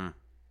 1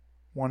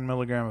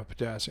 milligram of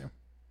potassium.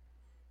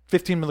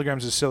 15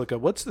 milligrams of silica.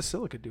 What's the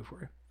silica do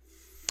for you?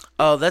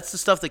 Oh, that's the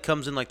stuff that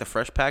comes in like the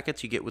fresh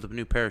packets you get with a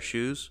new pair of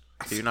shoes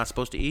that you're not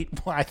supposed to eat.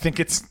 Well,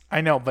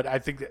 I know, but I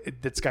think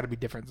that's got to be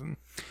different than.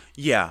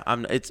 Yeah,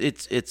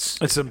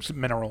 it's some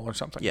mineral or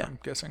something. Yeah, I'm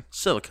guessing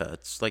silica.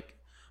 It's like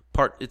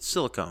it's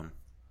silicone.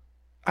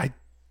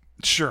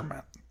 Sure,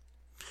 man.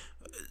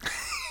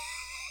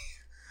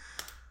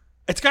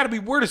 It's got to be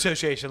word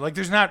association. Like,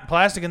 there's not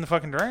plastic in the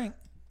fucking drink.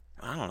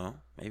 I don't know.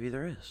 Maybe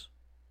there is.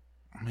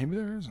 Maybe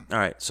there isn't. All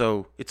right,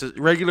 so it's a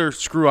regular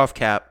screw-off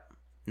cap.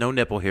 No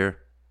nipple here.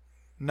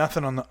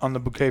 Nothing on the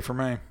bouquet for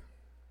me.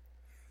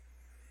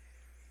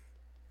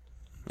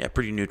 Yeah,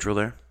 pretty neutral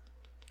there.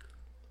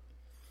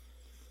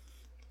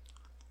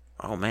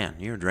 Oh, man,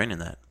 you're draining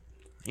that.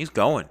 He's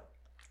going.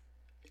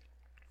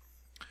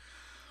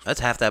 That's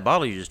half that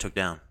bottle you just took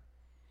down.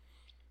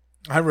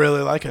 I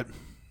really like it.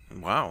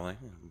 Wow,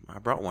 I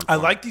brought one. I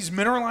like these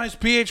mineralized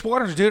pH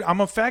waters, dude. I'm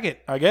a faggot,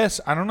 I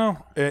guess. I don't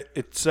know.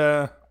 It's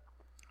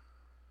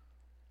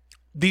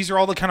these are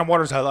all the kind of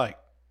waters I like.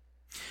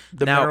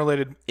 The now,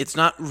 mineralated. It's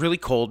not really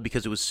cold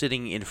because it was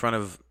sitting in front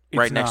of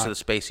next to the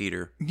space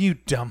heater. You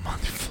dumb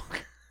motherfucker.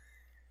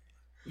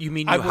 You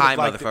mean you high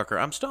motherfucker?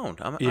 It. I'm stoned.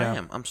 I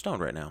am. I'm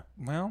stoned right now.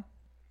 Well,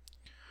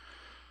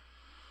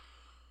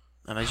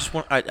 and I just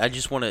want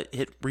to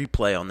hit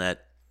replay on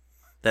that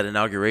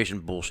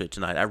inauguration bullshit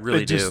tonight. I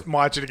really do. Just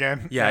watch it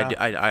again. Yeah.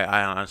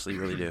 I honestly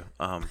really do.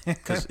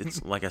 Because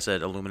it's like I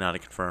said, Illuminati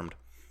confirmed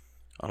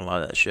on a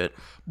lot of that shit.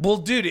 Well,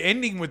 dude,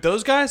 ending with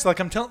those guys, like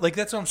I'm telling, like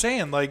that's what I'm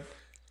saying. Like,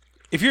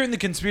 if you're in the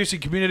conspiracy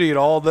community at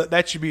all,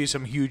 that should be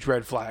some huge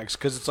red flags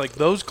because it's like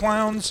those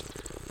clowns,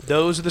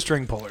 those are the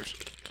string pullers.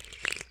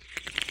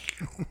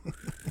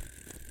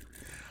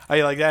 How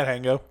you like that,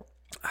 Hango?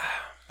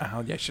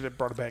 Oh, yeah, I should have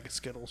brought a bag of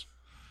Skittles.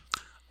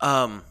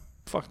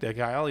 Fuck that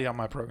guy. I'll eat on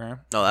my program.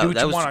 No, do what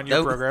you want on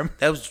your program.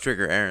 That was to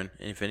trigger Aaron,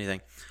 if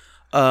anything.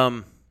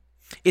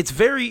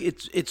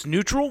 It's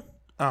neutral.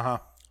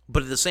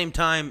 But at the same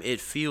time,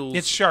 it feels...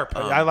 It's sharp.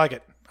 I like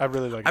it. I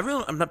really like it.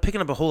 I'm not picking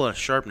up a whole lot of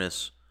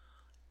sharpness.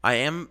 I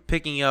am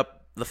picking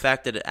up the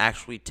fact that it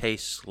actually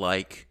tastes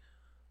like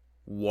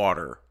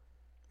water.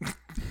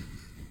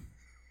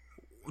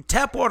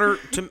 Tap water...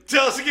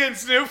 Tell us again,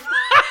 Snoop.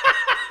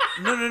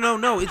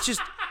 No. It's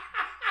just...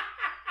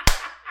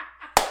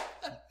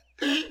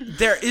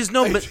 There is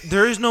no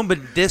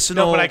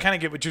medicinal... No, but I kind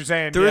of get what you're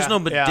saying. There is no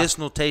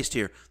medicinal taste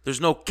here. There's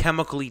no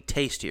chemically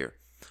taste here.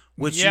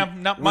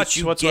 Not much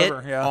you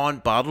whatsoever. Get on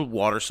bottled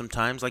water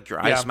sometimes, like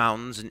your Ice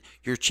Mountains and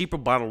your cheaper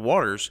bottled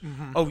waters.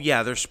 Mm-hmm. Oh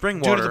yeah, they're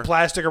spring water due to the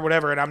plastic or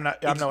whatever. And I'm no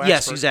expert.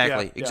 Yes,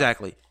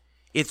 exactly.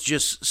 It's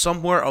just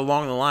somewhere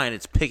along the line,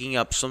 it's picking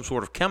up some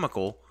sort of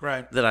chemical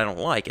that I don't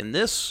like, and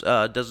this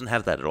doesn't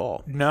have that at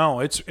all.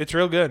 No, it's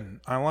real good.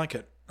 I like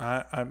it.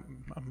 I'm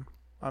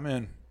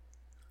in.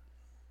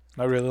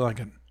 I really like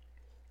it.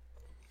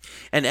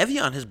 And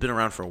Evian has been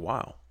around for a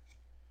while.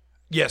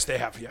 Yes, they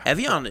have. Yeah,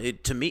 Evian,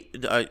 to me,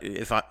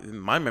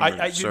 my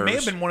memory serves, it may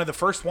have been one of the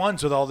first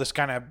ones with all this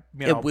kind of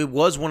it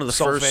was one of the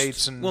sulfates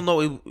first. And, well,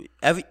 no,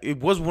 it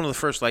was one of the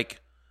first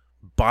like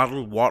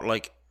bottled water,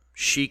 like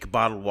Chic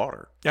bottled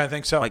water. Yeah, I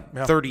think so. Like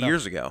 30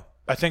 years ago.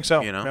 I think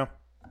so. You know. Yeah.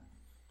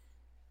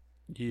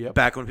 Yep.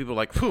 Back when people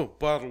were like,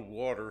 bottled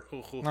water.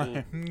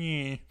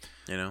 You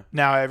know.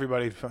 Now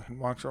everybody fucking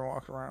walks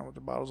around with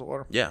the bottles of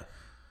water. Yeah.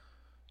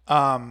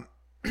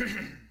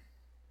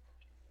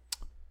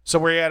 So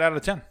where you at out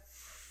of 10?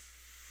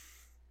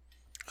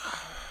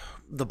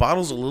 The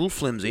bottle's a little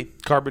flimsy.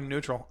 Carbon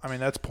neutral. I mean,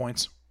 that's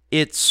points.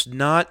 It's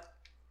not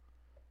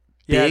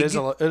big. Yeah, it is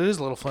a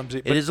little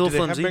flimsy. It is a little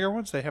flimsy. They have bigger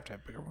ones? They have to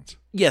have bigger ones.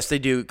 Yes, they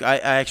do. I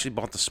actually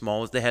bought the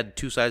smallest. They had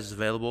two sizes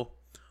available.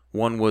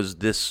 One was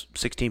this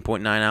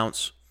 16.9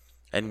 ounce,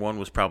 and one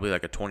was probably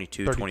like a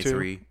 22,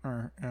 23.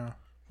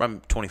 I'm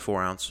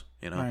 24 ounce,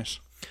 you know. Nice.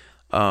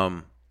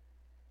 Why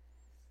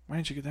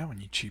didn't you get that one,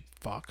 you cheap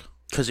fuck?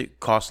 Because it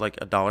costs like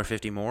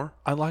 $1.50 more.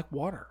 I like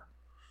water.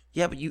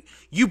 Yeah, but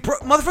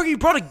motherfucker, you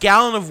brought a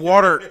gallon of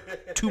water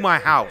to my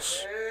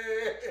house.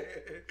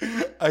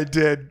 I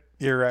did.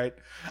 You're right.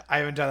 I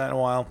haven't done that in a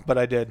while, but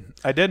I did.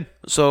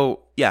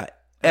 So, yeah.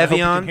 Evian. I hope you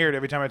can Evian. hear it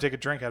every time I take a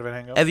drink out of it.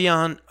 Hang up.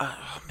 Evian.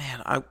 Oh,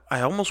 man,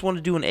 I almost want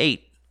to do an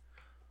 8.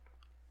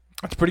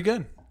 That's pretty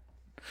good.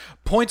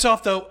 Points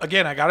off, though.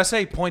 Again, I got to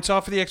say, points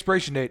off for the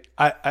expiration date.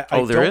 There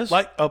don't is?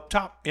 like up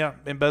top. Yeah,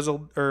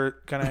 embezzled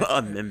or kind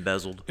of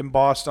embezzled.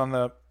 Embossed on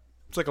the...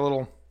 It's like a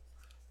little...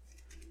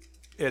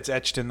 It's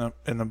etched in the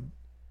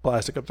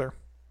plastic up there.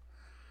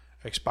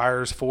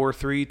 Expires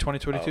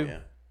 4/3/2022. Oh, yeah.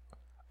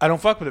 I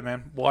don't fuck with it,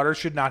 man. Water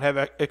should not have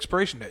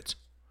expiration dates.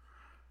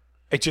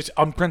 It's just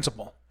on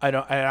principle. I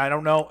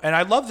don't know, and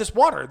I love this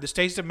water. This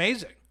tastes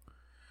amazing.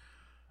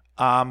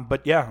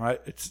 But yeah,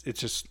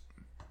 it's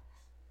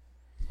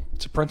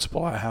a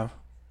principle I have,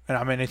 and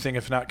I'm anything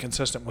if not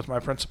consistent with my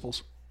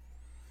principles.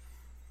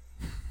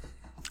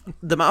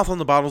 The mouth on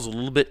the bottle is a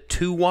little bit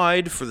too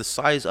wide for the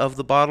size of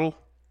the bottle.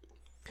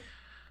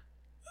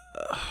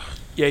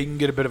 Yeah, you can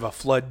get a bit of a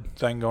flood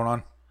thing going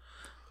on.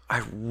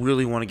 I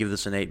really want to give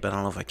this an 8, but I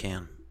don't know if I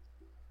can.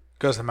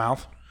 Goes the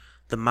mouth?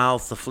 The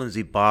mouth, the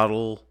flimsy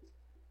bottle,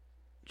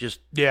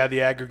 Yeah,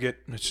 the aggregate,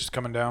 it's just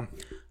coming down.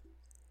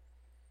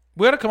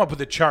 We got to come up with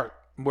a chart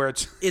where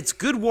it's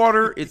good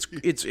water.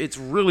 It's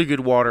really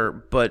good water,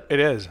 but it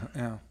is.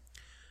 Yeah.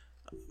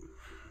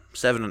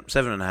 7.5.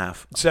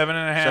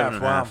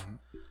 7.5.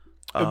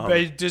 Wow.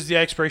 Does the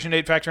expiration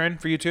date factor in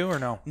for you too, or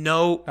no?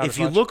 No. If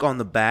you look on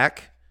the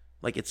back,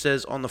 like it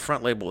says on the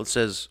front label, it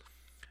says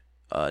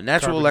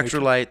natural Carbon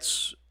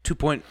electrolytes,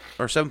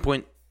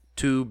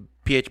 7.2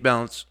 pH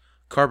balance,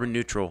 carbon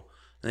neutral.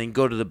 And then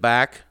go to the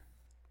back.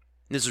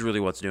 This is really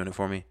what's doing it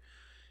for me.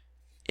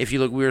 If you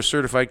look, we are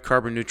certified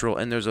carbon neutral,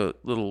 and there's a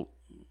little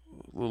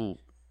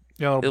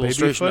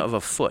illustration of a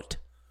foot.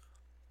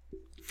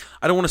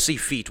 I don't want to see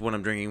feet when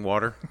I'm drinking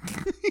water.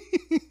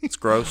 It's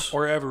gross.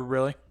 Or ever,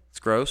 really. It's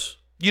gross.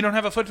 You don't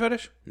have a foot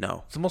fetish?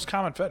 No. It's the most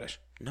common fetish.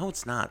 No,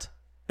 it's not.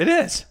 It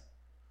is.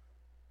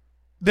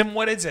 Then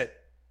what is it?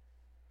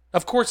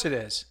 Of course it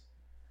is.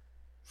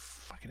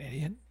 Fucking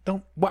idiot.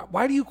 Don't.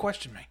 Why do you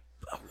question me?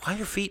 Why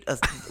are feet?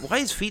 Why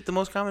is feet the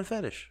most common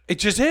fetish? It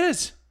just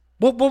is.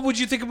 What would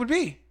you think it would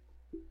be?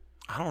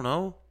 I don't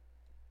know.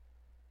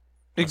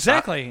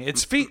 Exactly.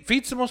 It's feet.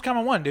 Feet's the most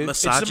common one, dude.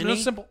 Misogyny?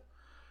 It's simple.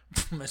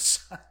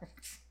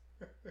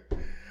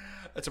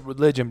 That's a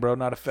religion, bro,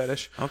 not a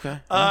fetish. Okay.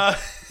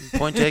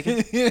 Point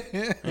taken.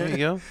 There you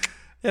go.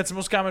 Yeah, it's the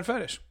most common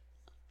fetish.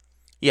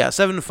 Yeah,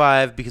 7 to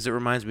 5 because it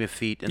reminds me of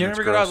feet. And You that's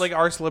never go gross. out like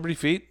our celebrity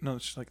feet? No,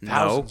 it's just like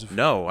thousands of.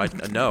 No, I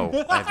have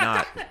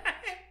not.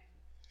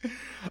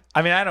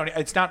 I mean, I don't.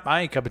 It's not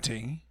my cup of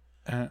tea.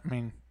 I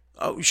mean,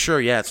 Oh, sure,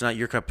 yeah, it's not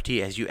your cup of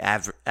tea as you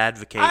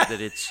advocate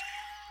that it's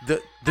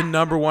the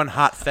number one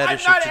hot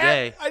fetish of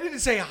today. I didn't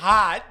say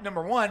hot.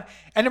 Number one,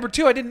 and number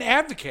two, I didn't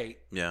advocate.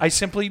 Yeah. I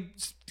simply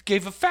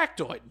gave a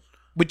factoid,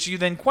 which you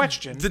then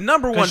questioned. The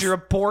number one, because you're a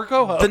poor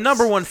co-host. the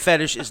number one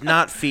fetish is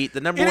not feet.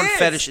 The number It one is.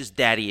 fetish is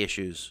daddy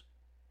issues.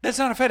 That's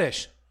not a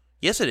fetish.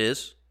 Yes, it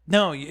is.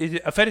 No,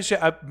 a fetish.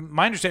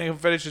 My understanding of a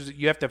fetish is that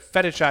you have to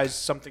fetishize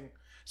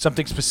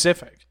something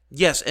specific.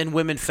 Yes, and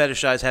women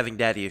fetishize having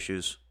daddy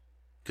issues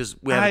because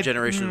we have a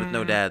generation with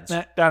no dads.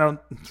 I don't.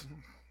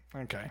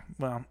 Okay,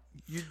 well,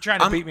 you're trying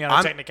to beat me on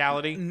a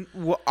technicality.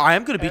 Well, I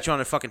am going to beat you on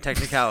a fucking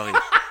technicality.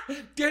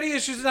 Daddy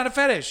issues is not a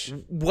fetish.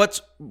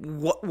 What's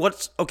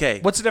okay?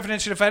 What's the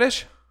definition of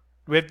fetish?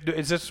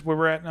 Is this where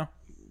we're at now?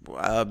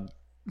 I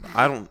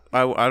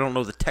don't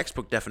know the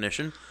textbook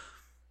definition,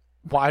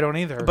 Well, I don't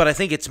either. but I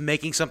think it's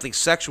making something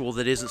sexual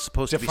that isn't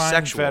supposed to be define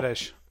sexual.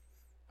 fetish.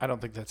 I don't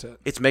think that's it.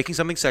 It's making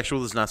something sexual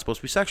that's not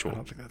supposed to be I sexual.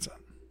 don't think that's it.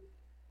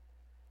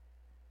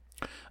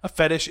 A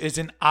fetish is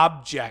an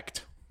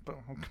object. But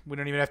we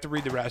don't even have to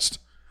read the rest.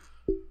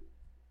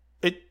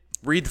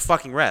 Read the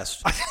fucking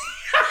rest.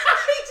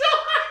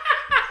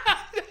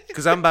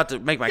 Because I'm about to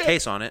make my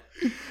case on it.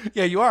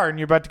 Yeah, you are, and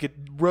you're about to get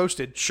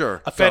roasted.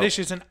 Sure. A fetish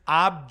is an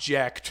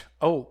object.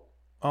 Oh.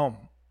 Well,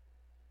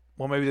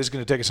 maybe this is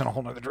going to take us in a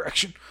whole other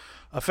direction.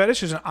 A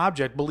fetish is an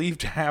object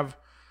believed to have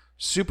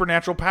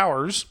supernatural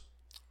powers,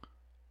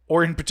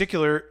 or in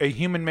particular, a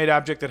human-made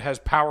object that has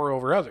power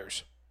over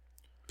others.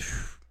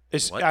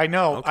 What? I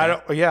know. Okay. I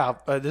don't. Yeah,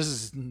 this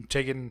is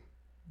taken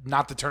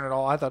not to turn at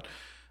all. I thought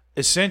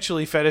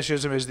essentially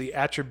fetishism is the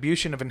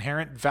attribution of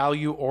inherent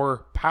value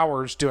or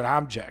powers to an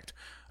object.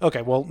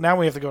 Okay, well now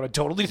we have to go in a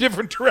totally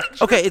different direction.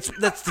 Okay,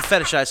 that's to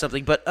fetishize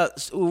something, but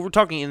we're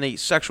talking in the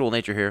sexual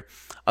nature here.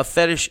 A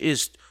fetish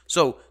is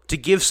to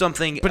give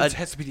something. But it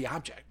has to be the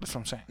object. That's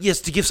what I'm saying.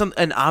 Yes, to give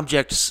an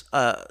object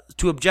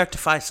to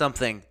objectify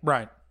something.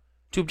 Right.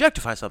 To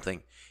objectify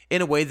something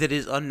in a way that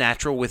is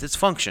unnatural with its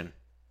function.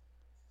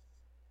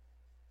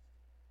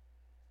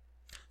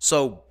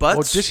 So,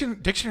 butts. Well,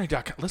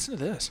 dictionary.com. Listen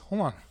to this.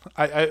 Hold on.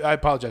 I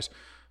apologize.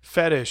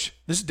 Fetish.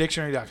 This is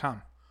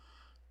dictionary.com.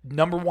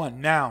 Number one,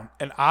 noun,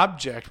 an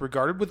object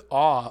regarded with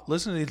awe.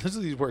 Listen to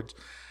these words.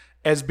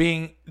 As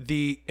being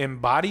the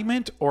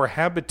embodiment or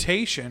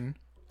habitation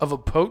of a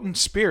potent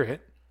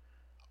spirit,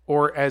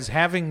 or as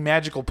having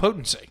magical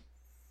potency.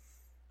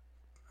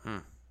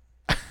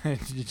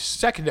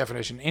 Second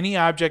definition, any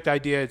object,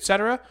 idea,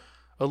 etc.,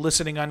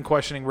 eliciting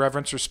unquestioning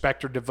reverence,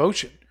 respect, or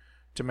devotion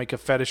to make a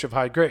fetish of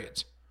high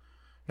grades.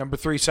 Number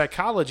three,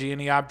 psychology,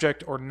 any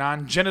object or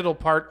non-genital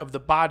part of the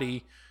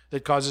body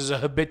that causes a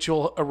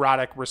habitual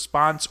erotic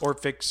response or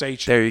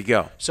fixation. There you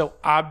go. So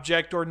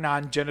object or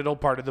non-genital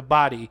part of the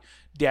body.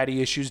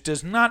 Daddy issues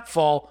does not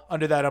fall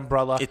under that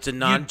umbrella. It's a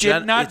You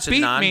did not it's a beat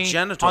me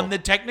non-genital. on the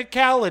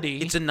technicality.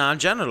 It's a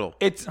non-genital.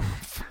 It's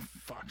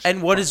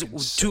And what is to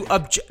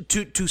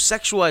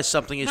sexualize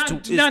something is to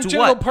non-genital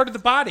what? part of the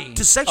body.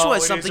 To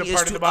sexualize something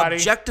is to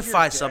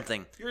objectify You're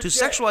something. You're To dick.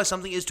 sexualize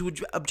something is to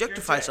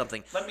objectify dick.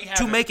 something. Let me have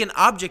To it. make an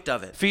object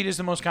of it. Feet is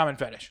the most common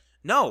fetish.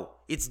 No,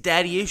 it's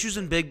daddy issues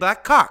and big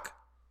black cock.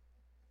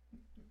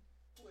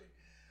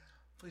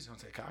 Please don't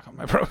say cock on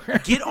my program.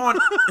 Get on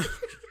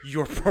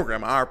your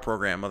program, our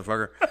program,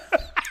 motherfucker.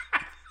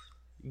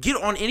 Get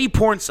on any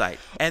porn site,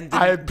 and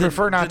I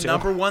prefer not the to.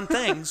 number one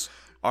things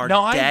are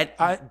No,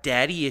 I-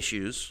 daddy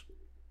issues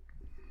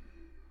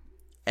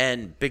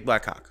and big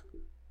black cock.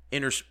 I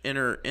almost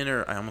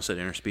said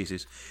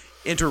interspecies,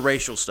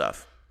 interracial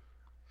stuff.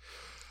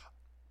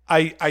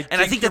 I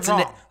think that's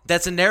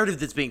that's a narrative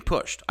that's being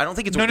pushed. I don't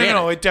think it's no, organic.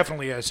 no, it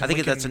definitely is. I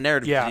think that's a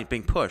narrative that's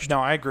being pushed. No,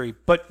 I agree,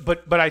 but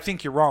I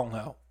think you're wrong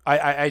though.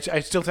 I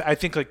still I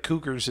think like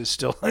Cougars is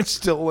still it's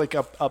still like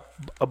up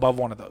above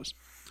one of those.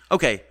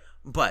 Okay,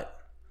 but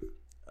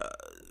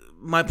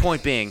my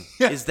point being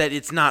is that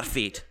it's not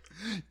feet.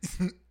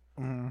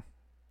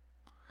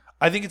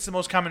 I think it's the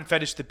most common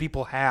fetish that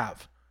people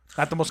have,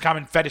 not the most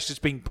common fetish that's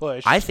being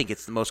pushed. I think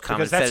it's the most common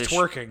because that's fetish.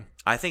 twerking.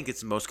 I think it's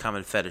the most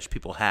common fetish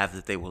people have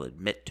that they will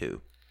admit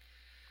to.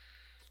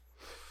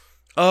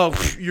 Oh,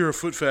 you're a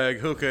foot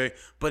fag, okay,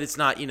 but it's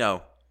not,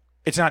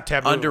 It's not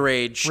taboo.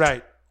 underage,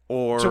 right?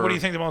 Or So what do you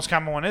think the most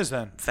common one is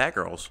then? fat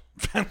girls?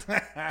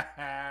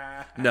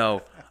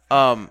 No,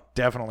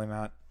 Definitely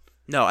not.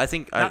 No, I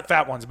think Not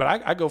fat ones,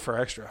 but I go for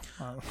extra.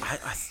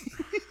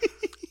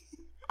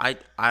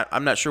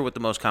 I'm not sure what the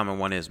most common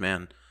one is,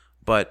 man,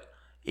 but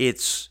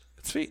it's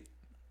feet.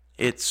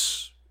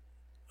 It's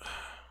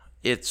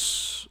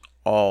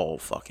all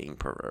fucking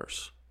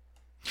perverse.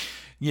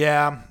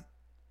 Yeah.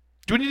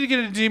 Do we need to get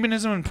into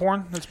demonism and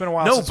porn? It's been a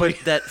while. No, since but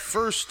that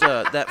first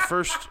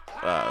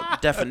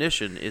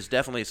definition is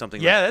definitely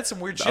something. Yeah, that's some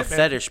weird shit. A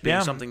fetish being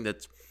yeah. something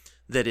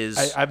that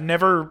is. I've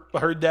never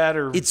heard that,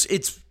 or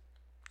it's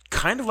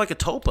kind of like a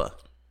tulpa.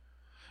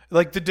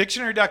 Like the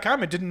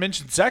dictionary.com, it didn't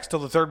mention sex till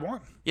the third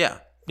one. Yeah.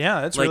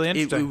 Yeah, that's really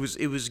interesting.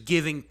 It was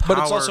giving power.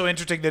 But it's also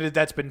interesting that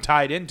that's been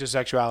tied into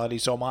sexuality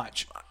so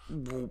much.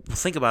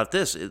 Think about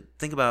this.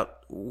 Think about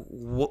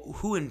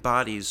who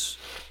embodies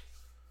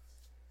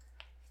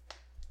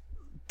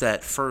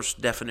that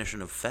first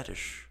definition of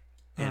fetish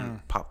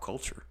in pop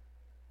culture.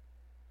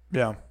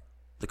 Yeah.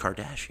 The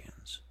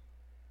Kardashians.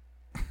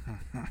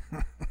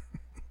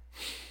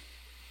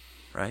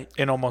 Right?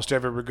 In almost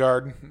every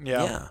regard.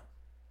 Yeah. Yeah.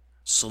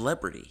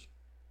 Celebrity.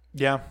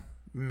 Yeah.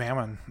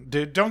 Mammon.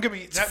 Dude, don't get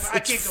me... I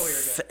can't go here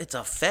again. It's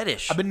a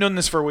fetish. I've been doing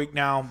this for a week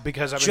now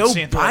because I've been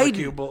seeing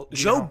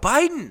Joe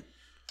Biden.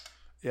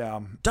 Yeah.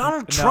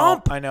 Donald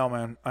Trump. I know,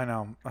 man. I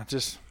know.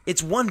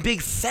 It's one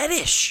big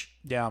fetish.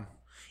 Yeah.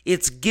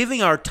 It's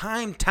giving our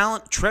time,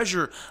 talent,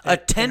 treasure,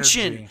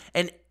 attention,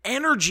 and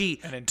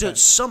energy to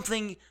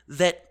something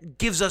that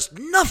gives us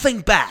nothing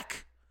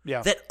back.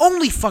 Yeah. That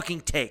only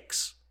fucking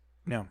takes.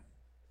 Yeah.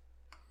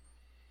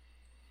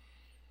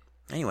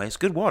 Anyways,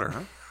 good water,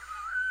 huh?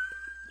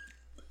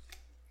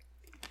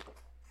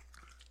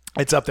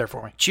 It's up there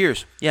for me.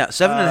 Cheers. Yeah,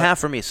 7.5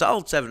 for me.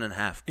 Solid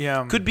 7.5.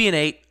 Yeah. Could be an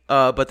 8,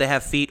 but they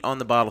have feet on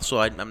the bottle, so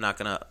I'm not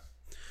going to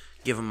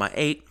give them my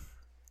 8.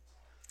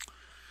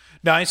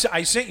 No, I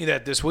sent you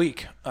that this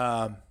week.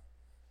 Because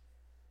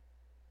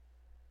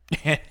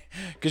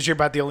you're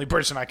about the only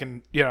person I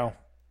can,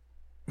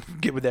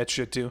 get with that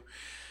shit to.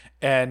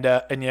 And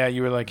yeah,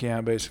 you were like,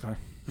 yeah, basically.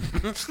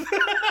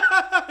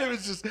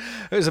 It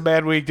was a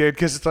bad week, dude,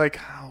 because it's like,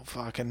 oh,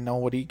 fucking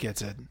nobody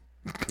gets it.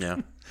 Yeah.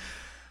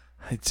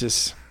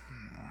 It's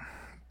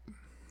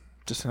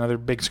just another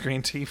big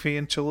screen TV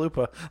in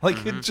Chalupa.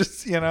 Like, it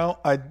just,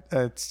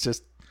 it's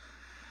just.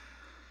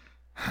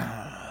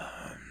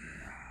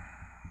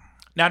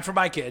 Not for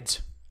my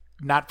kids.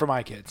 Not for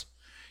my kids.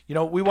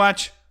 We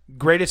watch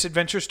Greatest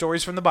Adventure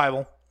Stories from the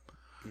Bible.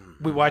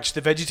 We watch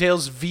the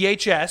VeggieTales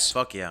VHS.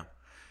 Fuck yeah.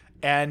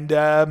 And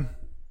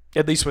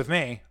at least with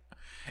me.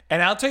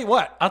 And I'll tell you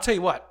what.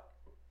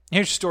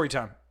 Here's story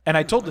time. And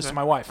I told this to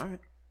my wife. All right.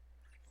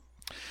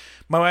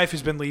 My wife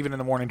has been leaving in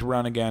the morning to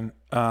run again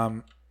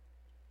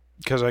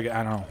because I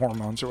don't know,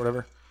 hormones or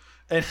whatever.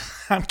 And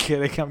I'm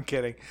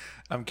kidding.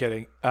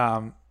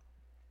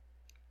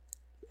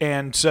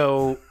 And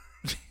so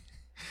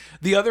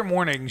the other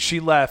morning she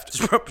left.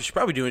 She's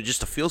probably doing it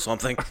just to feel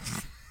something.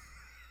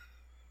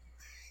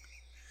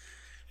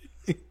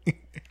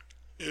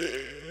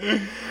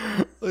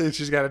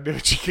 She's got to do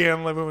what she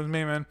can living with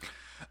me, man.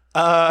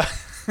 Well,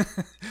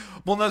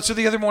 no. So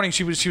the other morning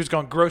she was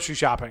going grocery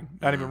shopping,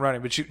 not even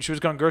running, but she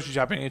was going grocery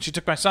shopping, and she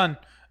took my son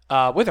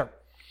with her.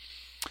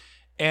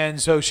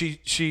 And so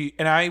she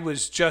and I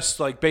was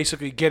just like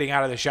basically getting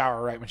out of the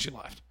shower right when she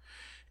left,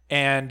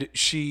 and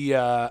she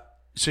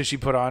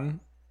put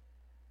on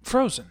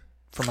Frozen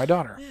for my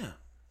daughter.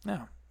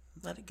 Yeah,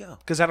 let it go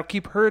because that'll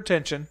keep her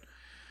attention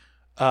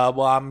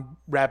while I'm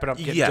wrapping up,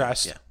 getting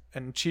dressed,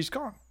 and she's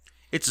gone.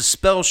 It's a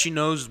spell she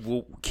knows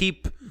will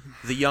keep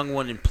the young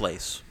one in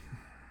place.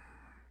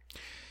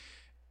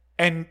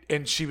 And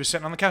she was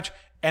sitting on the couch,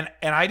 and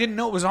I didn't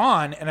know it was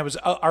on, and I was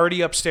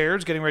already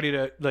upstairs getting ready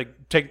to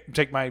like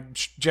take my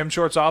gym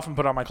shorts off and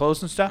put on my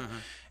clothes and stuff,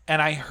 and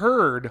I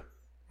heard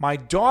my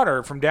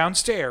daughter from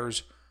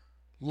downstairs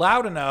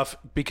loud enough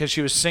because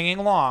she was singing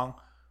along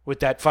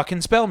with that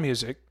fucking spell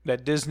music,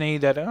 that Disney,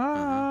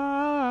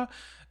 because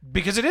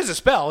it is a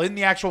spell in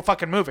the actual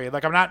fucking movie.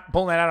 Like, I'm not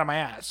pulling that out of my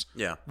ass.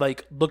 Yeah.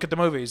 Like, look at the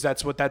movies.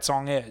 That's what that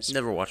song is.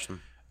 Never watched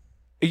them.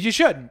 You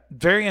should.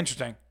 Very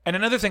interesting. And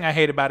another thing I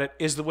hate about it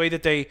is the way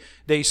that they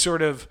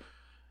sort of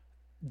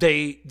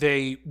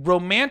they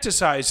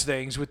romanticize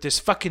things with this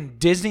fucking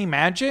Disney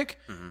magic,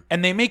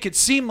 and they make it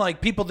seem like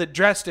people that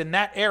dressed in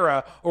that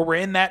era or were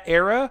in that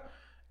era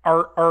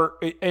are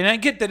and I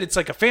get that it's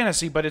like a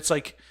fantasy, but it's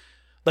like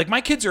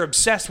my kids are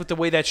obsessed with the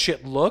way that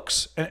shit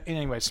looks.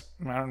 Anyways,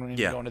 I don't need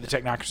to go into the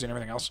technocracy and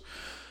everything else.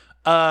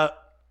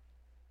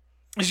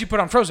 She put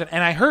on Frozen,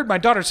 and I heard my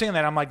daughter saying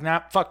that. I'm like,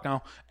 nah, fuck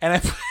no.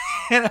 And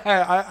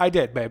I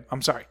did, babe.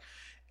 I'm sorry.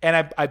 And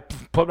I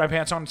put my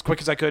pants on as quick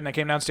as I could, and I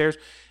came downstairs,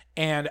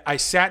 and I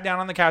sat down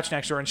on the couch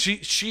next to her, and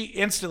she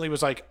instantly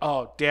was like,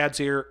 oh, Dad's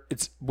here.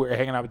 We're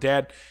hanging out with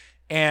Dad.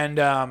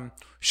 and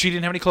she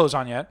didn't have any clothes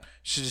on yet.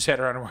 She just had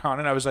her underwear on,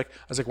 and I was like,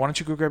 why don't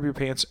you go grab your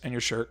pants and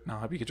your shirt, and I'll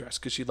help you get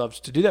dressed, because she loves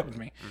to do that with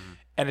me. Mm-hmm.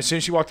 And as soon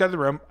as she walked out of the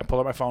room, I pulled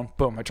out my phone.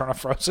 Boom! I turned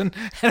off Frozen,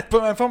 and I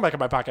put my phone back in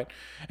my pocket.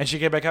 And she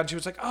came back out, and she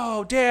was like,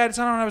 "Oh, Dad, it's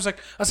not on." I was like,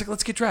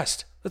 "Let's get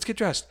dressed. Let's get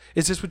dressed.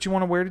 Is this what you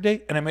want to wear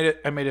today?" And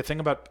I made a thing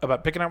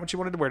about picking out what she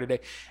wanted to wear today.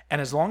 And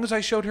as long as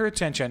I showed her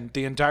attention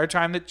the entire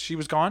time that she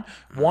was gone,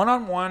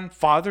 one-on-one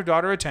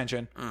father-daughter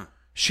attention,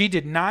 she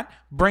did not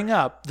bring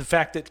up the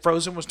fact that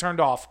Frozen was turned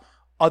off,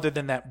 other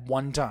than that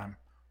one time.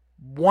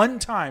 One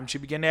time she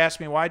began to ask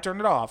me why I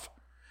turned it off.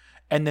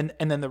 And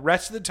then the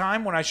rest of the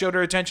time when I showed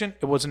her attention,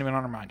 it wasn't even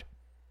on her mind.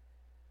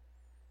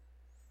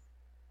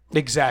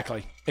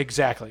 Exactly.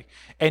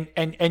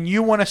 And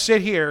you want to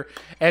sit here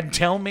and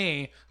tell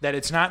me that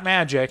it's not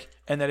magic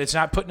and that it's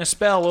not putting a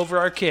spell over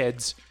our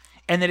kids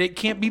and that it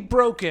can't be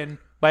broken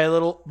by a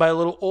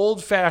little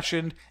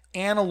old-fashioned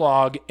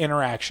analog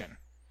interaction.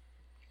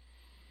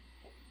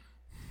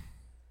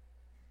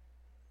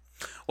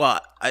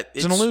 Well,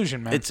 it's an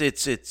illusion, man.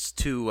 It's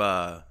too.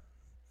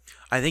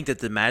 I think that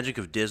the magic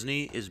of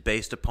Disney is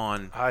based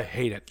upon. I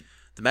hate it.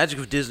 The magic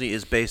of Disney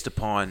is based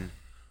upon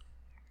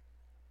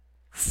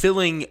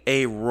filling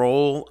a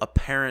role a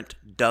parent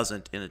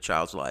doesn't in a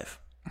child's life.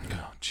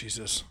 Oh,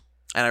 Jesus.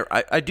 And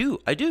I do.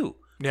 Because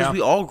Yeah.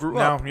 we all grew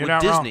up with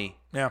Disney.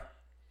 Wrong. Yeah.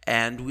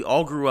 And we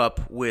all grew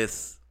up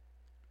with.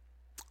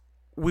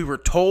 We were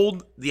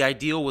told the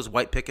ideal was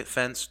white picket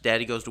fence,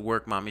 daddy goes to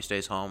work, mommy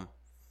stays home.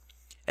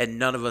 And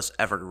none of us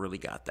ever really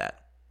got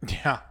that.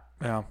 Yeah.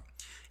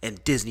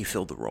 And Disney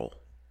filled the role.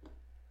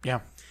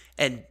 Yeah.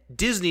 And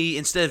Disney,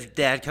 instead of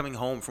dad coming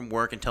home from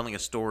work and telling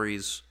us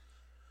stories,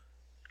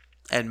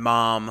 and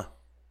mom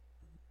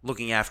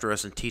looking after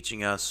us and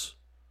teaching us,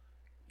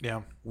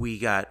 we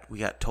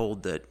got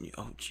told that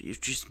you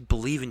just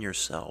believe in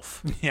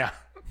yourself.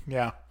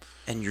 Yeah.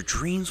 And your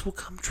dreams will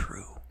come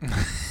true.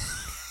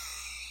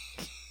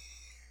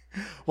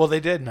 Well,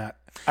 they did not.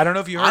 I don't know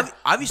if you heard.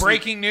 Obviously,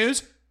 breaking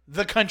news: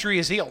 the country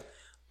is healed.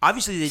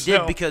 Obviously, they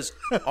did, because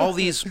all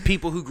these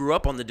people who grew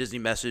up on the Disney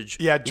message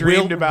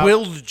dreamed about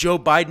willed Joe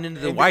Biden into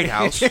the White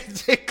House.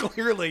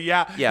 Clearly,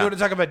 yeah. You want to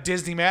talk about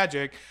Disney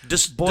magic?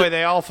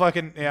 They all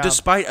fucking. Yeah.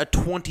 Despite a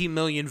 20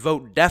 million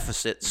vote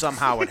deficit,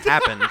 somehow it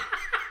happened.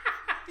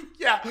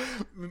 Yeah,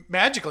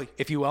 magically,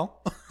 if you will.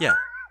 Yeah.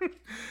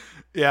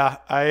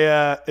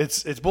 Yeah,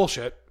 it's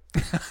bullshit.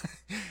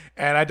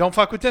 And I don't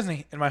fuck with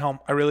Disney in my home.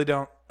 I really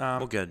don't.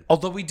 Well, good.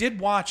 Although we did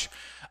watch.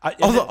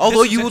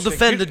 Although you will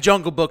defend the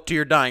Jungle Book to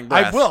your dying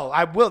breath.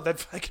 I will. That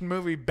fucking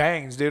movie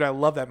bangs, dude. I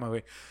love that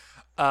movie.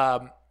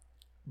 But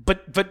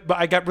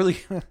I got really.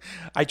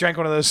 I drank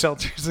one of those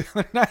seltzers the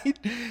other night,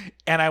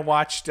 and I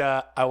watched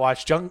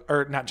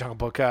not Jungle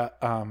Book.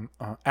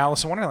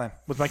 Alice in Wonderland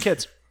with my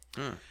kids.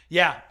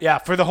 Yeah.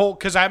 For the whole,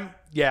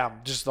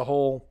 just the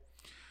whole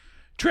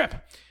trip,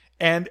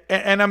 and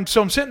I'm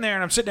sitting there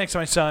and I'm sitting next to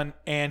my son,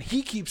 and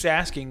he keeps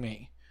asking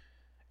me.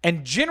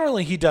 And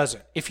generally, he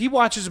doesn't. If he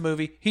watches a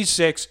movie, he's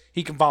 6,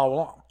 he can follow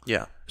along.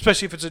 Yeah.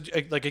 Especially if it's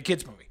a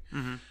kid's movie.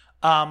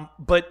 Mm-hmm.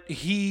 But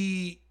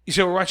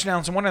so we're watching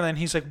Alice in Wonderland,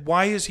 he's like,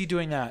 why is he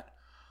doing that?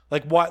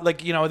 Like, what?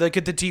 Like, like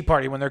at the tea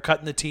party when they're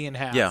cutting the tea in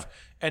half. Yeah.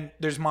 And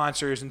there's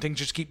monsters and things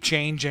just keep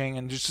changing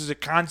and just is a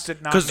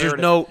constant because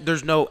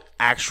there's no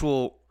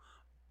actual.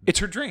 It's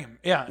her dream.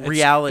 Yeah.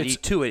 Reality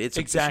to it.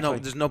 Exactly.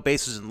 There's no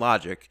basis in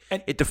logic.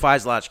 And it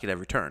defies logic at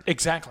every turn.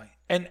 Exactly.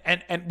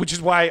 And which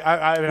is why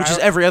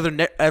every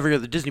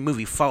other Disney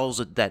movie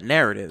follows that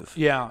narrative.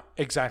 Yeah,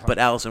 exactly. But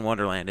Alice in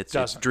Wonderland, it's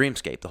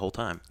dreamscape the whole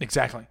time.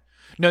 Exactly.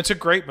 No, it's a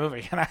great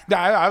movie, and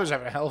I was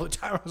having a hell of a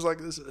time. I was like,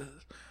 this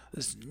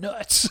is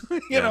nuts,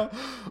 you know.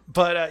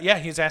 But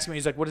he's asking me,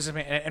 he's like, what does it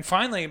mean? And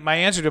finally, my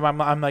answer to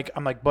him, I'm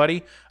like,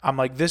 buddy,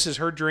 this is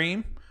her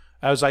dream.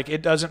 I was like,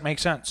 it doesn't make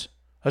sense.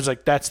 I was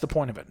like, that's the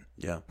point of it.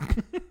 Yeah.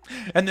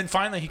 And then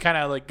finally he kind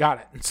of got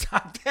it and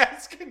stopped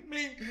asking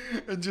me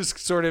and just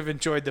sort of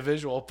enjoyed the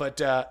visual. But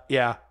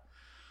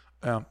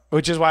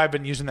which is why I've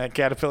been using that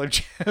caterpillar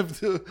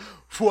chip.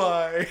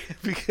 Why?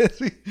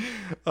 Because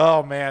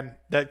oh man,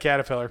 that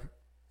caterpillar.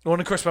 Well,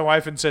 and of course my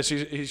wife says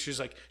she's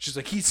like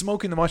he's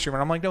smoking the mushroom,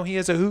 and I'm like, no, he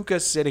has a hookah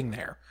sitting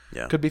there.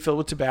 Yeah. Could be filled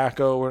with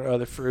tobacco or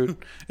other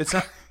fruit. It's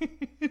not.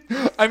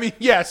 I mean,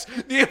 yes,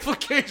 the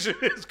implication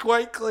is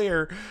quite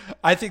clear.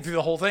 I think through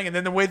the whole thing, and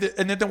then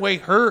the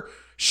way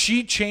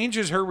she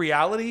changes her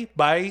reality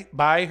by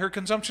her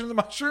consumption of the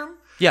mushroom.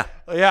 Yeah.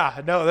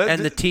 Yeah. No.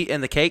 And the tea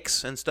and the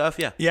cakes and stuff.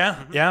 Yeah. Yeah.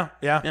 Mm-hmm.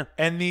 Yeah.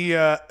 And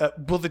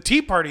the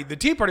tea party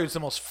was the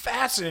most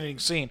fascinating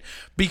scene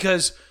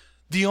because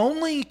the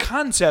only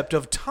concept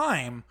of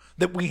time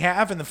that we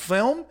have in the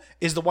film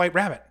is the White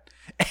Rabbit.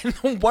 And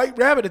the White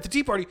Rabbit at the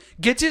tea party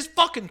gets his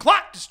fucking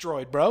clock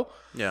destroyed, bro.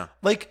 Yeah.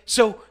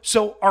 So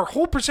our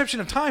whole perception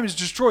of time is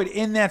destroyed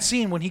in that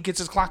scene when he gets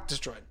his clock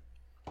destroyed.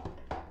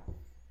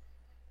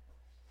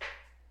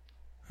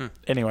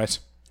 Anyways,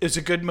 it's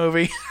a good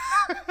movie.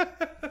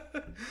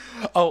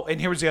 Oh, and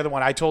here was the other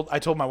one. I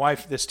told my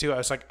wife this too. I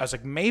was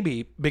like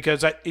maybe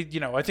because I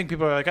think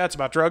people are like, it's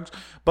about drugs,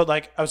 but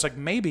I was like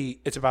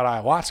maybe it's about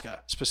ayahuasca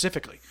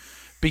specifically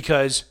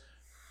because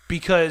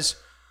because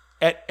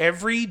at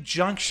every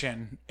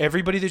junction,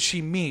 everybody that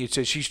she meets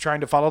as she's trying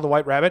to follow the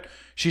white rabbit,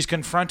 she's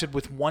confronted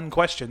with one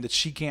question that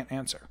she can't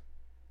answer.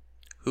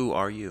 Who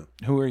are you?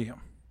 Who are you?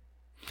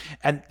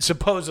 And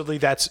supposedly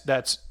that's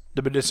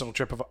the medicinal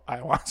trip of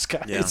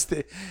ayahuasca. Yeah.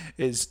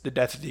 Is the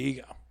death of the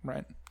ego,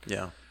 right?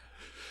 Yeah.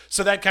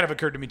 So that kind of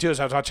occurred to me too as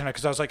I was watching it,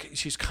 because I was like,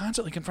 she's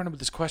constantly confronted with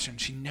this question.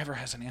 She never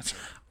has an answer.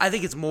 I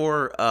think it's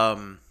more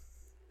the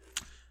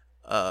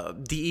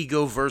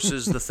ego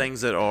versus the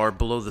things that are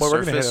below the Well,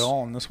 surface. we're going to hit it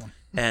all on this one.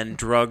 And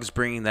drugs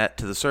bringing that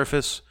to the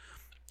surface.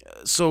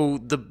 So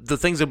the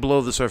things that are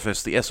below the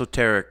surface, the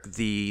esoteric,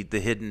 the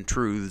hidden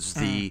truths,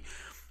 the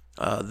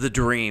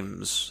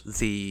dreams,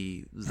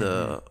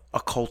 the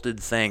occulted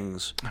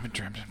things. I haven't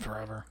dreamed in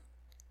forever.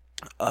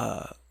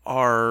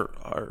 Are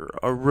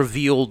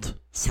revealed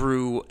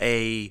through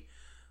a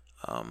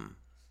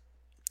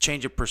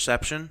change of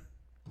perception,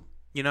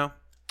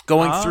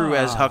 going through,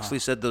 as Huxley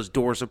said, those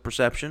doors of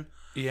perception.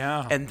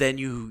 Yeah, and then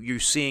you're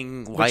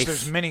seeing life. Which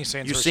there's many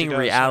scenes you're where seeing she does,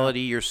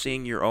 reality. yeah. You're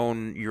seeing your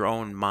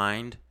own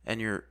mind,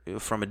 and you're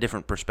from a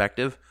different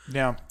perspective.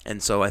 Yeah,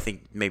 and so I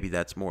think maybe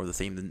that's more the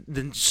theme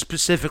than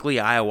specifically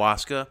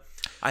ayahuasca.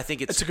 I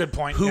think it's a good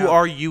point. Who yeah.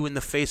 are you in the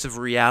face of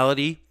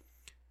reality?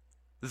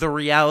 The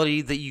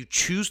reality that you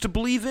choose to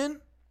believe in,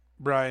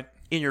 right,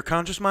 in your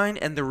conscious mind,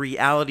 and the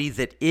reality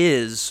that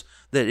is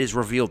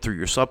revealed through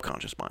your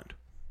subconscious mind.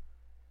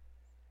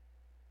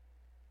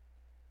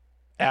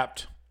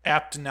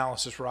 Apt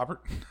analysis,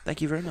 Robert. Thank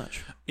you very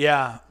much.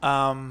 Yeah,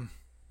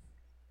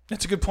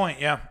 that's a good point.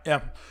 Yeah.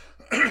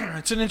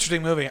 It's an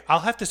interesting movie. I'll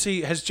have to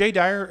see. Has Jay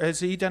Dyer, has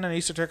he done an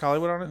Esoteric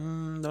Hollywood on it?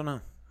 Don't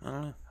know. I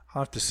don't know.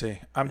 I'll have to see.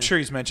 I'm sure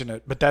he's mentioned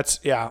it, but that's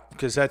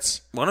because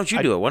that's. Why don't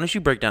you do it? Why don't you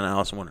break down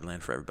Alice in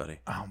Wonderland for everybody?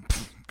 Come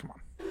on.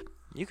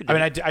 You could. Do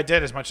I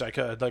did as much as I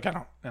could. Like I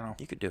don't.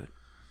 You could do it.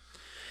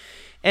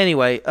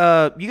 Anyway, you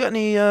got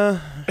any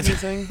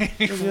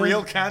anything?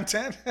 Real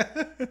content?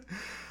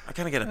 I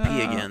kind of got to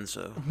pee again,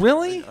 so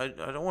really, I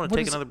don't want to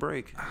take another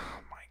break. Oh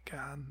my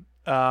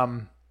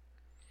god.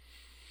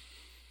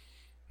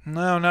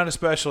 No, not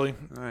especially.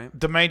 All right.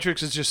 The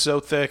Matrix is just so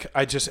thick.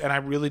 I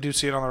really do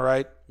see it on the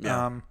right.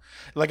 Yeah.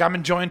 Like I'm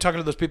enjoying talking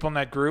to those people in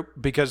that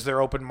group because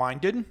they're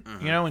open-minded,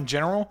 in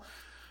general.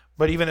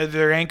 But even if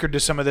they're anchored to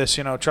some of this,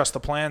 trust the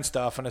plan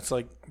stuff, and it's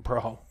like,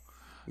 bro,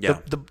 Yeah.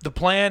 The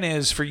plan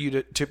is for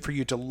you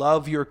to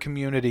love your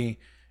community,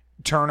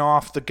 turn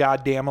off the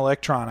goddamn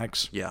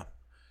electronics. Yeah.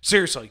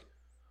 Seriously.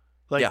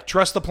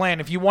 Trust the plan.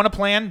 If you want a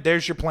plan,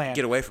 there's your plan.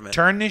 Get away from it.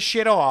 Turn this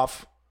shit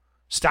off.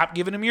 Stop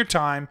giving them your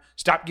time.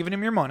 Stop giving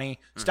them your money.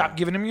 Stop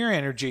giving them your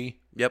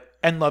energy. Yep.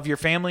 And love your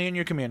family and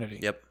your community.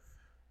 Yep.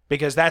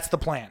 Because that's the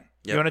plan.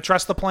 Yep. You want to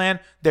trust the plan?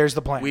 There's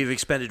the plan. We've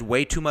expended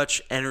way too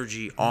much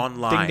energy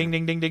online. Ding,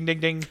 ding, ding, ding, ding, ding,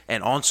 ding.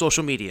 And on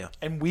social media.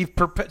 And we've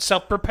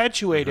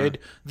self-perpetuated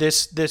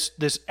this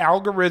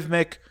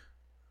algorithmic.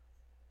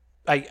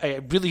 I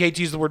really hate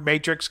to use the word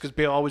Matrix because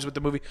people always with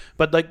the movie,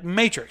 but like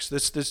Matrix,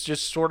 this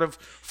just sort of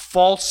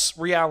false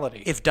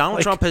reality. If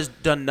Donald Trump has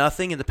done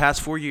nothing in the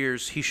past 4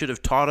 years, he should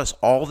have taught us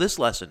all this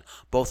lesson,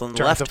 both on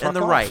the left and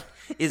the right,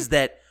 is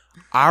that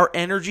our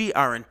energy,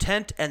 our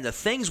intent, and the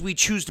things we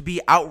choose to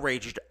be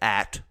outraged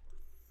at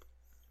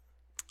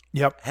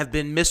have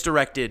been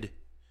misdirected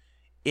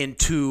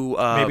into...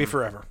 maybe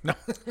forever. No.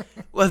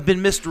 have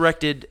been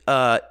misdirected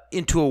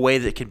into a way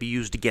that can be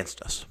used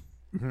against us.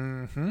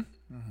 Mm-hmm.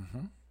 Mm-hmm.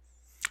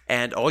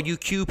 And all you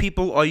Q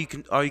people, all you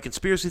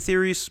conspiracy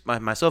theories,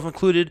 myself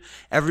included,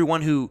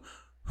 everyone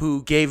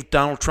who gave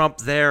Donald Trump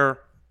their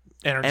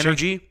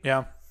energy,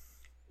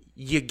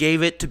 you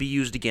gave it to be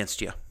used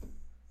against you.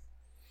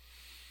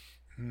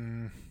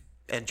 And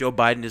Joe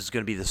Biden is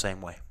going to be the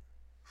same way.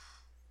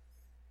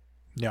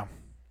 Yeah.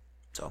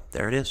 So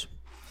there it is.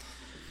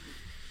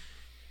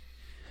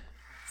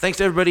 Thanks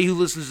to everybody who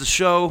listens to the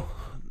show.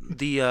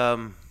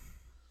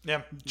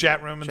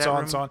 Chat room and so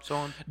on.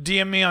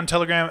 DM me on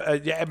Telegram.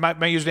 My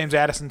username's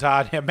Addison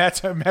Todd. Yeah,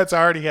 Matt's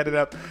already headed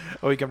up.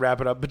 Oh, we can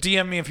wrap it up. But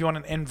DM me if you want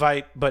an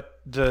invite. But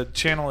the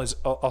channel is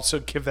also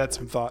give that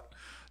some thought.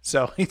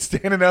 So he's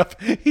standing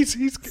up. He's.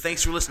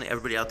 Thanks for listening,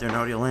 everybody out there in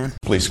audio land.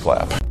 Please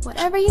clap.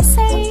 Whatever you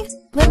say,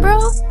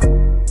 liberal.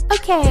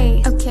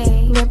 Okay.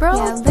 Liberal.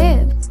 Yeah,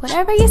 live.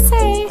 Whatever you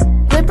say,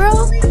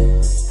 liberal.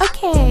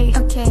 Okay.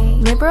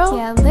 Liberal.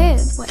 Yeah,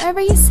 live.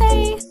 Whatever you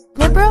say,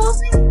 liberal.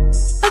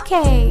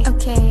 Okay,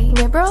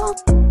 liberal.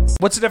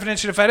 What's the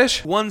definition of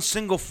fetish? One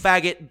single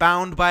faggot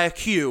bound by a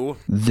Q.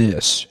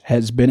 This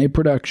has been a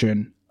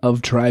production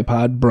of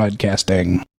Tripod Broadcasting.